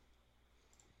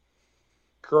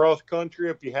 Cross country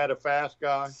if you had a fast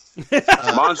guy.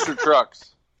 Monster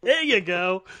trucks. There you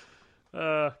go.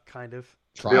 Kind of.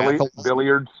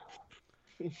 Billiards.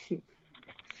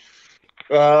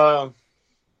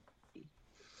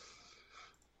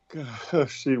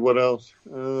 Let's see what else.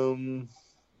 You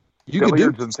Billiards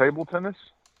could do and table tennis.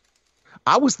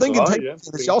 I was thinking table yeah,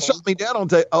 tennis. Y'all shot me down on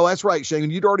table. Oh, that's right,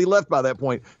 Shane. You'd already left by that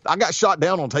point. I got shot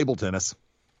down on table tennis.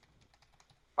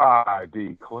 I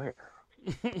declare.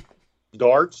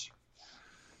 Darts.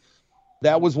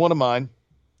 That was one of mine.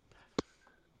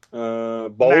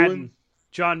 Bowling. Madden.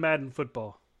 John Madden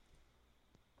football.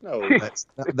 No,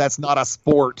 That's not a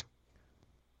sport.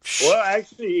 well,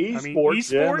 actually,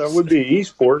 esports. Yeah, esports? that would be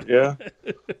esport. Yeah,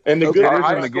 and the Okay. good Our news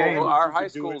high, is school, our high you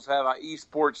could do schools have an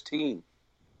esports team.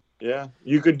 Yeah,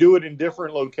 you could do it in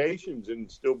different locations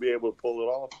and still be able to pull it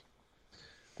off.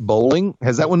 Bowling,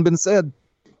 has that one been said?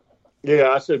 Yeah,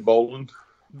 I said bowling.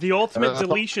 The ultimate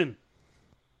deletion.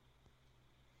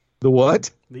 The what?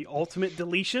 The ultimate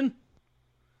deletion?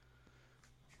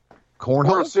 Or a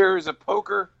Cornhole? series of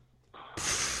poker.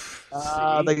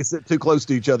 They sit too close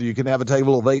to each other. You can have a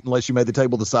table of 8 unless you made the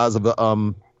table the size of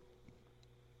a,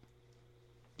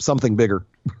 something bigger.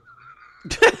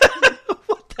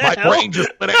 My brain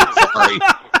just went out. Sorry.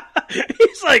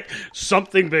 He's like,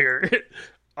 something bigger.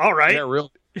 All right. Yeah, really.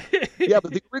 Yeah,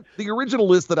 but the original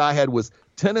list that I had was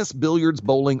tennis, billiards,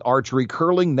 bowling, archery,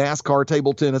 curling, NASCAR,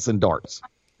 table tennis, and darts.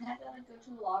 I had to go to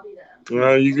the lobby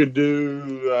then. You could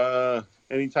do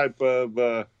any type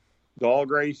of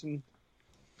dog racing.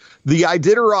 The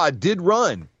Iditarod did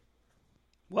run.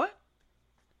 What?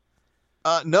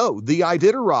 No, the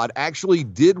Iditarod actually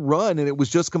did run, and it was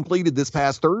just completed this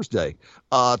past Thursday.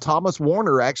 Thomas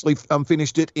Warner actually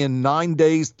finished it in 9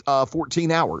 days,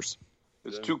 14 hours.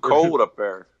 It's too cold up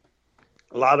there.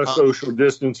 A lot of social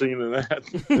distancing in that.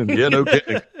 Yeah, no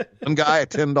kidding. One guy,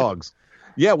 10 dogs.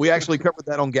 Yeah, we actually covered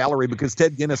that on Gallery because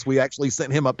Ted Guinness, we actually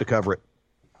sent him up to cover it.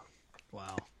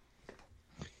 Wow.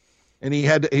 And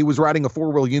he was riding a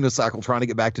 4-wheel unicycle trying to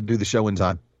get back to do the show in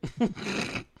time.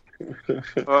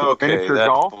 Okay, Miniature that's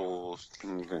golf? bull.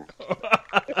 Okay.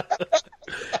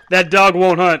 That dog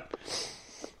won't hunt.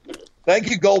 Thank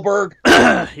you, Goldberg.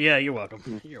 Yeah, you're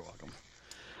welcome. You're welcome.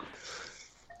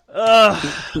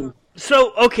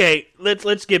 So okay,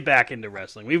 let's get back into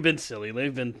wrestling. We've been silly.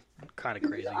 We've been kind of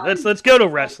crazy. Let's go to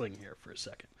wrestling here for a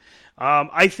second.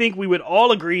 I think we would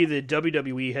all agree that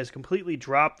WWE has completely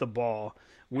dropped the ball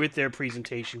with their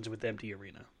presentations with Empty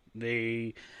Arena.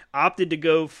 They opted to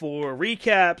go for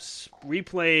recaps,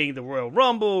 replaying the Royal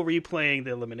Rumble, replaying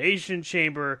the Elimination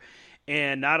Chamber,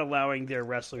 and not allowing their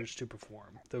wrestlers to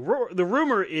perform. The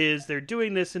rumor is they're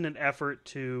doing this in an effort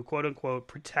to, quote-unquote,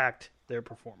 protect their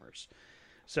performers.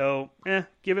 So,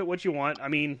 give it what you want. I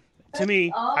mean, to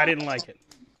me, I didn't like it.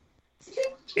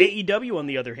 AEW, on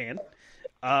the other hand,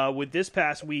 with this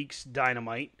past week's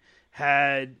Dynamite,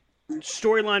 had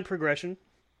storyline progression,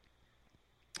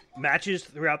 matches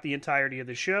throughout the entirety of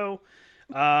the show,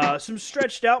 some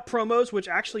stretched out promos, which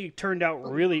actually turned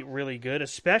out really, really good,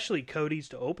 especially Cody's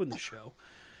to open the show.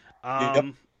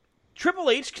 Triple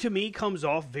H, to me, comes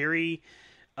off very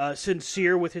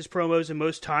sincere with his promos in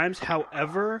most times.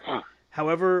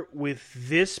 However, with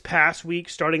this past week,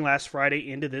 starting last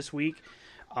Friday into this week,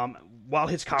 while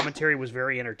his commentary was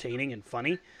very entertaining and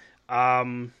funny,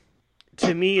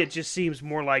 to me, it just seems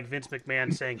more like Vince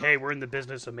McMahon saying, hey, we're in the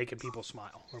business of making people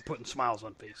smile, or putting smiles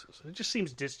on faces. It just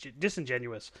seems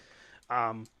disingenuous.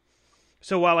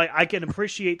 So while I can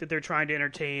appreciate that they're trying to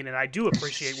entertain, and I do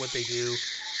appreciate what they do,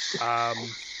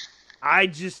 I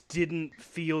just didn't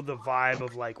feel the vibe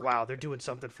of like, wow, they're doing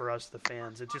something for us, the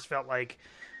fans. It just felt like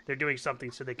they're doing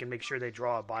something so they can make sure they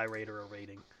draw a buy rate or a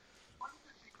rating.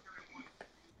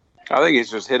 I think it's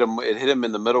just hit them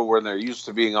in the middle where they're used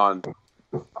to being on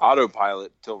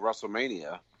autopilot till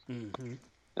WrestleMania, and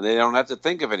they don't have to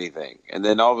think of anything. And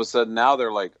then all of a sudden now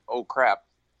they're like, oh crap,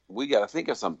 we got to think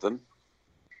of something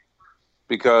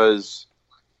because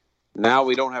now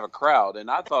we don't have a crowd. And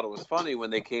I thought it was funny when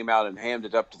they came out and hammed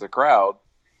it up to the crowd.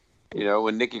 You know,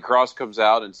 when Nikki Cross comes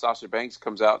out and Sasha Banks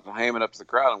comes out and hamming up to the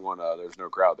crowd, I'm going, there's no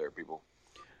crowd there, people.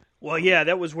 Well, yeah,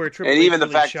 that was where Triple H and even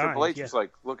really the fact shined. Triple H is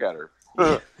like, look at her.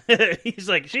 He's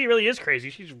like, she really is crazy.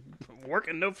 She's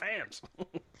working no fans.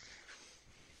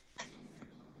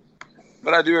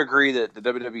 But I do agree that the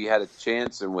WWE had a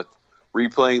chance, and with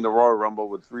replaying the Royal Rumble,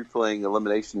 with replaying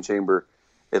Elimination Chamber,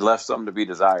 it left something to be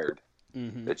desired.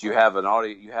 That you have an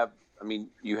audio,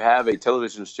 you have a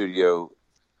television studio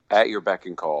at your beck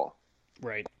and call.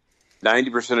 Right.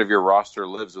 90% of your roster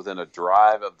lives within a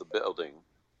drive of the building.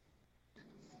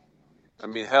 I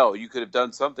mean, hell, you could have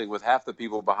done something with half the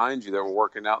people behind you that were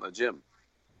working out in the gym.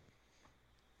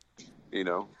 You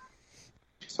know?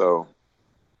 So.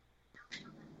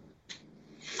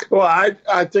 Well,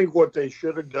 I think what they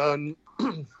should have done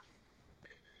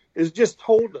is just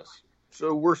told us.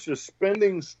 So we're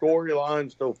suspending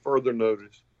storylines till further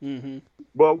notice.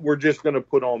 But we're just going to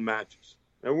put on matches.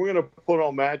 And we're going to put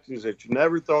on matches that you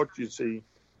never thought you'd see.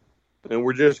 And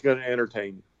we're just going to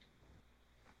entertain you.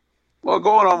 Well,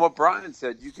 going on what Brian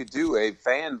said, you could do a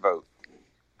fan vote.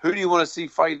 Who do you want to see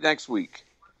fight next week?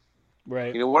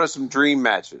 Right. You know, what are some dream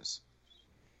matches?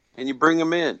 And you bring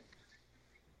them in.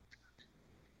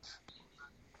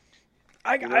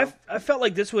 I felt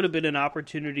like this would have been an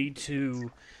opportunity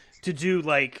to do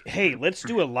like, hey, let's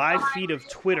do a live feed of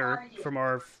Twitter from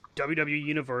our WWE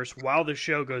Universe while the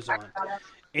show goes on.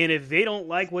 And if they don't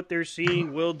like what they're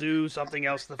seeing, we'll do something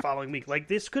else the following week. Like,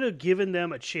 this could have given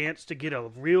them a chance to get a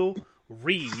real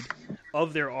read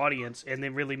of their audience and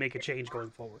then really make a change going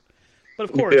forward. But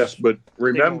of course, yes, but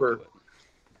remember,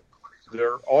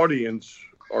 their audience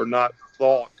are not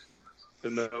thought to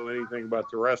know anything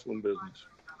about the wrestling business.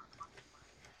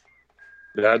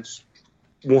 That's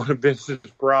one of Vince's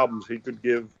problems. He could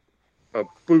give a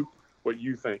poop what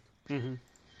you think. Mm-hmm.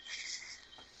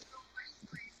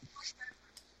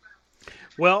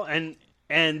 Well,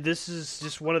 and this is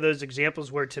just one of those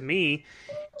examples where, to me,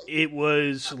 it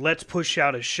was let's push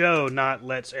out a show, not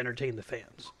let's entertain the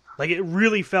fans. Like, it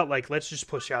really felt like let's just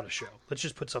push out a show. Let's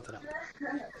just put something out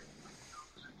there.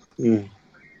 Mm.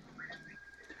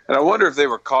 And I wonder if they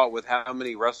were caught with how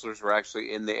many wrestlers were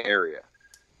actually in the area.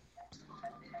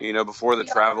 You know, before the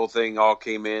travel thing all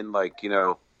came in, like, you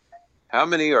know, how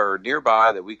many are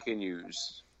nearby that we can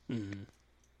use? Mm-hmm.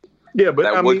 Yeah, but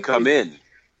that would come in.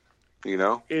 You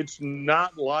know, it's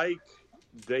not like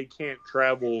they can't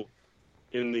travel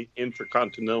in the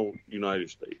intercontinental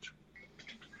United States.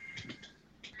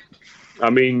 I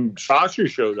mean, Sasha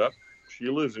showed up. She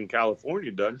lives in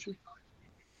California, doesn't she?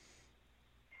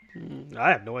 I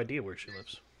have no idea where she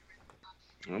lives.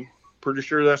 I'm pretty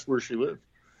sure that's where she lived.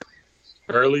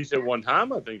 Or at least at one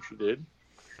time, I think she did.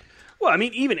 Well, I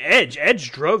mean, even Edge.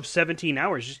 Edge drove 17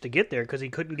 hours just to get there because he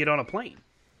couldn't get on a plane.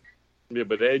 Yeah,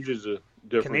 but Edge is a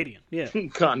different Canadian, yeah,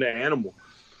 kind of animal.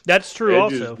 That's true.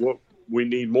 Edge also, is what we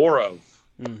need more of.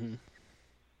 Mm-hmm.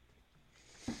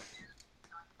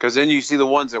 Because then you see the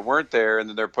ones that weren't there, and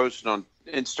then they're posting on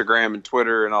Instagram and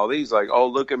Twitter and all these, like, "Oh,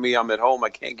 look at me, I'm at home, I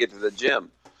can't get to the gym."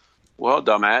 Well,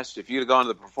 dumbass, if you'd have gone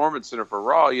to the Performance Center for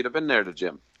Raw, you'd have been there at the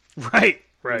gym. Right.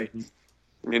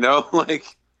 You know, like.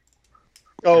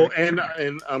 Oh, and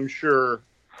I'm sure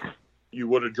you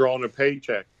would have drawn a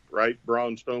paycheck, right,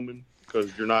 Braun Strowman?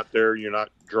 Because you're not there, you're not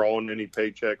drawing any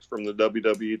paychecks from the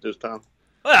WWE at this time.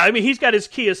 Well, I mean, he's got his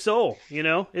Kia Soul. You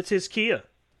know, it's his Kia.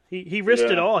 He risked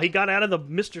it all. He got out of the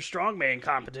Mr. Strongman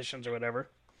competitions or whatever.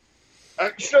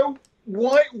 So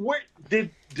what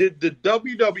did the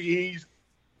WWE's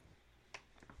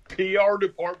PR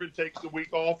department take the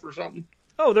week off or something?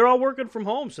 Oh, they're all working from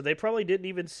home, so they probably didn't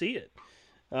even see it.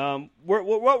 What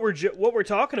we're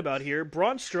talking about here,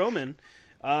 Braun Strowman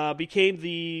became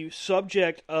the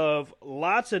subject of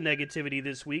lots of negativity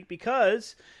this week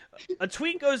because a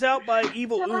tweet goes out by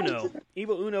Evil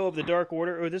Uno of the Dark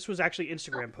Order, or this was actually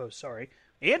Instagram post, sorry,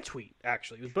 and tweet,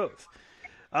 actually, it was both,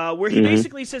 where he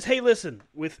basically says, hey, listen,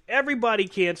 with everybody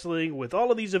canceling, with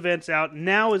all of these events out,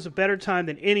 now is a better time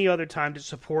than any other time to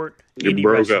support indie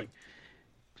wrestling.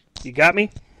 You got me?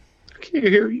 I can't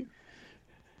hear you.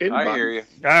 I hear you.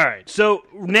 All right, so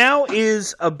now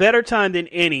is a better time than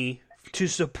any to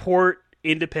support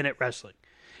independent wrestling.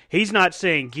 He's not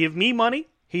saying give me money.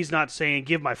 He's not saying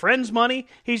give my friends money.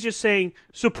 He's just saying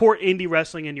support indie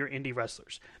wrestling and your indie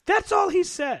wrestlers. That's all he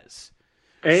says.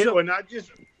 And so, not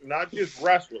just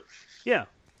wrestlers. Yeah.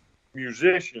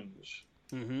 Musicians,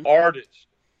 artists,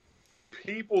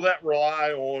 people that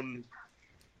rely on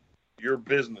your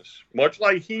business, much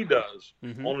like he does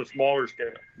on a smaller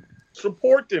scale.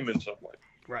 Support them in some way.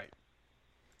 Right.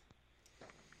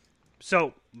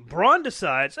 So Braun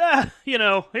decides,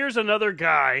 here's another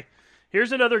guy.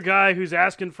 Here's another guy who's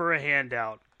asking for a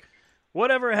handout.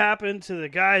 Whatever happened to the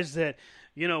guys that,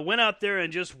 went out there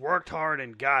and just worked hard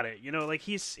and got it? Like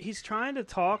he's trying to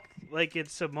talk like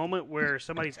it's a moment where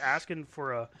somebody's asking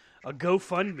for a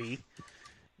GoFundMe,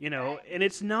 and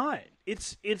it's not.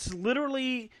 It's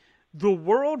literally, the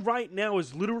world right now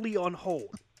is literally on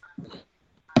hold.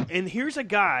 And here's a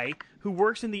guy who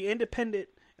works in the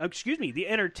the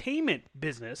entertainment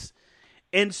business,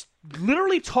 and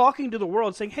literally talking to the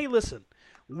world saying, hey, listen,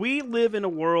 we live in a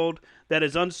world that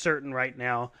is uncertain right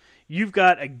now. You've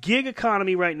got a gig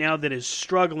economy right now that is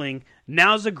struggling.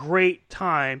 Now's a great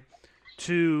time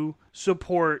to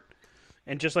support,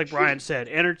 and just like Brian said,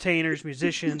 entertainers,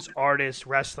 musicians, artists,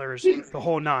 wrestlers, the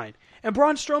whole nine. And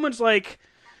Braun Strowman's like,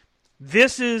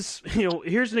 this is,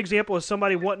 here's an example of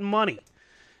somebody wanting money.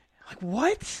 Like,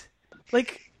 what?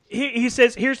 Like, he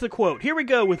says, here's the quote. Here we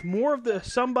go with more of the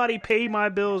somebody pay my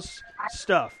bills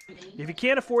stuff. If you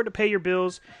can't afford to pay your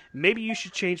bills, maybe you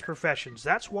should change professions.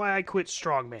 That's why I quit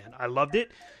Strongman. I loved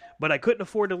it, but I couldn't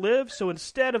afford to live, so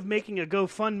instead of making a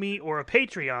GoFundMe or a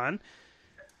Patreon,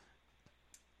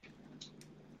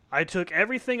 I took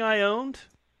everything I owned,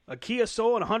 a Kia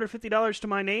Soul and $150 to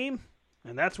my name,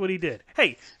 and that's what he did.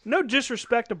 Hey, no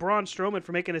disrespect to Braun Strowman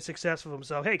for making a success of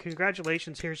himself. Hey,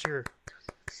 congratulations.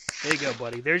 There you go,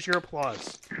 buddy. There's your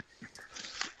applause.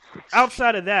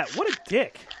 Outside of that, what a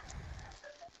dick.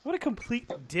 What a complete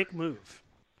dick move.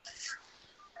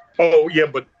 Oh, yeah,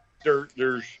 but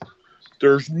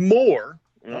there's more.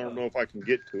 I don't know if I can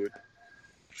get to it.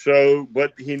 So,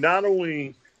 but he not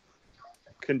only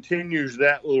continues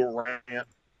that little rant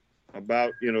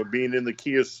about, being in the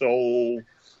Kia Soul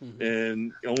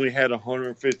and only had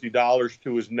 $150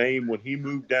 to his name when he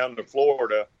moved down to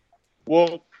Florida.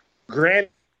 Well,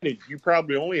 granted, you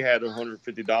probably only had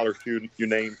 $150 to your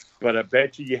name, but I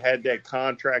bet you had that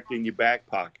contract in your back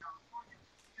pocket.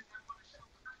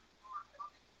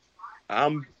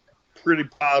 I'm pretty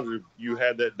positive you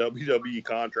had that WWE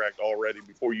contract already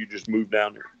before you just moved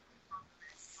down there.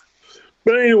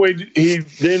 But anyway, he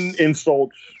then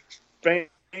insults fans.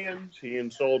 He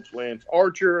insults Lance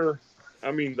Archer.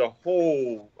 I mean,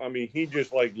 he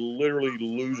just literally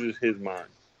loses his mind.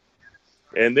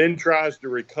 And then tries to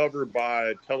recover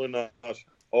by telling us,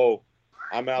 oh,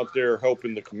 I'm out there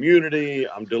helping the community.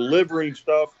 I'm delivering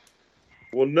stuff.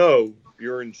 Well, no,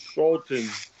 you're insulting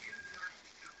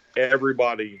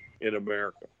everybody in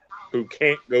America who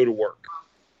can't go to work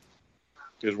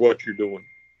is what you're doing.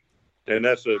 And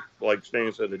that's like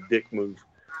Stan said, a dick move.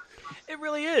 It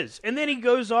really is. And then he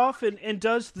goes off and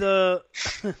does the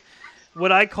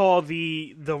what I call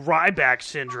the Ryback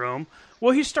syndrome.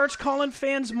 Well, he starts calling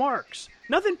fans marks.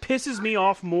 Nothing pisses me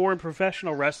off more in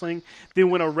professional wrestling than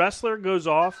when a wrestler goes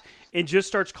off and just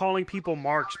starts calling people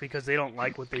marks because they don't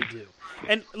like what they do.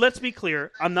 And let's be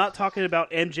clear, I'm not talking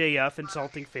about MJF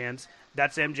insulting fans.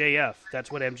 That's MJF.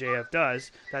 That's what MJF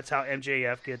does. That's how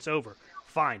MJF gets over.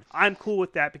 Fine. I'm cool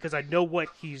with that because I know what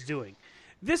he's doing.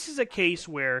 This is a case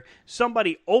where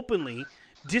somebody openly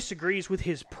disagrees with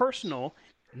his personal,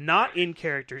 not in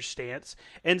character stance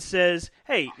and says,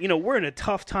 hey, we're in a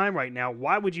tough time right now.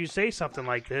 Why would you say something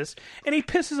like this? And he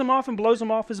pisses him off and blows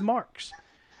him off his marks.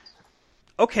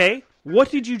 Okay,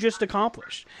 what did you just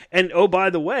accomplish? And oh, by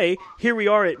the way, here we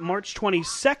are at March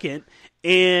 22nd,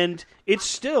 and it's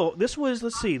still, this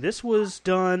was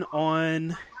done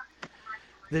on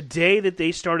the day that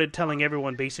they started telling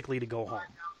everyone basically to go home.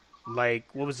 Like,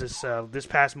 what was this, this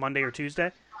past Monday or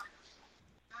Tuesday?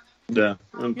 Yeah,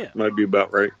 might be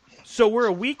about right. So we're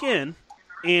a week in,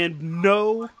 and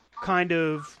no kind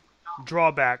of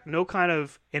drawback, no kind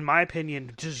of, in my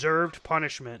opinion, deserved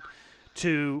punishment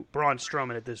to Braun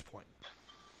Strowman at this point.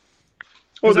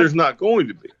 Well, there's not going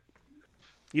to be.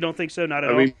 You don't think so? Not at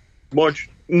all? I mean, much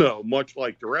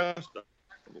like the rest of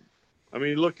them. I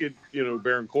mean, look at,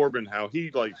 Baron Corbin, how he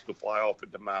likes to fly off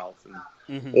at the mouth.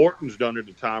 And Orton's done it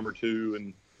a time or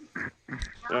two.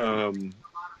 And,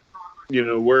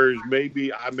 whereas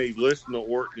maybe I may listen to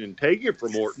Orton and take it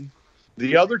from Orton,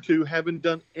 the other two haven't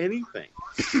done anything.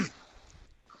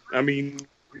 I mean,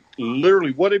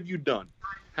 literally, what have you done?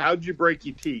 How'd you break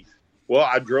your teeth? Well,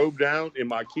 I drove down in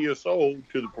my Kia Soul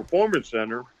to the Performance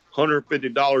Center,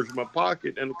 $150 in my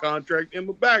pocket, and a contract in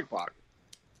my back pocket.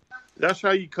 That's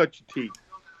how you cut your teeth.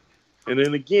 And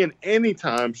then again,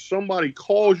 anytime somebody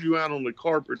calls you out on the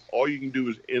carpet, all you can do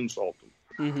is insult them.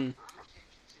 Mm-hmm.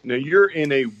 Now, you're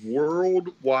in a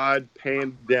worldwide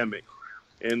pandemic,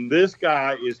 and this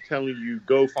guy is telling you,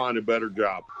 go find a better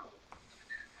job.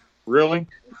 Really,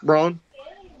 Braun?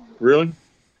 Really?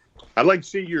 I'd like to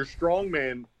see your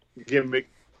strongman gimmick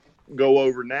go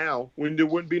over now when there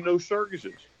wouldn't be no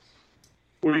circuses.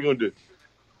 What are you going to do?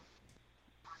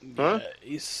 Huh?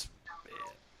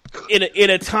 In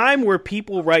a time where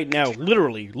people right now,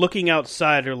 literally looking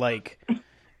outside, are like,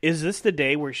 is this the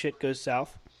day where shit goes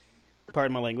south?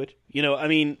 Pardon my language. I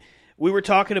mean, we were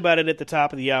talking about it at the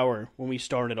top of the hour when we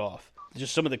started off.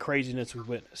 Just some of the craziness we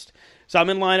witnessed. So I'm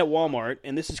in line at Walmart,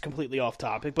 and this is completely off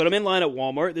topic, but I'm in line at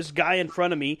Walmart. This guy in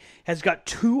front of me has got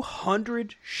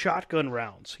 200 shotgun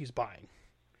rounds he's buying.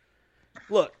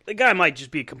 Look, the guy might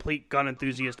just be a complete gun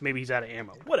enthusiast. Maybe he's out of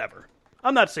ammo. Whatever.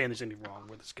 I'm not saying there's anything wrong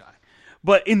with this guy.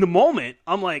 But in the moment,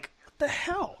 I'm like, what the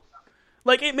hell?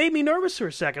 Like, it made me nervous for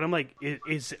a second. I'm like,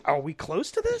 are we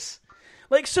close to this?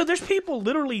 Like, so there's people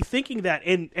literally thinking that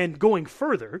and going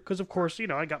further, because, of course,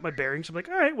 I got my bearings. I'm like,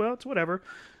 all right, well, it's whatever.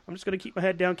 I'm just going to keep my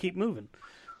head down, keep moving.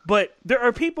 But there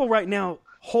are people right now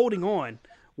holding on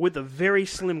with a very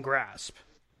slim grasp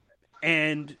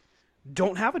and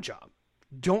don't have a job,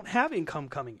 don't have income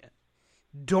coming in,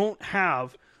 don't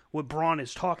have what Braun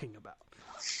is talking about.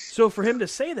 So for him to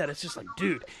say that, it's just like,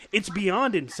 dude, it's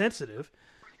beyond insensitive.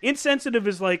 Insensitive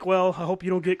is like, well, I hope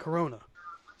you don't get corona.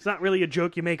 It's not really a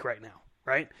joke you make right now,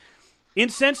 right?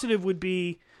 Insensitive would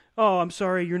be, oh, I'm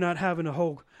sorry, you're not having a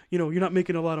whole, you're not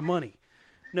making a lot of money.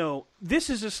 No, this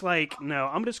is just like, no,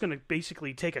 I'm just going to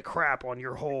basically take a crap on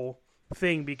your whole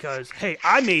thing because, hey,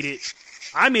 I made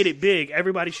it big.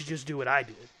 Everybody should just do what I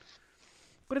did.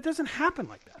 But it doesn't happen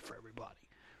like that for everybody.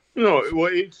 No, well,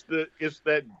 it's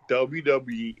that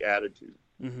WWE attitude.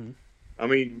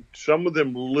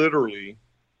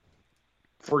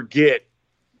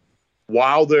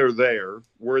 while they're there,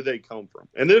 where they come from.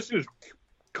 And this is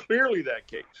clearly that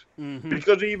case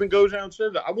because he even goes out and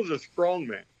says that I was a strong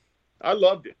man. I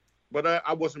loved it, but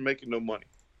I wasn't making no money.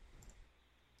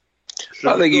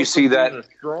 So I think you see that a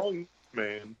strong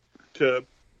man to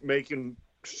making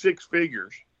six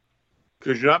figures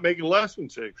because you're not making less than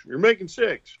six. You're making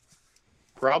six,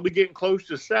 probably getting close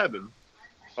to seven.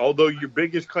 Although your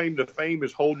biggest claim to fame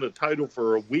is holding a title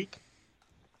for a week.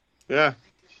 Yeah,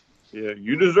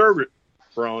 you deserve it,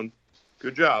 Braun.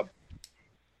 Good job.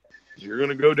 You're going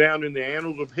to go down in the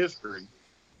annals of history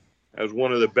as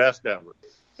one of the best ever.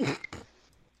 Yeah,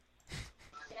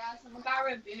 someone got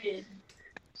rebooted.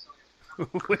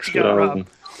 What you got, Rob?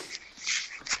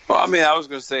 Well, I mean, I was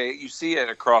going to say, you see it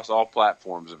across all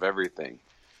platforms of everything.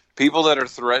 People that are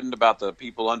threatened about the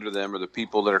people under them or the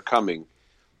people that are coming.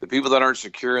 The people that aren't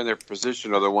secure in their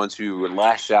position are the ones who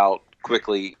lash out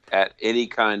quickly at any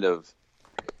kind of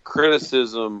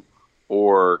criticism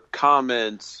or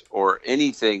comments or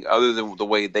anything other than the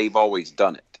way they've always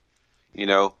done it. You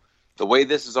know, the way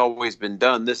this has always been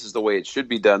done, this is the way it should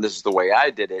be done, this is the way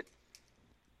I did it.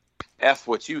 F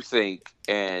what you think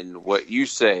and what you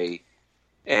say,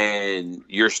 and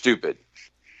you're stupid.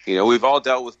 You know, we've all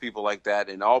dealt with people like that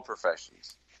in all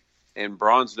professions. And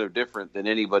Braun's no different than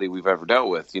anybody we've ever dealt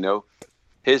with. You know,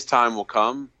 his time will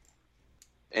come,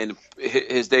 and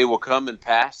his day will come and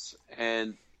pass.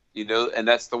 And you know, and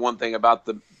that's the one thing about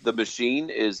the machine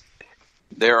is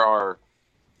there are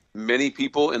many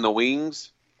people in the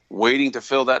wings waiting to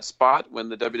fill that spot when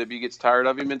the WWE gets tired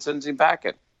of him and sends him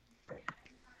packing.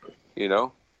 You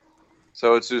know,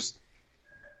 so it's just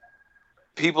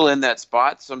people in that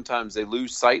spot, sometimes they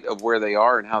lose sight of where they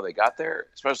are and how they got there,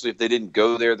 especially if they didn't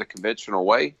go there the conventional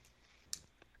way.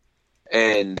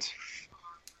 And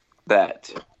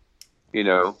that, you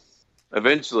know,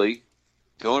 eventually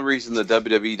the only reason the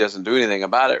WWE doesn't do anything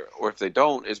about it, or if they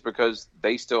don't, is because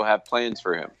they still have plans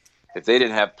for him. If they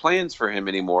didn't have plans for him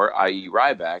anymore, i.e.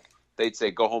 Ryback, they'd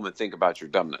say, go home and think about your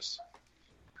dumbness.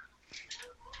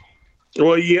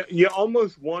 Well, you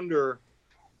almost wonder,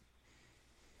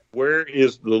 where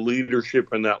is the leadership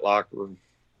in that locker room?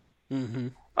 Mm-hmm.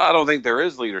 I don't think there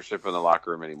is leadership in the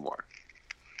locker room anymore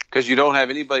because you don't have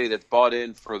anybody that's bought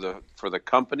in for the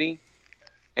company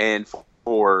and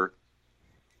for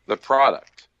the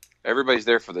product. Everybody's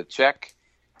there for the check,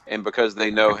 and because they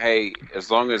know, hey,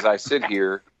 as long as I sit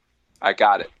here, I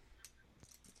got it.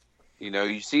 You know,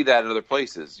 you see that in other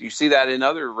places. You see that in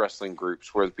other wrestling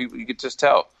groups where the people, you could just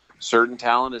tell certain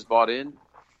talent is bought in.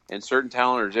 And certain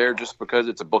talent are there just because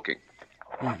it's a booking.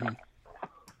 Mm-hmm.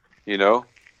 You know?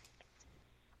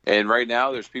 And right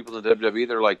now, there's people in the WWE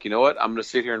that are like, you know what? I'm going to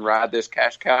sit here and ride this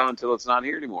cash cow until it's not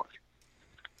here anymore.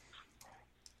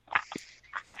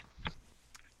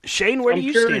 Shane, where do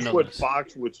you stand on what this?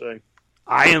 Fox would say.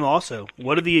 I am also.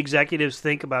 What do the executives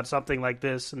think about something like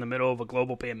this in the middle of a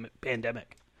global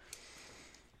pandemic?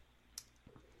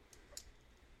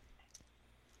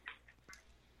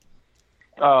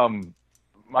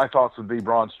 My thoughts would be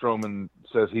Braun Strowman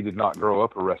says he did not grow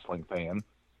up a wrestling fan.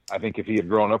 I think if he had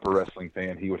grown up a wrestling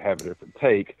fan, he would have a different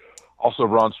take. Also,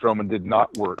 Braun Strowman did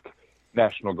not work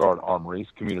National Guard armories,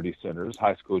 community centers,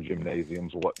 high school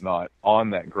gymnasiums, whatnot, on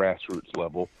that grassroots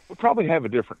level. Would probably have a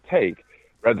different take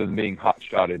rather than being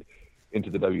hot-shotted into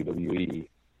the WWE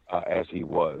as he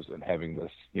was and having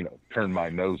this, you know, turn my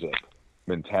nose up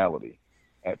mentality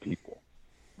at people.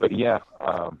 But yeah,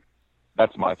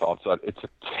 that's my thoughts. It's a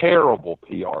terrible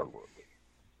PR look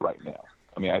right now.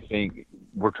 I mean, I think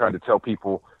we're trying to tell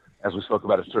people, as we spoke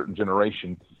about a certain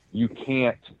generation, you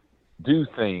can't do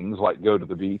things like go to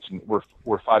the beach, and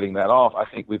we're fighting that off. I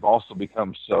think we've also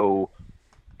become so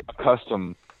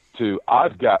accustomed to,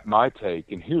 I've got my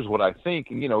take, and here's what I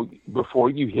think. And, you know, before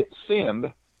you hit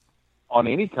send on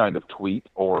any kind of tweet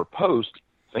or post,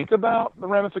 think about the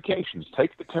ramifications.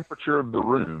 Take the temperature of the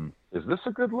room. Is this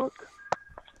a good look?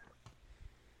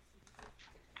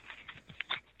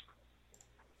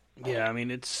 Yeah, I mean,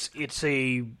 it's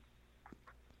a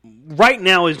right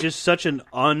now is just such an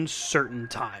uncertain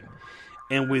time,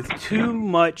 and with too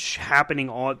much happening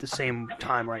all at the same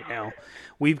time right now,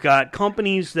 we've got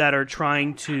companies that are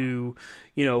trying to,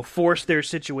 you know, force their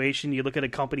situation. You look at a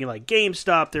company like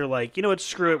GameStop; they're like, you know what,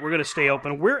 screw it, we're going to stay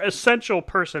open. We're essential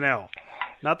personnel.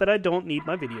 Not that I don't need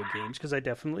my video games, because I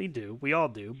definitely do. We all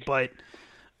do, but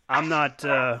I'm not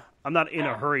in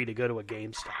a hurry to go to a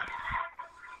GameStop.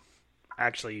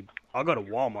 Actually, I'll go to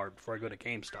Walmart before I go to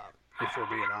GameStop, if we're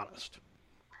being honest.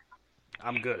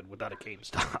 I'm good without a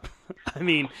GameStop. I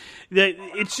mean,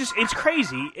 it's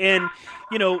crazy. And,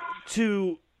 you know,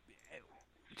 to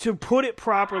put it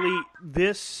properly,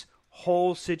 this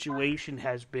whole situation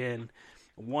has been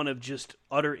one of just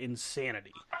utter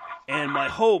insanity. And my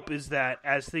hope is that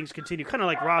as things continue, kind of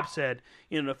like Rob said,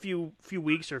 in a few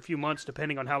weeks or a few months,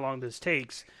 depending on how long this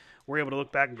takes, we're able to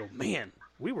look back and go, man,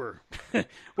 we were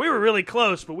we were really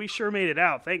close, but we sure made it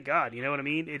out. Thank God. You know what I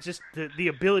mean? It's just the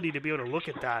ability to be able to look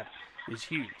at that is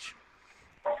huge.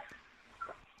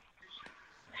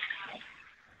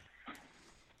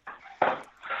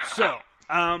 So,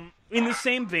 in the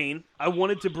same vein, I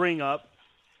wanted to bring up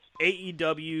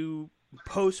AEW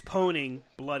postponing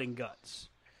Blood and Guts.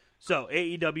 So,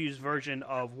 AEW's version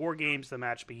of War Games, The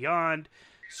Match Beyond,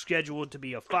 scheduled to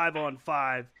be a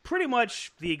 5-on-5, pretty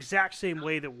much the exact same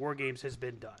way that War Games has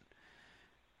been done.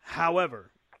 However,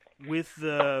 with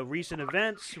the recent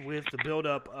events, with the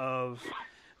buildup of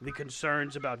the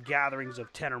concerns about gatherings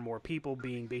of 10 or more people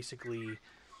being basically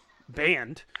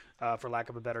banned, for lack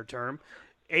of a better term,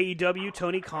 AEW,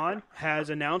 Tony Khan, has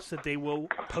announced that they will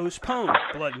postpone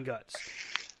Blood and Guts.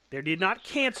 They did not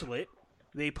cancel it.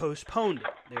 They postponed it.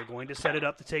 They're going to set it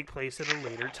up to take place at a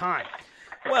later time.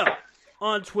 Well,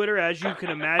 on Twitter, as you can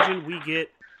imagine, we get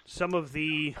some of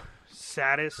the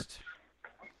saddest,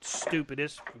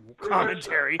 stupidest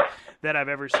commentary that I've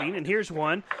ever seen. And here's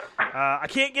one. I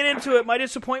can't get into it. My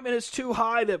disappointment is too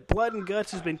high that Blood and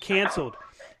Guts has been canceled.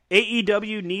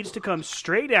 AEW needs to come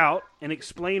straight out and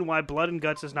explain why Blood and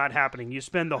Guts is not happening. You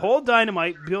spend the whole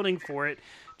Dynamite building for it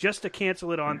just to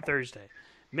cancel it on Thursday.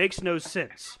 Makes no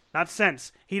sense. Not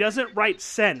sense. He doesn't write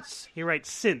sense. He writes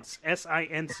since.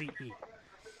 S-I-N-C-E.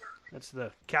 That's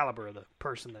the caliber of the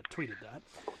person that tweeted that.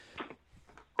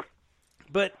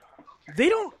 But they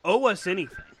don't owe us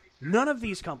anything. None of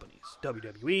these companies,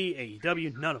 WWE,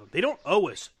 AEW, none of them, they don't owe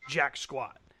us jack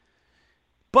squat.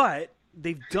 But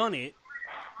they've done it.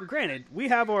 Granted, we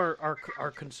have our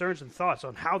concerns and thoughts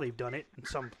on how they've done it in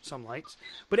some lights,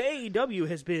 but AEW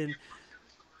has been,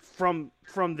 from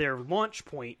their launch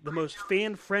point, the most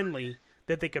fan-friendly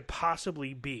that they could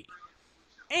possibly be.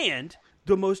 And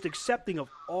the most accepting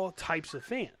of all types of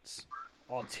fans.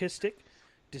 Autistic,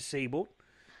 disabled,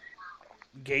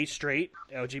 gay, straight,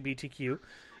 LGBTQ,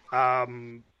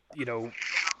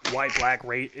 white, black,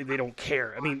 race, they don't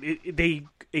care. I mean, they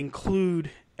include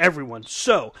everyone.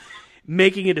 So,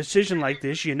 making a decision like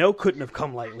this, couldn't have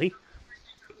come lightly.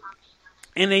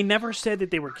 And they never said that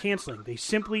they were canceling. They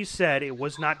simply said it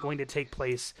was not going to take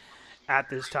place at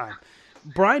this time.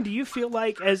 Brian, do you feel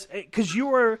like, because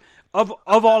you are, of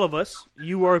all of us,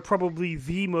 you are probably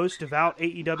the most devout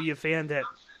AEW fan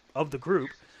of the group.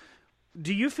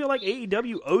 Do you feel like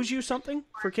AEW owes you something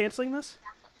for canceling this?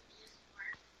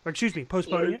 Or, excuse me,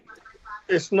 postponing it?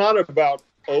 It's not about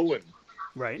owing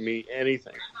right. me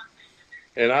anything.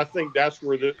 And I think that's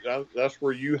where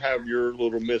you have your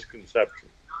little misconception,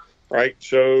 right?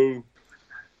 So,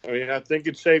 I think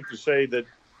it's safe to say that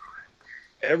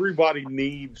everybody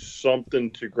needs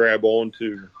something to grab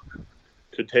onto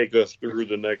to take us through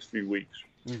the next few weeks,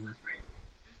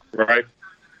 right?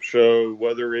 So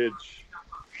whether it's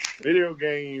video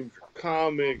games,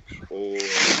 comics, or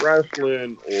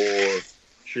wrestling, or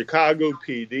Chicago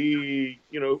PD,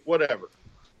 whatever,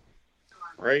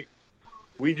 right?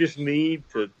 We just need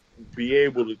to be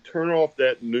able to turn off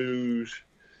that news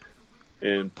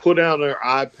and put down our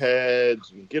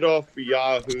iPads and get off of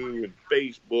Yahoo and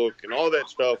Facebook and all that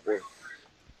stuff where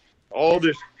all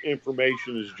this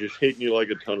information is just hitting you like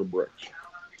a ton of bricks.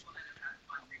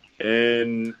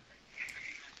 And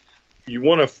you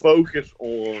want to focus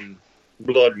on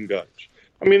Blood and Guts.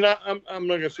 I'm not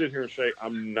going to sit here and say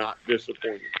I'm not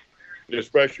disappointed,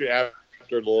 especially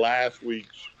after last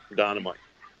week's Dynamite,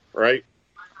 right?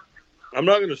 I'm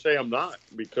not going to say I'm not,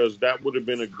 because that would have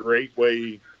been a great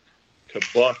way to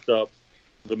bust up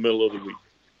the middle of the week.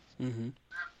 Mm-hmm.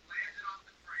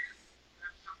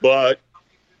 But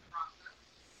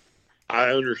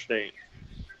I understand.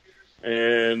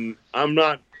 And I'm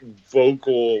not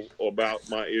vocal about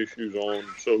my issues on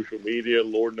social media.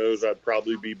 Lord knows I'd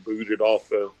probably be booted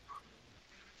off of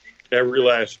every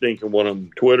last stinking one of them.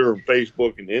 Twitter and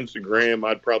Facebook and Instagram.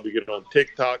 I'd probably get on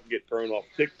TikTok, get thrown off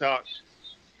TikTok.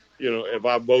 If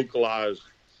I vocalized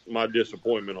my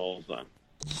disappointment all the time.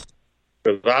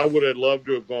 Because I would have loved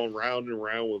to have gone round and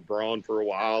round with Braun for a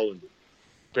while and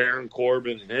Baron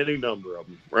Corbin and any number of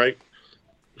them, right?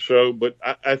 So, but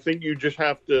I think you just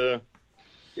have to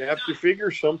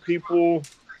figure some people,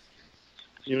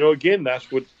 again, that's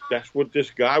what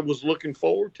this guy was looking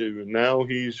forward to. And now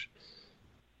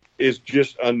is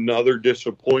just another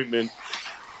disappointment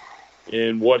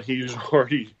in what he's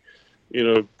already,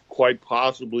 quite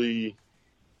possibly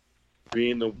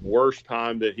being the worst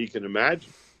time that he can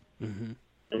imagine. Mm-hmm.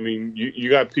 I mean, you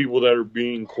got people that are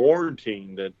being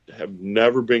quarantined that have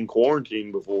never been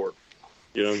quarantined before.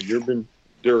 You've been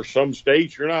there are some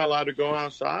states you're not allowed to go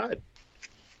outside.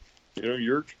 You know,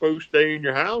 you're supposed to stay in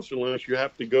your house unless you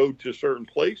have to go to certain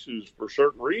places for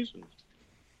certain reasons.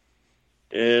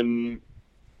 And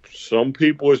some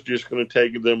people, it's just going to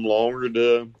take them longer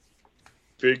to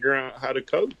figure out how to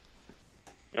cope.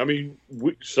 I mean,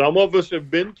 some of us have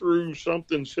been through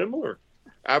something similar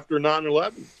after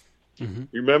 9/11. Mm-hmm.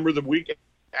 You remember the week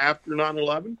after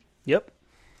 9/11? Yep.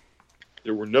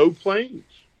 There were no planes.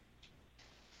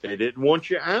 They didn't want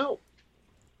you out.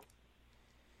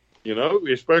 You know,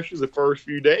 especially the first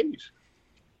few days.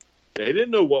 They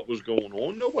didn't know what was going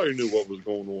on. Nobody knew what was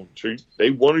going on. So they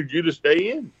wanted you to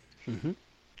stay in. Mm-hmm.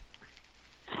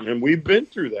 And we've been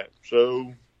through that.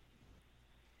 So,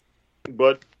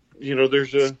 but, you know,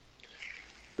 there's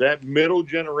that middle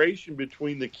generation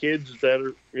between the kids that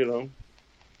are, you know,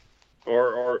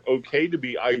 are okay to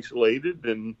be isolated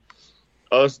and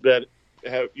us that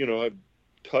have, you know, have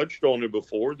touched on it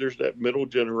before. There's that middle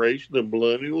generation, the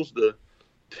millennials, the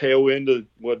tail end of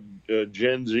what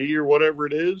Gen Z or whatever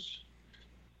it is.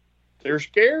 They're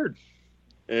scared.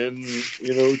 And,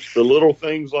 you know, it's the little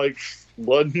things like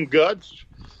blood and guts,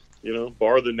 you know,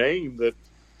 bar the name that,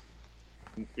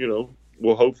 you know,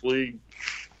 will hopefully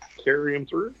carry them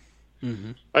through.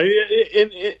 Mm-hmm.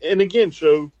 And again,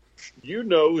 so you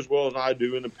know as well as I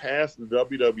do, in the past, the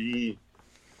WWE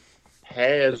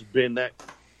has been that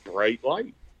bright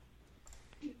light.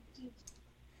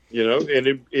 You know,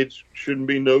 and it shouldn't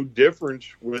be no difference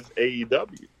with AEW.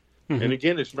 Mm-hmm. And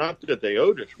again, it's not that they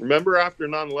owed us. Remember after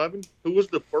 9/11, who was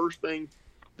the first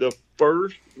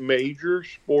major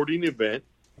sporting event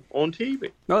on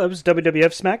TV? No, that was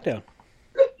WWF SmackDown.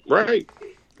 Right.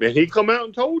 And he come out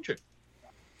and told you.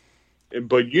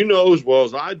 But you know as well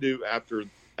as I do, after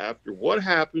what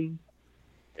happened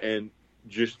and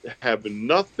just having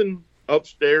nothing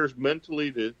upstairs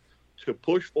mentally to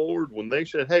push forward, when they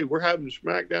said, hey, we're having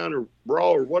SmackDown or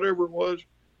Raw or whatever it was,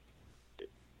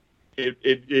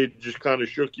 it just kind of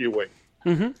shook you away.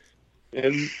 Mm-hmm.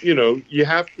 And, you know, you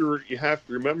have to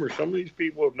remember, some of these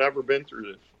people have never been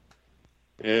through this.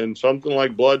 And something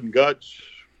like blood and guts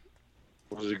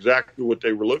was exactly what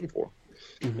they were looking for.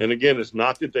 Mm-hmm. And again, it's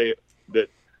not that that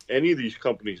any of these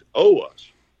companies owe us.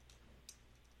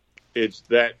 It's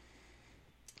that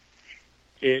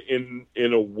in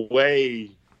a way,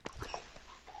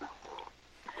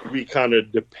 we kind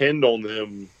of depend on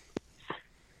them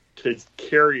to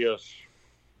carry us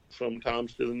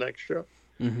sometimes to the next show.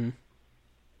 Mm-hmm.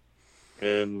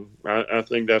 And I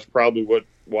think that's probably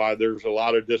why there's a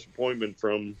lot of disappointment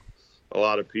from a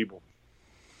lot of people.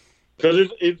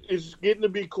 Because it's getting to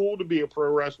be cool to be a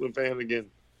pro wrestling fan again.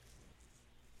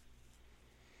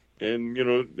 And, you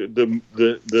know,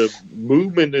 the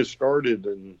movement has started,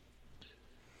 and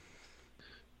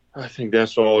I think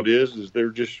that's all it is they're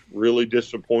just really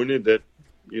disappointed that,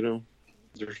 you know,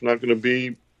 there's not going to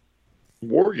be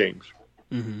war games.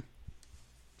 Mm-hmm.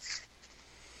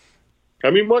 I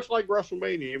mean, much like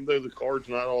WrestleMania, even though the card's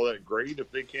not all that great,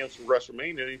 if they cancel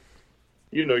WrestleMania,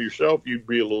 you know yourself, you'd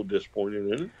be a little disappointed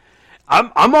in it.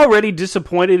 I'm already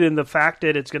disappointed in the fact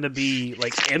that it's going to be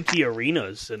like empty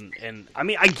arenas, and I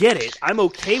mean, I get it. I'm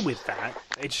okay with that.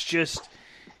 It's just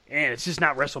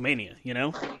not WrestleMania, you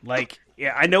know? Like,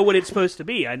 yeah, I know what it's supposed to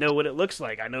be. I know what it looks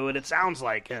like. I know what it sounds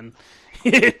like, and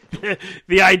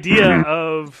the idea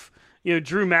of, you know,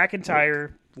 Drew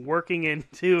McIntyre working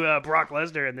into Brock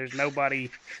Lesnar, and there's nobody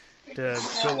to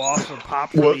go off or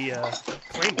pop for the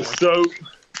Claymore. So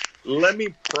let me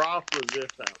proffer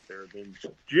this out there then.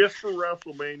 Just for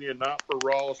WrestleMania, not for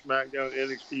Raw, SmackDown,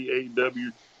 NXT,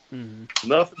 AEW,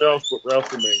 nothing else but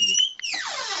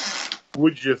WrestleMania.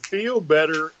 Would you feel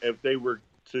better if they were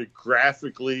to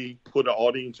graphically put an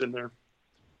audience in there?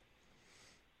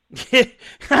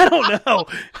 I don't know.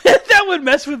 That would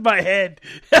mess with my head.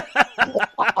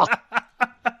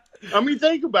 I mean,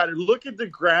 think about it. Look at the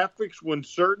graphics when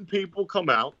certain people come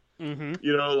out. Mm-hmm.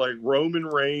 You know, like Roman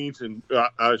Reigns, and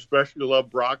I especially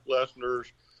love Brock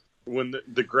Lesnar's, when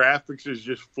the graphics is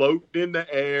just floating in the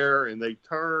air and they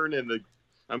turn, and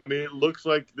it looks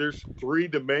like there's 3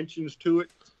 dimensions to it.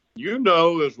 You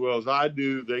know as well as I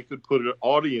do, they could put an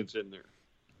audience in there.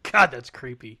 God, that's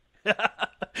creepy.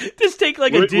 Just take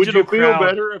like a digital crowd. Would you feel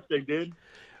better if they did?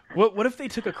 What if they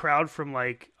took a crowd from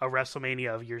like a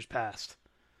WrestleMania of years past?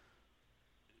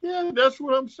 Yeah, that's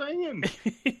what I'm saying.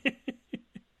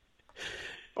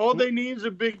 All they need is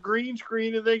a big green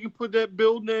screen, and they can put that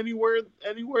building anywhere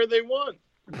they want.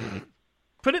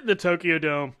 Put it in the Tokyo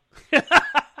Dome.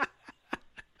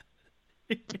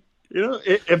 You know,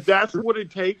 if that's what it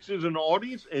takes as an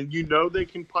audience, and you know they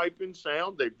can pipe in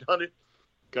sound, they've done it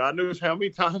God knows how many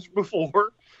times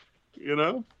before, you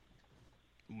know.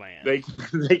 Man. They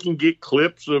can get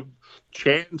clips of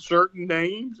chanting certain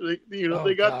names.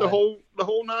 They got the whole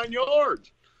 9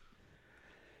 yards.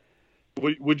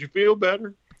 Would you feel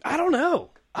better? I don't know.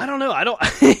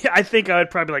 I think I would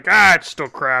probably be like, it's still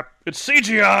crap. It's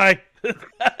CGI. I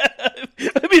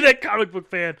mean, that comic book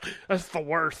fan. That's the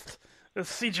worst.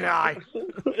 It's CGI.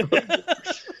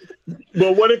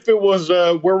 Well, what if it was?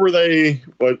 Where were they?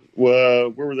 Where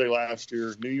were they last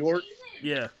year? New York.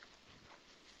 Yeah.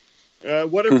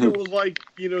 What if it was like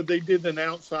they did an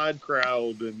outside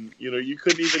crowd and you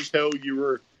couldn't even tell you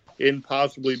were in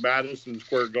possibly Madison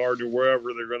Square Garden or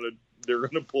wherever they're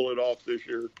gonna pull it off this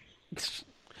year.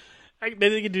 Maybe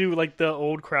they could do like the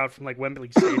old crowd from like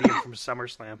Wembley Stadium from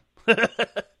SummerSlam.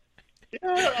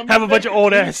 Have a bunch of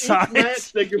old ass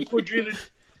signs.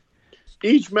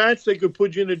 Each match they could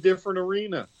put you in a different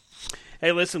arena.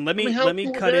 Hey, listen, let me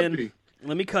cut in.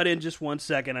 Let me cut in just 1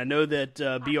 second. I know that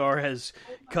BR has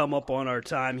come up on our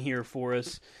time here for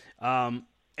us.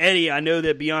 Eddie, I know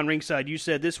that Beyond Ringside, you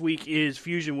said this week is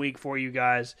Fusion Week for you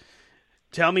guys.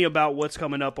 Tell me about what's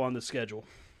coming up on the schedule.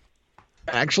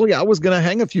 Actually, I was going to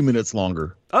hang a few minutes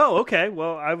longer. Oh, okay.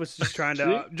 Well, I was just trying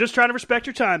to respect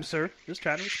your time, sir. Just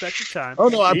trying to respect your time. Oh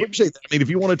no, I appreciate that. I mean, if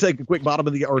you want to take a quick bottom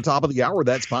of the or top of the hour,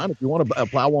 that's fine. If you want to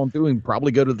plow on through and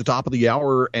probably go to the top of the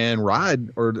hour and ride,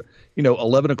 or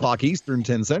 11 o'clock Eastern,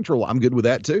 10 Central, I'm good with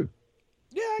that too.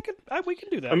 Yeah, we can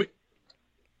do that. I mean,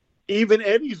 even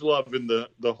Eddie's loving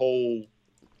the whole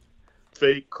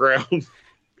fake crowd.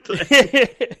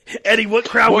 Eddie, what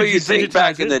crowd would you think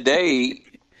back in the day?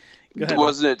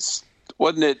 Wasn't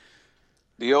it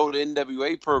the old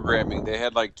NWA programming? They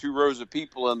had like 2 rows of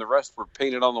people and the rest were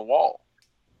painted on the wall.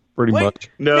 Pretty much.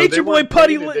 No, Nature Boy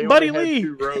Buddy Lee.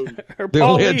 They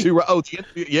only had 2 rows. Oh,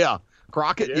 yeah.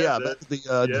 Crockett. Yeah, that's the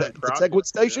Tegwood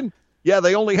station. Yeah,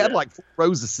 they only had like 4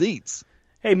 rows of seats.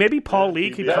 Hey, maybe Paul Lee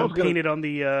could come painted on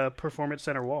the Performance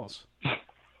Center walls.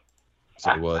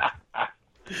 So what?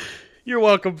 You're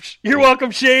welcome. You're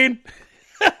welcome, Shane.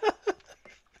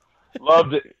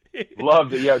 Loved it.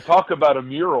 Yeah, talk about a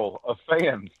mural of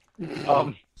fans.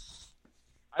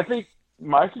 I think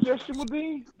my suggestion would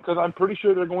be, because I'm pretty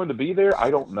sure they're going to be there,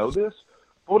 I don't know this,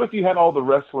 but what if you had all the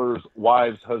wrestlers'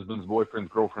 wives, husbands, boyfriends,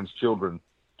 girlfriends, children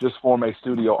just form a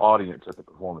studio audience at the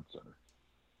Performance Center?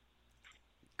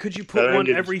 Could you put one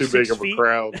every 6 feet?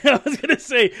 I was going to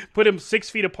say, put them 6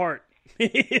 feet apart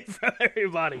from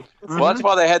everybody. Well, that's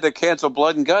why they had to cancel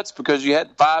Blood and Guts, because you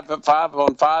had 5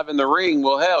 on 5 in the ring.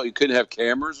 Well, hell, you couldn't have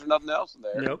cameras or nothing else in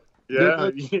there. Nope. Yeah.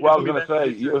 Well, I was going to say,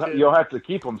 you'll have to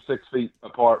keep them 6 feet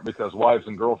apart because wives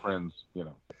and girlfriends,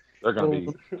 they're going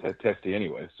to be testy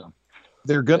anyway. So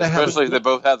they're going to have, especially if they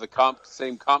both have the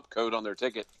same comp code on their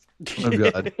ticket. Oh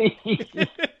God!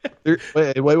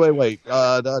 Wait!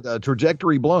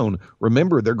 Trajectory blown.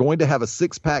 Remember, they're going to have a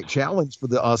 6-pack challenge for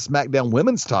the SmackDown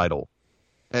Women's title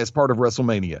as part of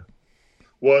WrestleMania.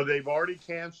 Well, they've already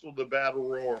canceled the Battle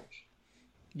Royals.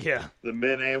 Yeah, the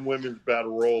men and women's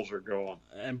Battle Royals are gone.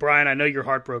 And Brian, I know you're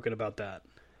heartbroken about that.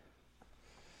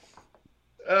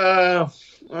 I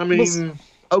mean,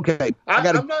 okay,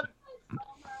 I'm not.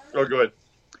 Oh, go ahead.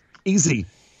 Easy.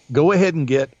 Go ahead and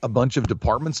get a bunch of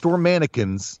department store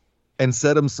mannequins and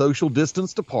set them social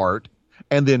distanced apart,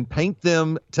 and then paint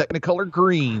them Technicolor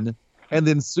green, and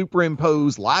then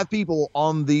superimpose live people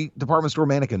on the department store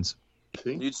mannequins.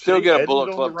 You'd still get a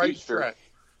Bullet Club t-shirt.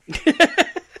 Get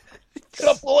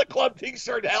a Bullet Club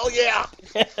t-shirt, hell yeah!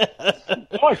 I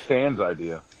like Stan's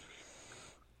idea.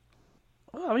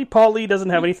 Well, I mean, Paul Lee doesn't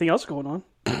have anything else going on.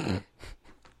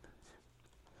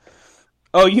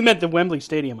 Oh, you meant the Wembley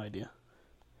Stadium idea.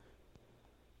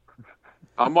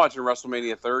 I'm watching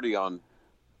WrestleMania 30 on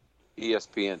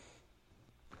ESPN.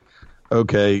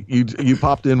 Okay, you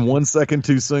popped in 1 second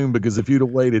too soon, because if you'd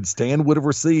have waited, Stan would have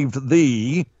received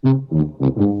the...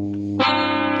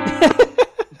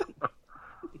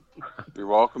 You're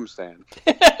welcome, Stan.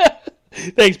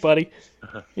 Thanks, buddy.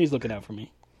 He's looking out for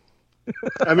me.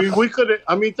 I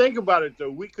mean, think about it,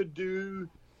 though. We could do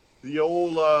the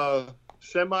old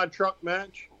semi-truck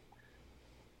match.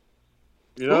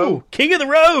 Ooh, King of the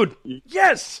Road.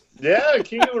 Yes. Yeah,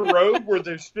 King of the Road, where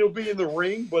they still be in the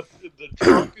ring, but the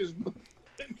truck is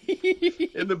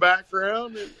in the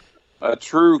background. A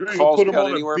true Falls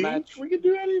Count Anywhere match. We could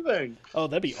do anything. Oh,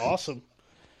 that'd be awesome.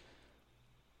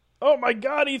 Oh my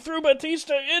God, he threw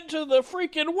Batista into the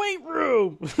freaking weight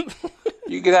room.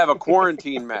 You could have a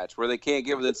quarantine match where they can't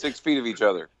get within 6 feet of each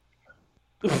other.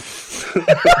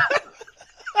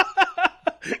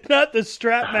 Not the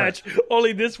strap match.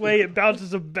 Only this way it bounces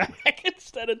them back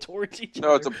instead of towards each other.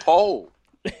 No, it's a pole.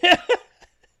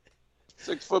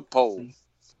 6-foot pole.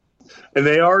 And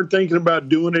they are thinking about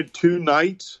doing it 2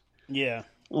 nights. Yeah.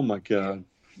 Oh my God!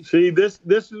 See, this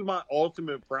is my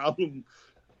ultimate problem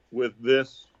with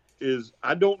this. Is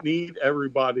I don't need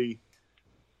everybody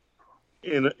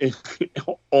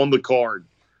on the card.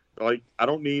 Like, I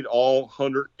don't need all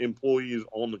 100 employees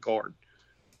on the card.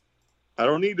 I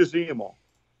don't need to see them all.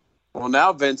 Well,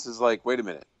 now Vince is like, wait a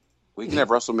minute. We can have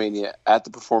WrestleMania at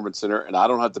the Performance Center, and I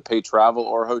don't have to pay travel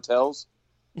or hotels.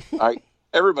 All right,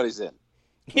 everybody's in.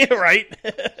 Yeah, right.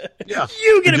 Yeah,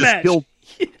 you get a match.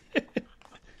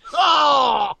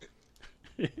 Oh!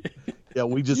 Yeah,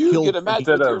 we just you killed. Get a match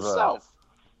with yourself.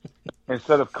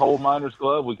 Instead of coal miner's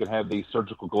glove, we can have these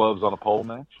surgical gloves on a pole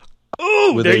match.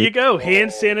 Ooh, there you go.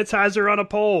 Hand sanitizer on a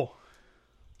pole.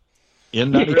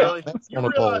 Really? You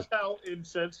realize how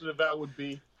insensitive that would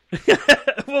be?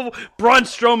 Well, Braun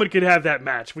Strowman could have that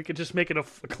match. We could just make it a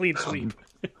clean sweep.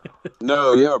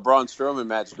 No, you have a Braun Strowman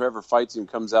match. Whoever fights him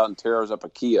comes out and tears up a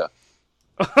Kia.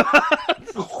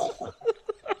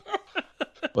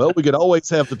 Well, we could always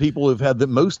have the people who've had the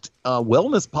most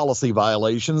wellness policy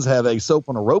violations have a soap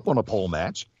on a rope on a pole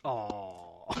match.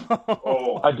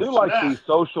 I do like the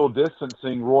social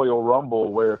distancing Royal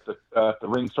Rumble where if the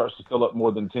ring starts to fill up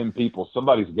more than 10 people,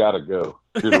 somebody's got to go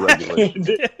through the regulation.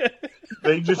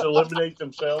 They just eliminate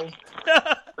themselves.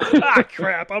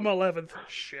 Crap, I'm 11th.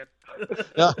 Shit.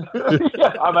 Yeah,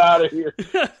 I'm out of here.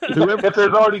 If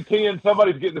there's already 10,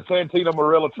 somebody's getting the Santino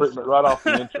Marella treatment right off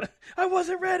the entrance. I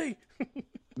wasn't ready.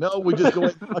 No, we just go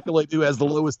like they do as the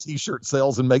lowest T-shirt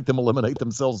sales and make them eliminate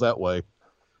themselves that way.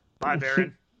 Bye,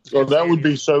 Baron. So that would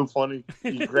be so funny.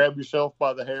 You grab yourself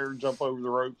by the hair and jump over the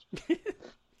ropes.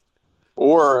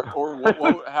 Or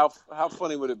how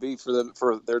funny would it be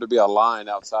for there to be a line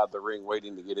outside the ring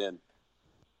waiting to get in?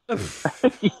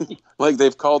 Like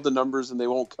they've called the numbers and they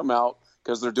won't come out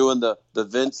because they're doing the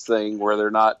Vince thing where they're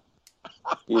not,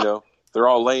 they're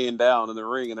all laying down in the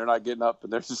ring and they're not getting up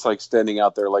and they're just like standing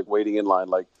out there like waiting in line,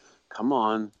 like, come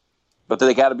on. But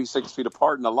they got to be 6 feet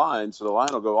apart in the line, so the line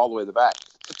will go all the way to the back.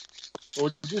 Or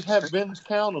just have Vince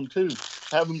count them too.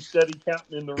 Have them steady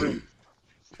counting in the ring,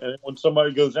 and when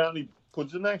somebody goes out, he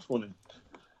puts the next one in.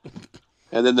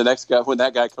 And then the next guy, when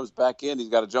that guy comes back in, he's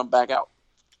got to jump back out.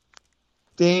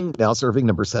 Ding! Now serving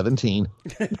number 17.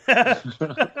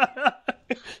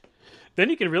 Then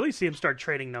you can really see him start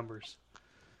trading numbers.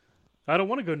 I don't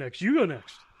want to go next. You go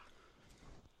next.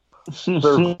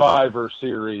 Survivor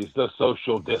Series, the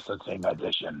social distancing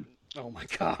edition. Oh my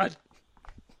God.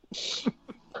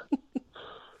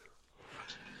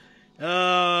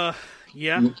 Yeah.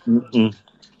 Mm-mm.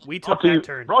 We took that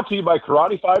turn. Brought to you by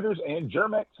Karate Fighters and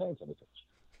Germex hand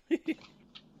sanitizer.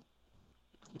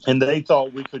 And they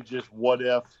thought we could just what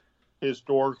if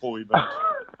historical events.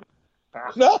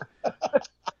 No.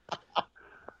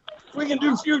 We can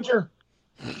do future.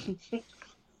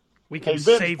 We can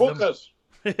Vince, save book them. us.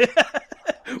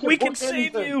 We can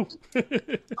save you.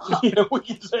 Yeah, we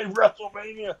can save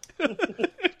WrestleMania.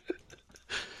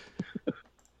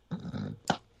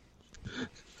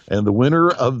 And the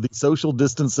winner of the social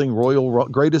distancing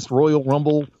greatest Royal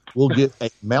Rumble will get a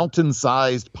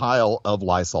mountain-sized pile of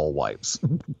Lysol wipes.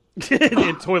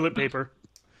 And toilet paper.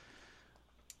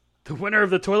 The winner of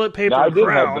the toilet paper now, I did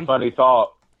crown. have the funny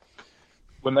thought.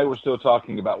 When they were still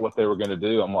talking about what they were going to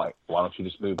do, I'm like, why don't you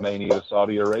just move Mania to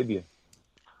Saudi Arabia?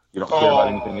 You don't care about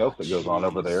anything else that goes on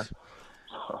over there.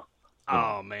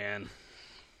 Oh, man.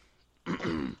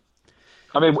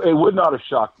 I mean, it would not have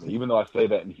shocked me, even though I say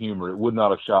that in humor. It would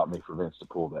not have shocked me for Vince to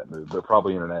pull that move, but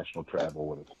probably international travel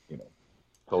would have,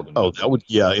 told him. Oh, that would,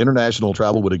 international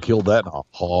travel would have killed that in a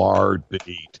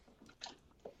heartbeat.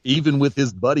 Even with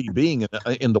his buddy being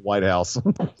in the White House.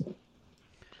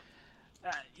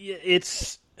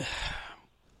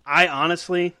 I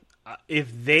honestly, if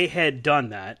they had done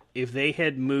that, if they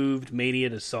had moved Mania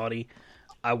to Saudi,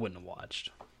 I wouldn't have watched.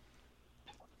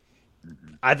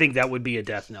 I think that would be a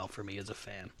death knell for me as a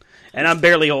fan. And I'm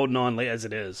barely holding on as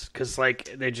it is. Because,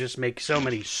 they just make so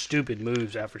many stupid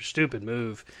moves after stupid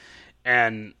move.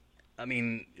 And, I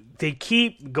mean, they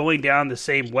keep going down the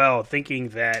same well thinking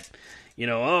that,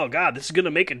 oh, God, this is going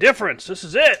to make a difference. This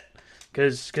is it.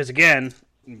 Because, again,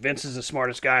 Vince is the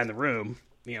smartest guy in the room.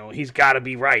 He's got to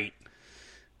be right.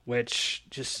 Which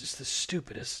just is the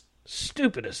stupidest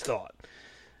thought.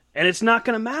 And it's not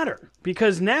going to matter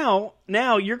because now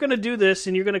you're going to do this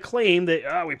and you're going to claim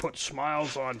that we put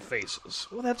smiles on faces.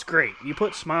 Well, that's great. You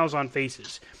put smiles on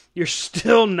faces. You're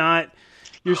still not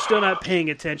paying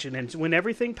attention. And when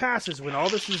everything passes, when all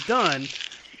this is done,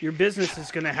 your business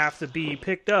is going to have to be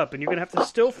picked up, and you're going to have to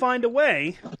still find a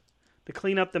way to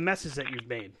clean up the messes that you've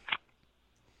made.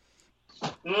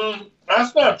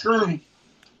 That's not true.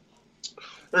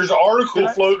 There's an article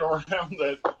floating around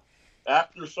that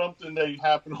after something that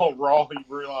happened on Raw, he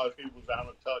realized he was out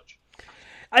of touch.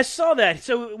 I saw that.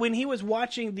 So when he was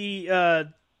watching the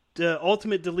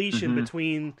Ultimate Deletion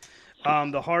between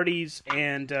the Hardys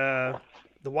and the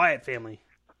Wyatt family,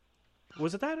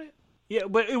 was it that? Yeah,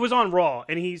 but it was on Raw,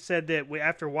 and he said that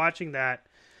after watching that,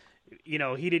 he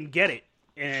didn't get it,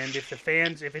 and if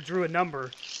it drew a number,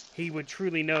 he would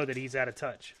truly know that he's out of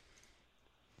touch.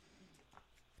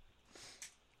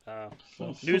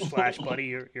 Newsflash, buddy,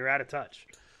 you're out of touch.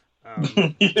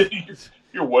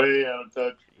 You're way out of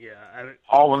touch. Yeah,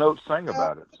 Hall and Oates sang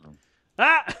about it. So.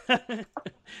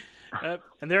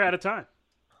 And they're out of time.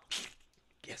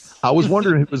 Yes. I was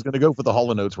wondering who was going to go for the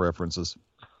Hall and Oates references.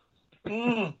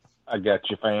 I got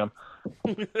you, fam.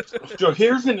 So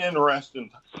here's an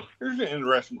interesting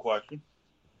question.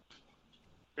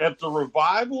 If the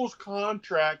Revival's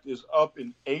contract is up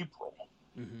in April,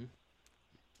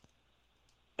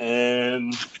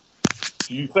 and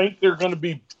do you think they're going to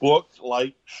be booked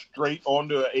like straight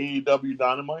onto an AEW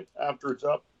Dynamite after it's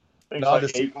up? I think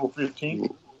it's like April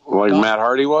 15th. Like Matt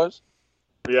Hardy was?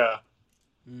 Yeah.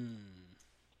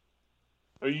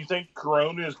 So you think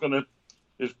Corona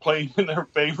is playing in their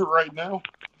favor right now?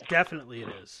 Definitely it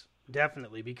is.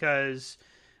 Definitely, because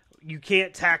you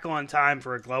can't tack on time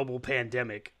for a global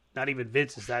pandemic. Not even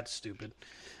Vince is that stupid.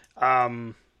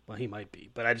 Well, he might be,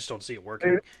 but I just don't see it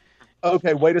working.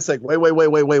 Okay, wait a sec. Wait.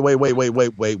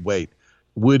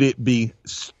 Would it be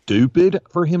stupid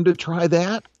for him to try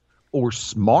that or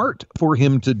smart for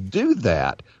him to do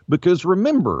that? Because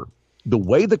remember, the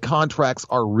way the contracts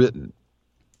are written,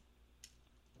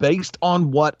 based on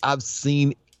what I've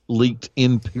seen leaked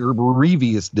in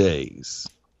previous days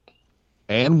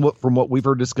and from what we've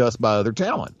heard discussed by other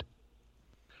talent,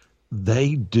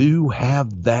 they do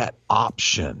have that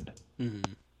option.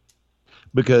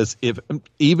 Because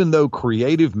even though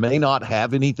creative may not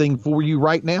have anything for you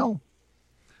right now,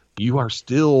 you are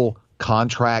still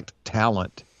contract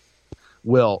talent.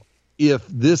 Well,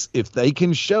 if they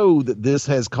can show that this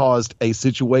has caused a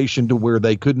situation to where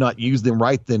they could not use them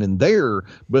right then and there,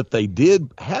 but they did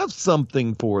have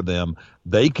something for them,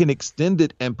 they can extend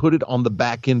it and put it on the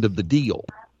back end of the deal.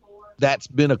 That's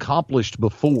been accomplished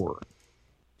before.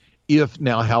 If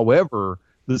now, however,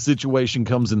 the situation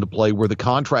comes into play where the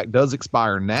contract does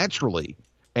expire naturally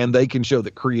and they can show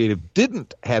that creative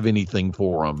didn't have anything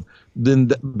for them,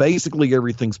 then basically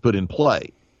everything's put in play.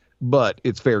 But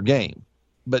it's fair game.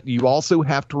 But you also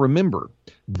have to remember,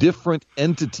 different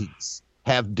entities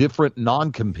have different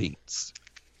non-competes.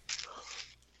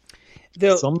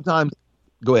 Sometimes,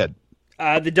 go ahead.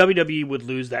 The WWE would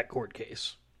lose that court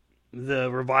case.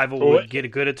 The Revival would get a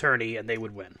good attorney and they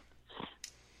would win.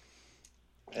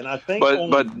 And I think,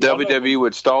 but WWE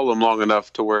would stall them long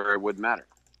enough to where it wouldn't matter.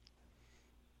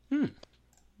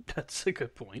 That's a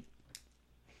good point.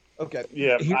 Okay.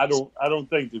 Yeah, I don't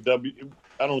think the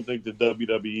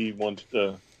WWE wants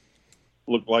to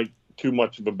look like too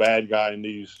much of a bad guy in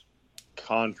these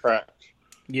contracts.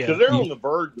 Yeah, because they're on the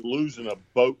verge of losing a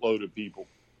boatload of people.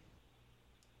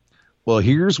 Well,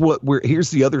 here's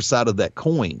the other side of that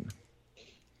coin.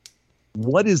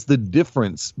 What is the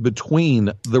difference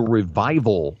between the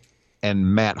Revival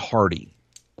and Matt Hardy?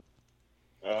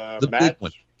 The big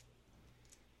one.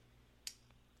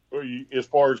 As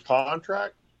far as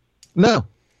contract? No.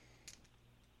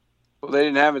 Well, they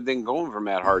didn't have anything going for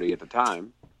Matt Hardy at the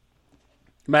time.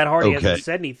 Matt Hardy hasn't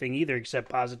said anything either except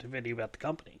positivity about the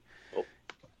company.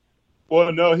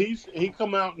 Well, no, he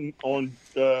come out on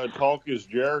Talk Is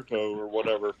Jericho or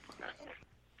whatever,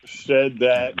 said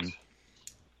that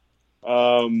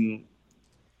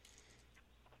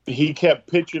he kept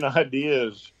pitching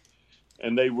ideas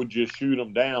and they would just shoot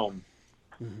him down.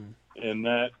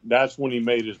 And that's when he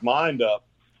made his mind up.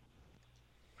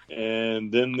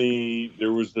 And then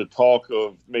there was the talk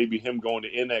of maybe him going to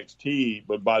NXT,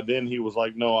 but by then he was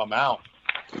like, no, I'm out.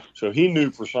 So he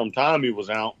knew for some time he was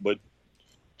out, but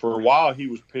for a while he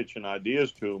was pitching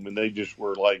ideas to him and they just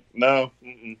were like, no,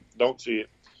 don't see it.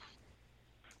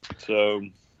 So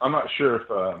I'm not sure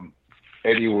if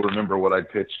Eddie will remember what I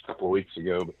pitched a couple of weeks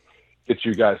ago, but get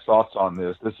you guys' thoughts on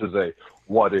this. This is a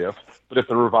what if. But if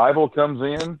the Revival comes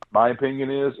in, my opinion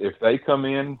is if they come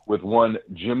in with one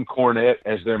Jim Cornette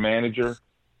as their manager,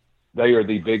 they are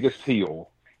the biggest heel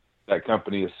that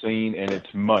company has seen, and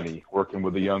it's money working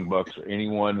with the Young Bucks or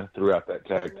anyone throughout that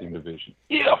tag team division.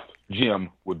 If Jim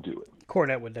would do it.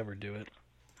 Cornette would never do it.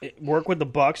 Work with the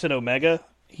Bucks and Omega,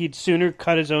 he'd sooner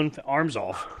cut his own arms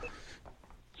off.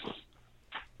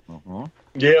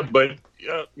 Yeah, but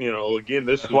again,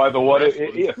 this is why the what if.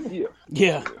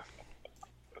 Yeah.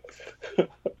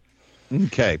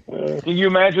 Okay. Can you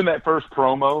imagine that first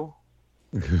promo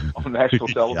on national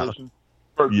television.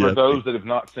 For those that have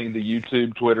not seen the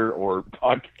YouTube, Twitter, or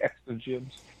podcast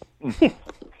gyms.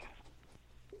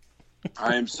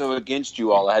 I am so against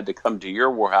you all. I had to come to your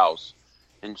warehouse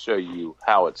and show you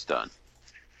how it's done.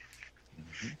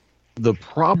 The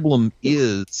problem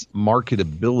is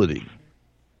marketability,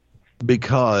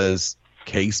 because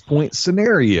case point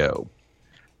scenario,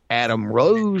 Adam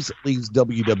Rose leaves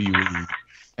WWE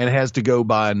and has to go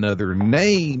by another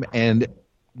name, and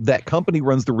that company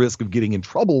runs the risk of getting in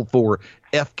trouble for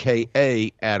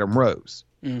FKA Adam Rose,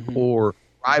 or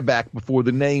Ryback before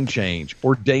the name change,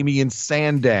 or Damian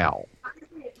Sandow.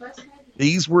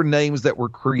 These were names that were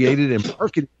created and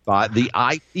marketed by the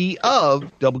IP of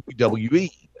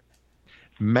WWE.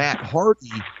 Matt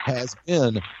Hardy has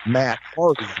been Matt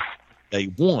Hardy day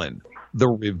one. The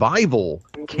Revival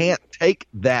can't take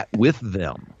that with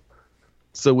them.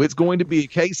 So it's going to be a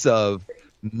case of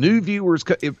new viewers.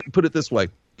 Put it this way.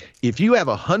 If you have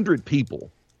 100 people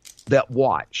that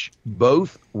watch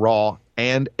both Raw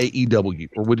and AEW,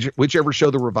 or whichever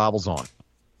show the Revival's on,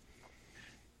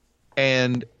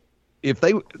 and if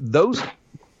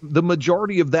the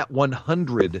majority of that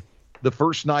 100, the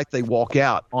first night they walk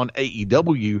out on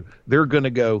AEW, they're going to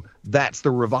go, that's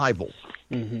the Revival.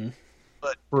 Mm-hmm.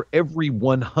 But for every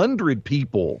 100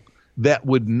 people that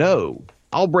would know,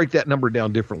 I'll break that number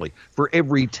down differently. For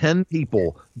every 10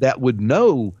 people that would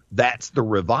know that's the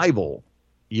Revival,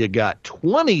 you got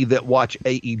 20 that watch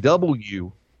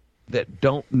AEW that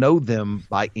don't know them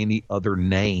by any other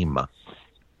name.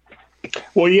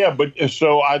 Well, yeah, but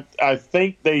so I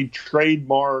think they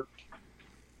trademarked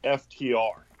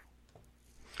FTR.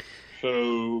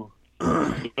 So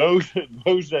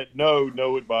those that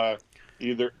know it by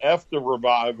either F the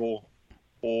Revival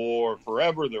or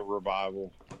Forever the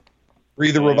Revival.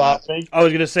 Free the Revival. I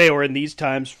was going to say, or in these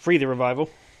times, Free the Revival.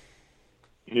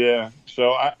 Yeah,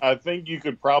 so I think you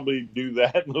could probably do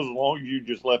that as long as you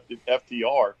just left it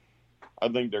FTR. I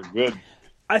think they're good.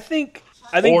 I think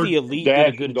the Elite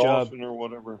did a good job. Or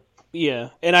whatever. Yeah,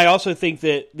 and I also think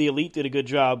that the Elite did a good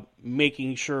job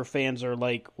making sure fans are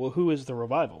like, well, who is the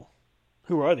Revival?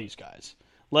 Who are these guys?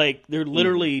 Like, they're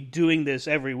literally doing this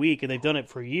every week, and they've done it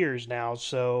for years now.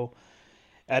 So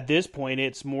at this point,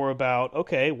 it's more about,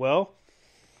 okay, well,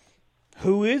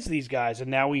 who is these guys?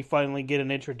 And now we finally get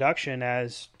an introduction,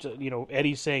 as to,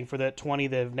 Eddie's saying, for that 20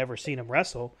 that have never seen him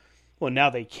wrestle. Well, now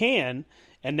they can,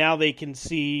 and now they can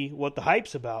see what the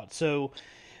hype's about. So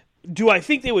do I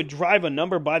think they would drive a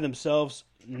number by themselves?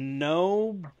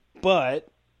 No, but,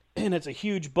 and it's a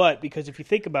huge but, because if you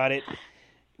think about it,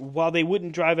 while they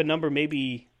wouldn't drive a number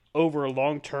maybe over a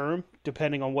long term,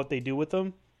 depending on what they do with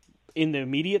them, in the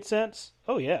immediate sense,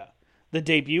 oh yeah. The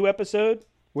debut episode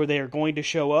where they are going to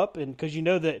show up, and because you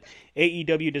know that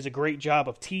AEW does a great job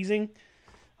of teasing,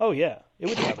 oh yeah, it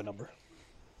would drive a number.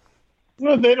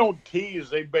 No, they don't tease.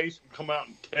 They basically come out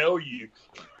and tell you.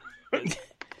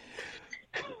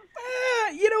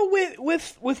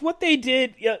 With what they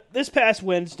did this past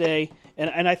Wednesday,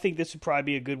 and I think this would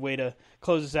probably be a good way to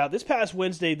close this out. This past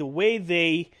Wednesday, the way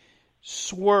they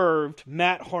swerved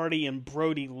Matt Hardy and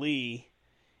Brody Lee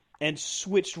and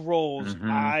switched roles,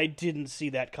 I didn't see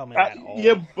that coming at all.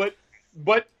 Yeah,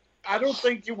 but I don't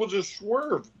think it was a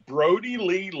swerve. Brody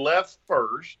Lee left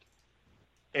first,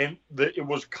 and it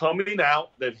was coming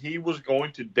out that he was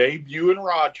going to debut in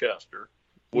Rochester,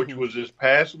 which was his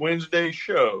past Wednesday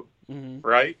show,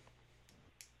 right?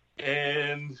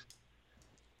 And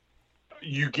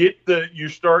you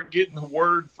start getting the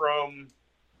word from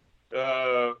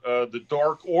the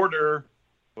Dark Order.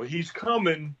 Well, he's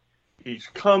coming. The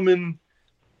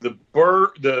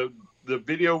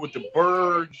video with the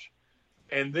birds,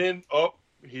 and then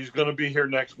he's going to be here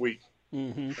next week.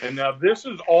 And now this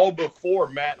is all before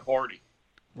Matt Hardy.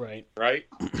 Right.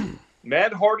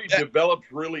 Matt Hardy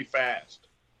develops really fast.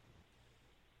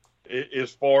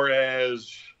 As far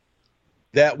as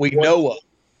that we know of.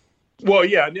 Well,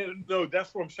 yeah, no,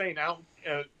 that's what I'm saying. Out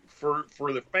for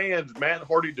the fans, Matt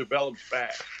Hardy develops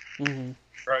fast,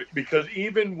 right? Because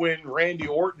even when Randy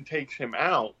Orton takes him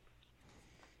out,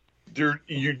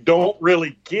 you don't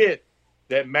really get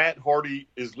that Matt Hardy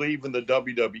is leaving the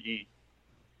WWE,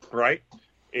 right?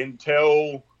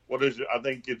 Until I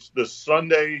think it's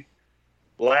the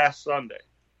last Sunday,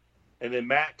 and then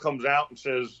Matt comes out and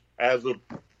says, as of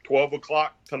 12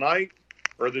 o'clock tonight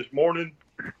or this morning,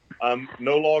 I'm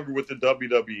no longer with the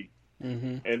WWE.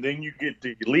 And then you get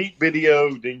the Elite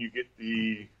video, then you get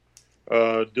the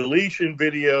deletion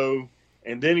video,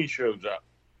 and then he shows up.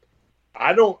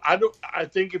 I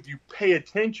think if you pay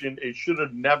attention, it should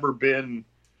have never been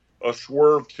a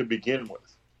swerve to begin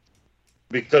with.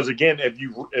 Because again, if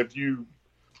you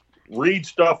read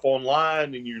stuff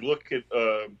online and you look at,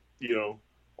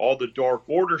 all the Dark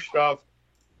Order stuff,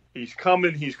 he's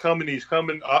coming. He's going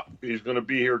to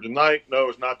be here tonight. No,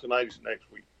 it's not tonight. It's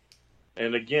next week.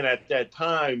 And again, at that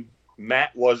time,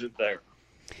 Matt wasn't there.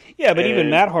 Yeah, but even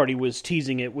Matt Hardy was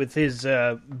teasing it with his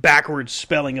backwards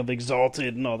spelling of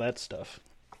Exalted and all that stuff.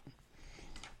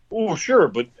 Oh, sure.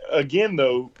 But again,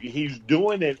 though, he's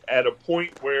doing it at a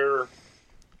point where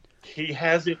he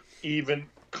hasn't even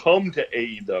come to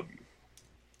AEW.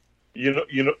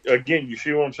 Again, you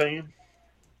see what I'm saying?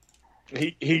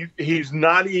 He's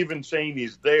not even saying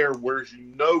he's there, whereas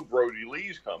Brody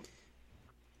Lee's coming.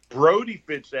 Brody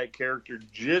fits that character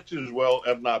just as well,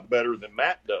 if not better, than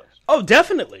Matt does. Oh,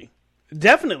 definitely.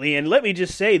 Definitely. And let me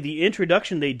just say, the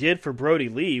introduction they did for Brody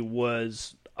Lee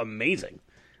was amazing.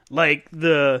 Like,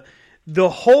 the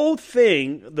whole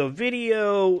thing, the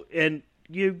video, and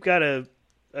you've got to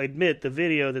admit, the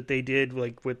video that they did,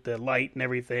 like, with the light and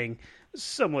everything,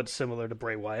 somewhat similar to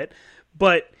Bray Wyatt.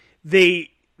 But they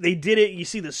did it, you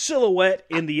see the silhouette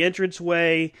in the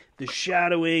entranceway, the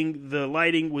shadowing, the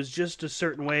lighting was just a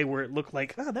certain way where it looked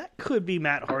like, oh, that could be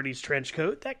Matt Hardy's trench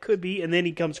coat, that could be, and then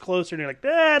he comes closer and you're like,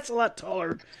 that's a lot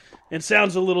taller and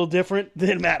sounds a little different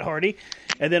than Matt Hardy,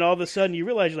 and then all of a sudden you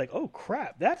realize, you're like, oh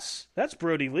crap, that's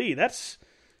Brody Lee, that's,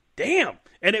 damn,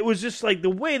 and it was just like, the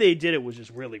way they did it was just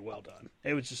really well done,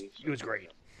 it was great.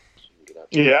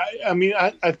 Yeah, I mean,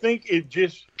 I think it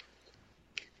just,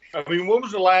 when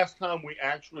was the last time we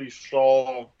actually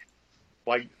saw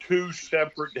like two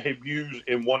separate debuts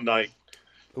in one night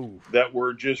that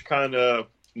were just kind of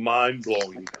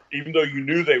mind-blowing, even though you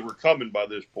knew they were coming by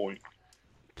this point?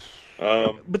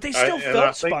 But they still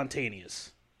felt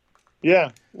spontaneous.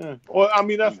 Yeah. Well, I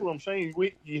mean, that's what I'm saying.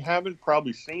 You haven't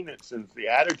probably seen it since the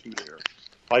Attitude Era.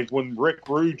 Like when Rick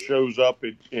Rude shows up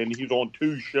and he's on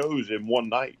two shows in one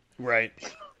night. Right.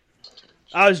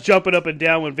 I was jumping up and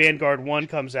down when Vanguard 1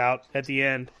 comes out at the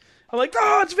end. I'm like,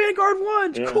 oh, it's Vanguard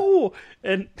 1. It's cool.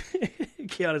 And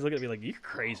Keanu's looking at me like, you're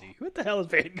crazy. What the hell is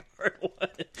Vanguard 1?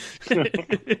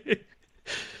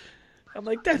 I'm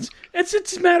like,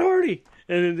 it's Matt Hardy.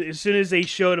 And then as soon as they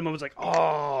showed him, I was like,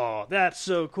 oh, that's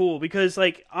so cool. Because,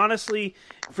 like, honestly,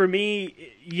 for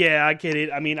me, yeah, I get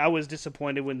it. I mean, I was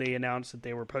disappointed when they announced that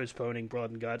they were postponing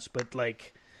Blood and Guts. But,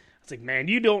 like, it's like, man,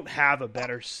 you don't have a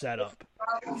better setup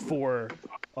for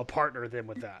a partner than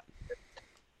with that.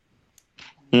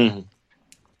 Mm-hmm.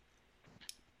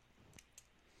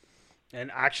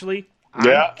 And actually,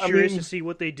 I'm curious to see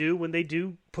what they do when they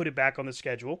do put it back on the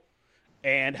schedule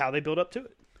and how they build up to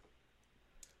it.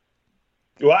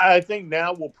 Well, I think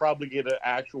now we'll probably get an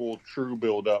actual true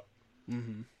build up.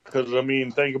 Because, I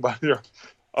mean, think about it.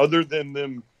 Other than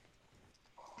them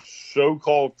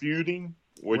so-called feuding,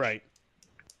 which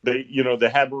they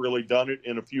haven't really done it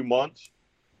in a few months.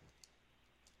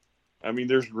 I mean,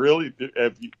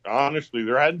 honestly,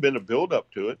 there hadn't been a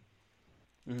build-up to it.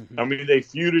 Mm-hmm. I mean, they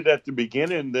feuded at the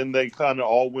beginning, then they kind of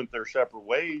all went their separate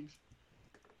ways.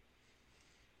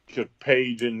 Because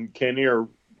Paige and Kenny are,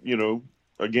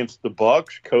 against the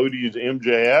Bucks. Cody is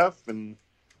MJF, and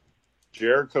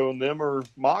Jericho and them are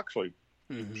Moxley.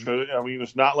 Mm-hmm. So, I mean,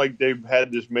 it's not like they've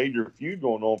had this major feud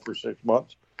going on for 6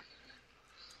 months.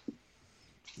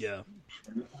 Yeah.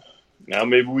 Now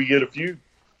maybe we get a feud.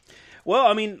 Well,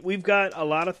 I mean, we've got a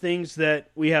lot of things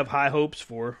that we have high hopes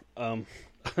for. I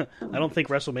don't think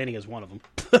WrestleMania is one of them.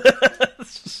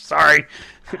 Sorry.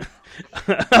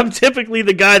 I'm typically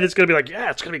the guy that's going to be like, yeah,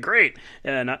 it's going to be great.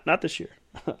 Not this year.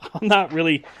 I'm not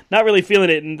really feeling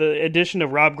it, and the addition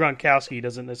of Rob Gronkowski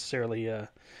doesn't necessarily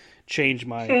change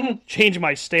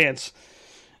my stance.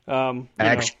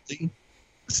 Actually,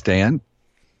 Stan,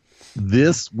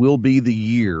 this will be the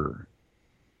year.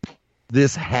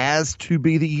 This has to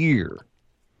be the year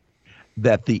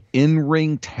that the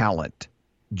in-ring talent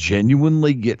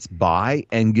genuinely gets by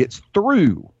and gets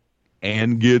through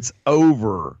and gets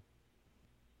over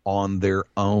on their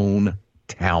own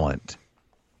talent.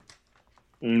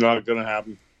 Not going to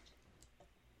happen.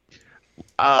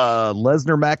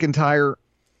 Lesnar McIntyre,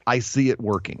 I see it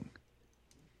working.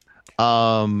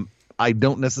 I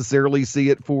don't necessarily see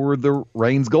it for the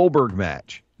Reigns Goldberg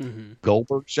match. Mm-hmm.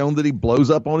 Goldberg's shown that he blows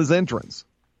up on his entrance.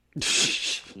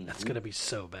 That's going to be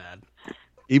so bad.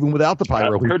 Even without the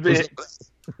pyro.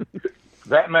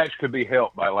 That match could be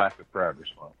helped by lack of crowd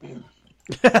response.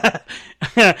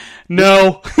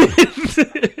 No.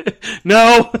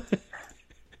 No.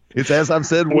 It's as I've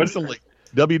said recently.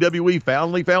 WWE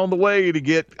finally found the way to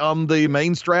get the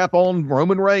main strap on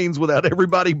Roman Reigns without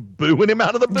everybody booing him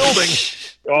out of the building.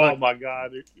 Oh, my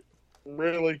God.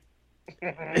 Really?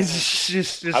 It's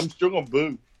just I'm still going to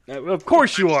boo. Of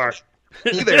course you are.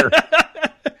 Be there.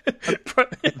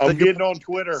 I'm getting on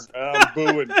Twitter. I'm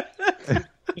booing.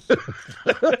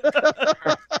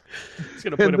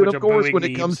 And then, of course, when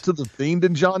it comes to The Fiend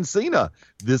and John Cena,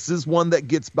 this is one that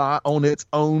gets by on its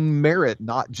own merit,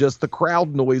 not just the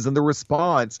crowd noise and the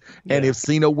response. Yeah. And if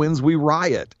Cena wins, we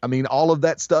riot. I mean, all of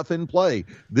that stuff in play.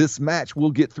 This match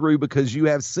will get through because you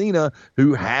have Cena,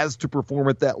 who has to perform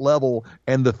at that level,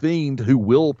 and The Fiend, who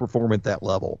will perform at that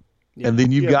level. Yeah. And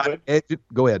then you've got Edge.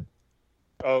 Go ahead.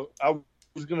 I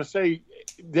was going to say,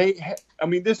 this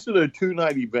is a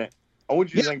 2-night event. I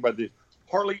want you to think about this.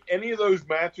 Hardly any of those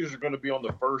matches are going to be on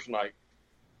the first night.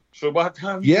 So by the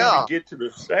time you get to the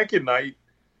second night,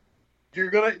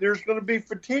 there's going to be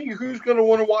fatigue. Who's going to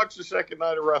want to watch the second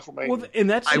night of WrestleMania? Well, and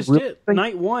that's just it.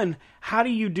 Night one, how do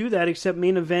you do that except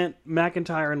main event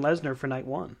McIntyre and Lesnar for night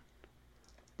one?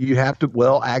 You have to,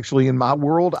 well, actually, in my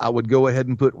world, I would go ahead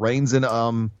and put Reigns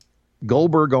and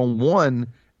Goldberg on one,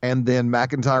 and then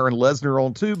McIntyre and Lesnar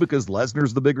on two, because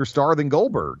Lesnar's the bigger star than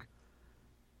Goldberg.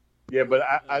 Yeah, but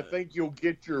I think you'll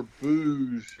get your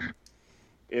boos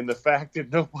in the fact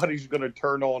that nobody's going to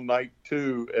turn on night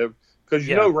two, because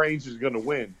you know Reigns is going to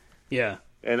win. Yeah.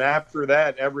 And after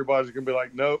that, everybody's going to be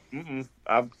like, nope,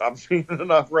 I've seen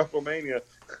enough WrestleMania.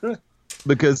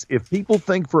 Because if people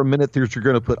think for a minute that you're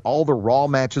going to put all the Raw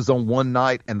matches on one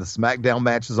night and the SmackDown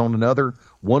matches on another,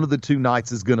 one of the two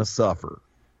nights is going to suffer.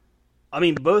 I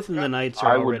mean, both of the nights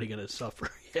are already going to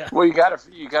suffer. Yeah. Well, you got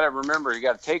to remember, you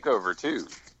got to TakeOver too.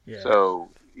 Yeah. So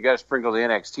you got to sprinkle the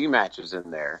NXT matches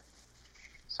in there.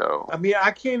 So I mean,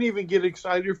 I can't even get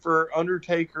excited for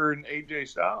Undertaker and AJ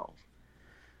Styles.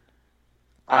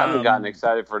 I haven't gotten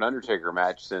excited for an Undertaker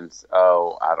match since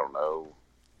I don't know,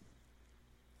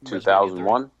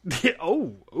 2001.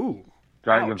 Ooh.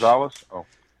 Giant Gonzalez. Oh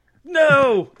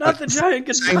no, not the Giant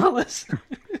Gonzalez.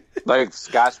 Like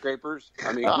skyscrapers.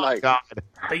 I mean, God.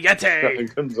 The Yeti.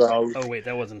 Oh wait,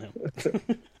 that wasn't him.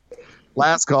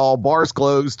 Last call. Bar's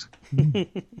closed. All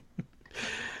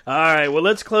right. Well,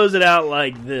 let's close it out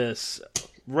like this.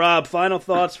 Rob, final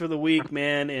thoughts for the week,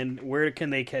 man, and where can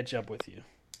they catch up with you?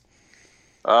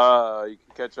 You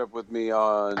can catch up with me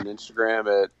on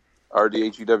Instagram at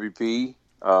RDHEWP,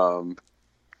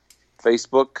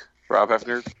 Facebook, Rob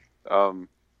Hefner.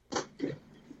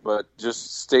 But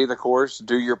just stay the course,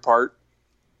 do your part,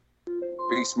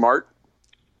 be smart,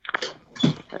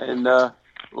 and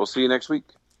we'll see you next week.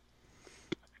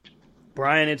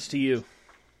 Brian, it's to you.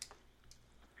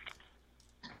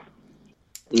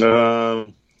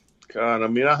 God, I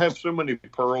mean, I have so many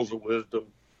pearls of wisdom.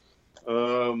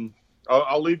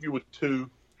 I'll leave you with two.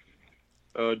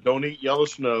 Don't eat yellow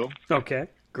snow. Okay,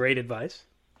 great advice.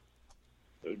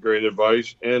 Great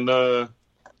advice. And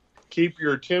keep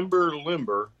your timber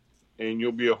limber, and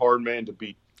you'll be a hard man to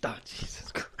beat. Oh,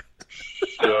 Jesus Christ.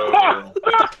 So,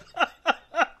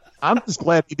 I'm just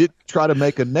glad you didn't try to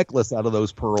make a necklace out of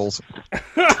those pearls.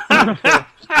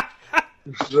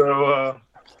 So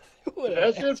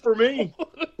that's it for me.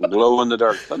 Glow in the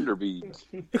dark thunder beads.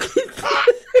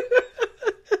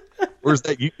 Where's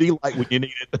that UV light when you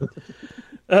need it?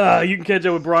 You can catch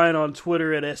up with Brian on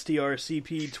Twitter at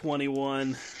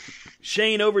STRCP21.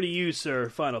 Shane, over to you, sir.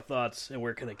 Final thoughts, and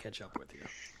where can they catch up with you?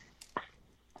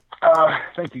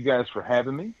 Thank you guys for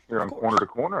having me here on Corner to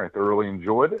Corner. I thoroughly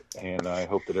enjoyed it, and I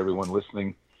hope that everyone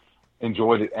listening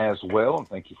enjoyed it as well. And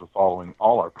thank you for following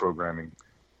all our programming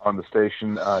on the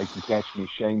station. You can catch me,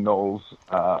 Shane Knowles,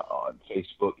 on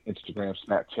Facebook, Instagram,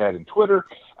 Snapchat, and Twitter.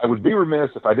 I would be remiss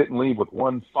if I didn't leave with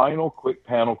one final quick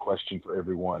panel question for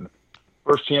everyone.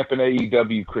 First champ in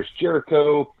AEW, Chris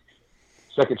Jericho.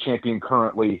 Second champion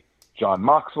currently, Jon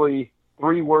Moxley.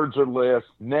 3 words or less.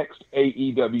 Next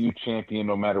AEW champion,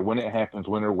 no matter when it happens,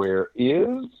 when or where,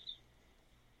 is?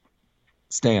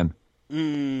 Stan.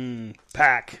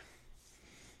 Pac.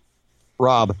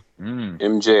 Rob.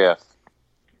 MJF.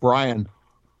 Brian.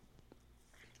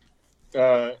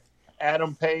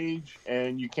 Adam Page,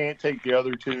 and you can't take the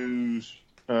other two's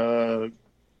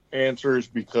answers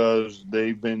because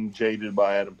they've been jaded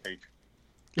by Adam Page.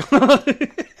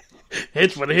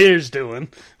 It's what he's doing.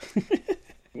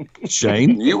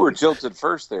 Shane? You were jilted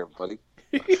first there, buddy.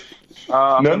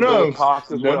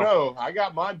 No. I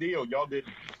got my deal. Y'all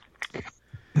didn't.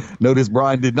 Notice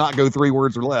Brian did not go 3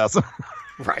 words or less.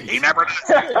 Right. He never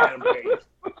did. Adam Page.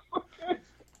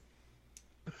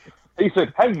 He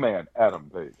said, Hangman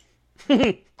Adam Page.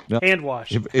 Hand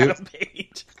wash. Adam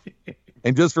Page.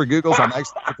 And just for Googles, I'm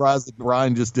actually surprised that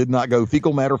Brian just did not go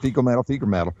fecal matter, fecal matter, fecal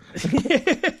matter.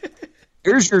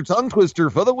 Here's your tongue twister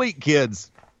for the week,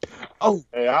 kids. Oh,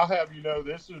 hey, I'll have you know,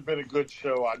 this has been a good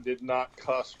show. I did not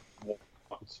cuss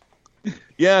once.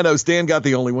 Yeah, no, Stan got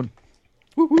the only one.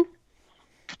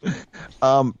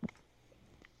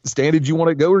 Stan, did you want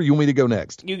to go or you want me to go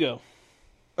next? You go.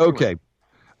 Okay.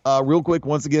 Real quick,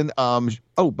 once again.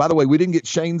 By the way, we didn't get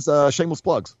Shane's shameless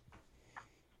plugs.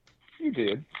 You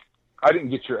did. I didn't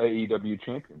get your AEW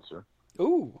champion, sir.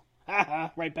 Ooh.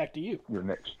 Right back to you. You're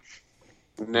next.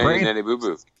 Nanny boo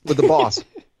boo. With the boss.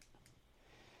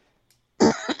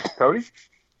 Cody?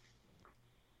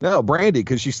 No, Brandy,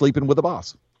 because she's sleeping with the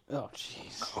boss. Oh,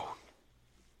 jeez.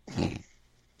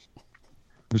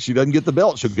 If she doesn't get the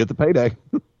belt, she'll get the payday.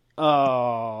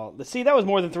 Oh, see, that was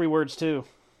more than 3 words, too.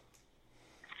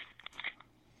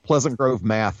 Pleasant Grove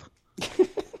math.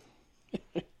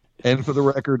 And for the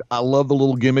record, I love the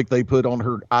little gimmick they put on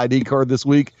her ID card this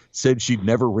week. Said she'd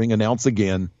never ring announce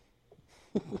again.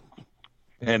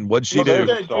 And what'd she do?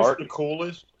 That's just the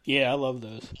coolest. Yeah, I love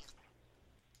those.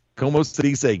 Como did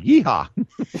he say? Yeehaw.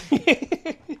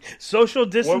 Social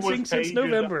distancing since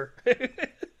November.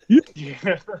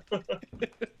 Yeah.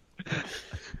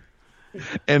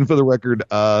 And for the record,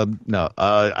 no.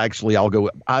 Actually, I'll go.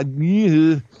 I'll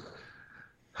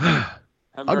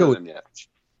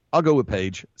go with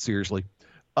Paige. Seriously.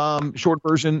 Short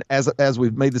version, as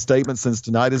we've made the statement, since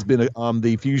tonight has been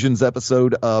the Fusions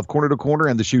episode of Corner to Corner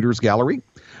and the Shooters Gallery.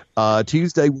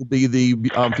 Tuesday will be the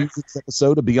Fusions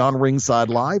episode of Beyond Ringside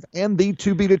Live and the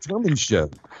To Be Determined show.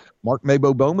 Mark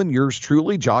Mabo Bowman, yours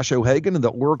truly, Josh O'Hagan, and the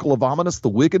Oracle of Ominous, the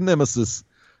Wicked Nemesis,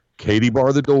 Katie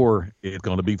Bar the Door. It's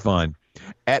going to be fun.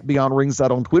 At Beyond Ringside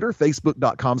on Twitter,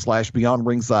 Facebook.com/Beyond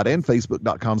Ringside, and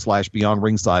Facebook.com/Beyond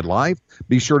Ringside Live.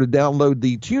 Be sure to download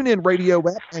the TuneIn Radio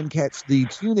app and catch the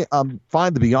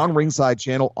find the Beyond Ringside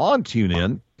channel on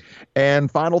TuneIn. And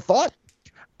final thought,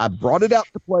 I brought it out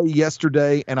to play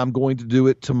yesterday, and I'm going to do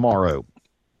it tomorrow.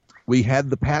 We had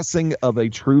the passing of a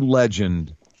true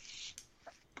legend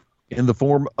in the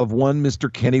form of one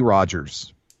Mr. Kenny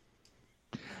Rogers.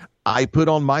 I put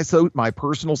on my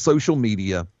personal social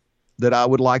media that I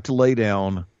would like to lay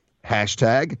down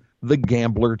hashtag the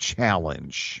Gambler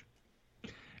Challenge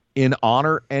in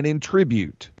honor and in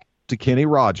tribute to Kenny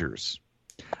Rogers.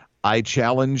 I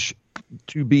challenge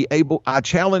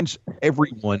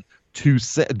everyone to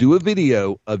do a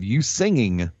video of you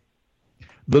singing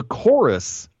the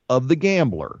chorus of The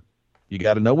Gambler. You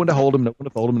got to know when to hold them, know when to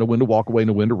fold them, know when to walk away,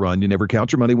 know when to run. You never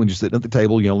count your money when you're sitting at the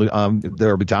table. You only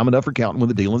there'll be time enough for counting when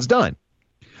the dealing's done.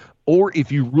 Or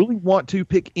if you really want to,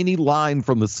 pick any line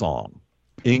from the song,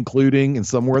 including "In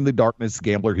Somewhere in the Darkness,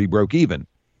 Gambler, He Broke Even."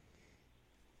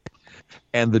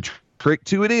 And the trick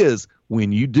to it is,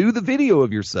 when you do the video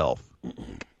of yourself,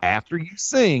 after you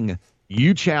sing,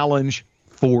 you challenge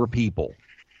 4 people.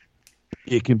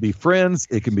 It can be friends,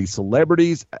 it can be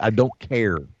celebrities, I don't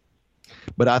care.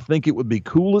 But I think it would be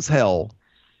cool as hell,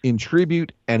 in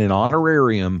tribute and in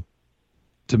honorarium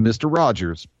to Mr.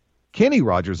 Rogers, Kenny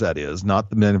Rogers, that is, not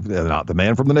the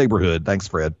man from the neighborhood. Thanks,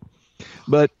 Fred.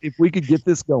 But if we could get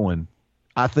this going,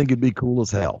 I think it'd be cool as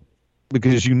hell,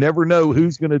 because you never know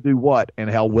who's going to do what and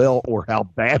how well or how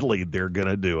badly they're going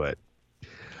to do it.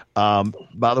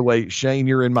 By the way, Shane,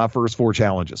 you're in my first 4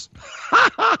 challenges.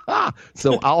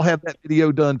 So I'll have that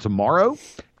video done tomorrow,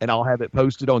 and I'll have it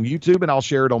posted on YouTube, and I'll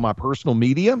share it on my personal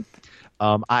media.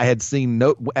 I had seen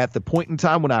at the point in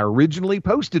time when I originally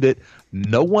posted it,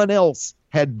 no one else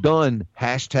had done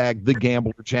hashtag the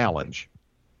Gambler Challenge.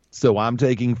 So I'm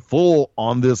taking full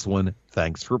on this one.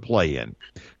 Thanks for playing.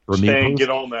 Shane, get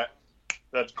on that.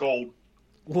 That's cold.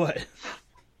 What?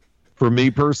 For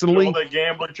me personally, the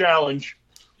Gambler Challenge.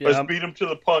 Yeah, let's beat him to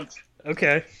the punch.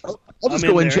 Okay. I'll just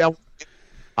go and challenge.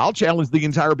 I'll challenge the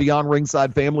entire Beyond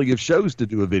Ringside family of shows to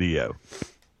do a video.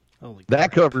 Holy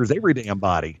that crap. Covers every damn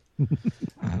body.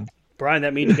 Brian,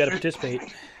 that means you got to participate. You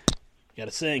got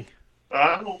to sing.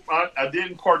 I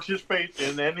didn't participate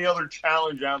in any other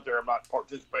challenge out there. I'm not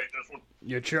participating in this one.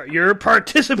 You're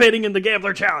participating in the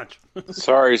Gambler Challenge.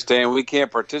 Sorry, Stan, we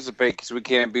can't participate because we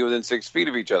can't be within 6 feet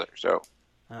of each other. So.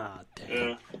 Ah,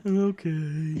 damn. Yeah. Okay.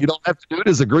 You don't have to do it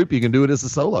as a group. You can do it as a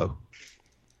solo.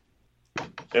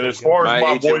 And as far as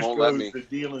my voice goes, the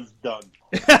dealing's done.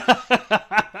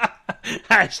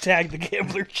 Hashtag the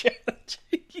Gambler Challenge.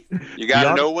 You got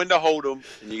to know when to hold them,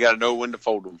 and you got to know when to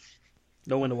fold them.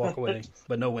 Know when to walk away,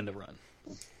 but know when to run.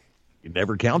 You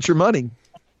never count your money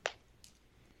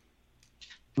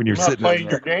when you're sitting at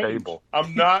the table.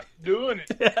 I'm not doing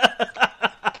it.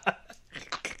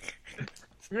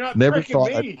 You're not never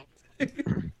tricking me.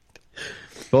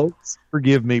 Folks,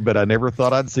 forgive me, but I never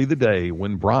thought I'd see the day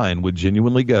when Brian would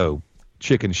genuinely go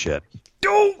chicken shit.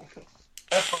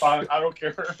 That's fine. I don't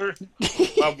care.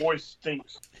 My voice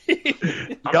stinks.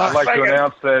 I'd like to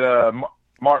announce that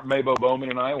Mark Mabo Bowman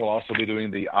and I will also be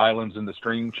doing the Islands in the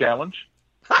Stream Challenge.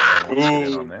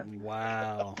 Ooh.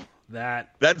 Wow.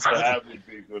 That would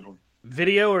be a good one.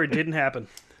 Video or it didn't happen?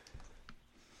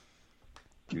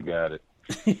 You got it.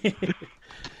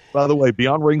 By the way,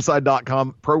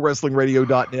 BeyondRingside.com,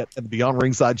 ProWrestlingRadio.net, and the Beyond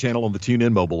Ringside channel on the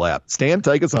TuneIn mobile app. Stan,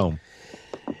 take us home.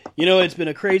 You know, it's been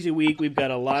a crazy week. We've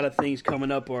got a lot of things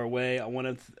coming up our way. I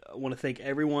want to thank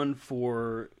everyone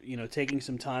for, taking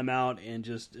some time out and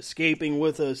just escaping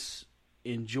with us,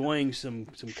 enjoying some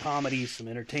comedy, some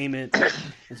entertainment,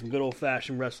 and some good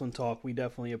old-fashioned wrestling talk. We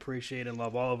definitely appreciate and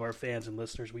love all of our fans and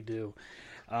listeners. We do.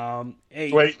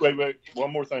 Hey, Wait.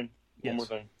 One more thing. Yes. One more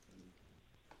thing.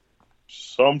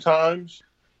 Sometimes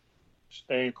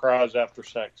Stan cries after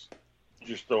sex.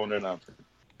 Just throwing it out there.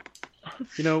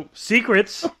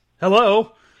 Secrets.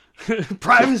 Hello.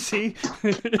 Privacy.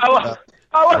 I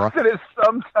like it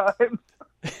sometimes.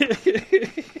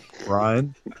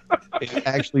 Brian, it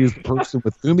actually is the person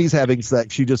with whom he's having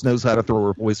sex. She just knows how to throw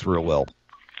her voice real well.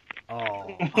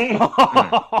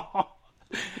 Oh.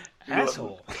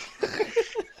 Asshole.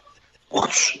 I'm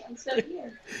still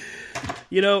here.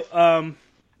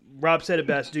 Rob said it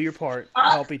best. Do your part.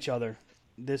 Help each other.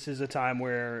 This is a time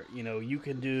where, you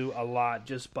can do a lot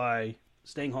just by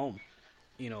staying home.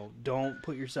 Don't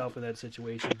put yourself in that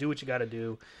situation. Do what you got to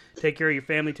do. Take care of your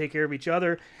family. Take care of each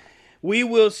other. We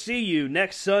will see you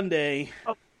next Sunday.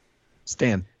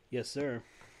 Stan. Yes, sir.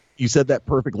 You said that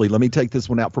perfectly. Let me take this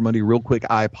one out from under you real quick.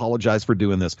 I apologize for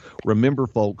doing this. Remember,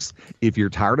 folks, if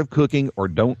you're tired of cooking or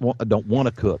don't want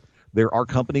to cook, there are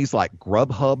companies like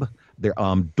Grubhub,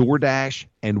 DoorDash,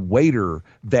 and Waiter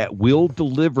that will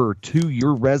deliver to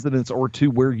your residence or to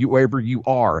wherever you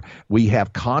are. We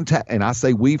have contact, and I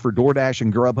say we for DoorDash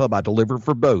and Grubhub. I deliver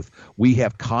for both. We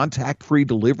have contact-free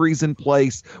deliveries in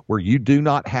place where you do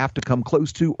not have to come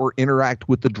close to or interact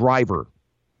with the driver.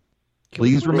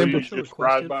 Please remember. Just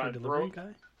ride by and throw.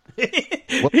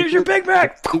 Here's your Big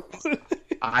Mac.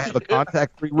 I have a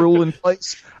contact-free rule in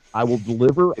place. I will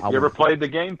deliver. You ever played the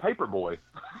game Paperboy?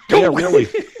 Yeah, really.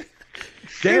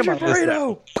 Here's your Damn, I missed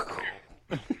burrito.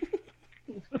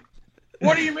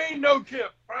 What do you mean, no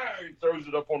tip? He throws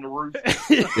it up on the roof.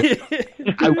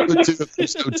 I would too if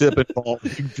there's no tip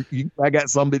involved. You drag that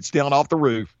some bitch down off the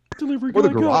roof. Delivery or the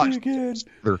guy garage. got me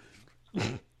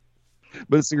again.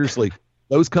 But seriously,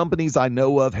 those companies I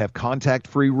know of have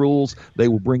contact-free rules. They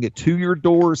will bring it to your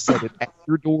door, set it at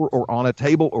your door or on a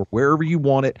table or wherever you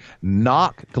want it,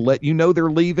 knock to let you know they're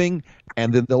leaving,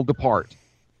 and then they'll depart.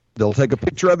 They'll take a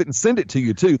picture of it and send it to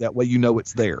you, too. That way you know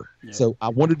it's there. Yeah. So I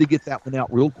wanted to get that one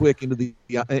out real quick into the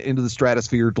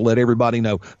stratosphere to let everybody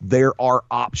know there are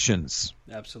options.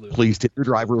 Absolutely. Please tip your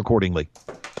driver accordingly.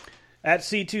 At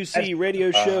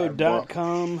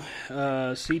C2CRadioshow.com,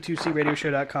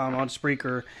 C2CRadioshow.com on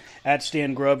Spreaker, at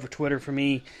Stan Grubb for Twitter for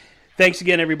me. Thanks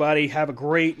again, everybody. Have a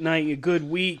great night, a good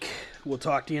week. We'll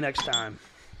talk to you next time.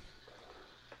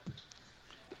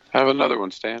 Have another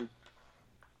one, Stan.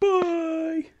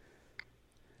 Bye.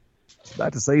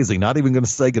 About to say, is he not even going to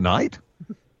say goodnight?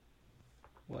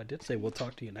 Well, I did say we'll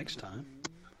talk to you next time.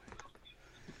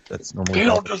 That's normally. You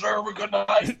don't deserve a good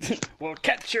night. We'll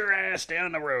catch your ass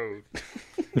down the road.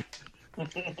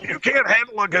 You can't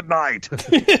handle a good night.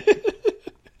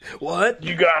 What?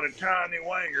 You got a tiny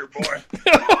wanger, boy.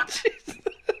 Oh, jeez.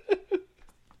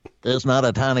 It's not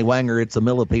a tiny wanger, it's a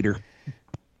millipeter.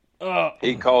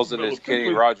 He calls it his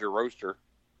Kenny Roger roaster.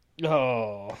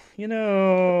 Oh,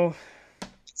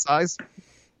 Size?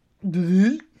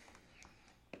 My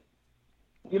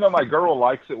girl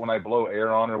likes it when I blow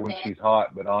air on her when she's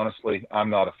hot, but honestly, I'm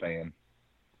not a fan.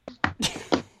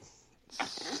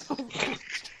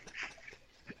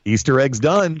 Easter eggs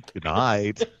done. Good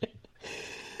night.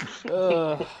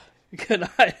 Good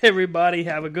night, everybody.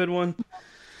 Have a good one.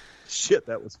 Shit,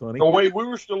 that was funny. Oh, wait, we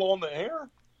were still on the air?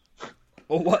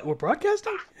 Oh, what? We're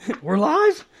broadcasting? We're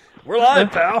live? We're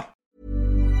live, pal.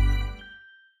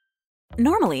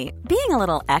 Normally, being a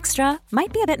little extra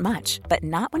might be a bit much, but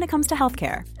not when it comes to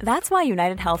healthcare. That's why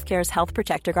United Healthcare's Health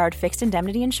Protector Guard fixed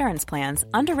indemnity insurance plans,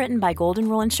 underwritten by Golden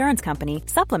Rule Insurance Company,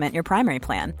 supplement your primary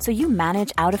plan so you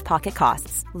manage out-of-pocket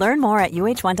costs. Learn more at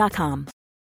UH1.com.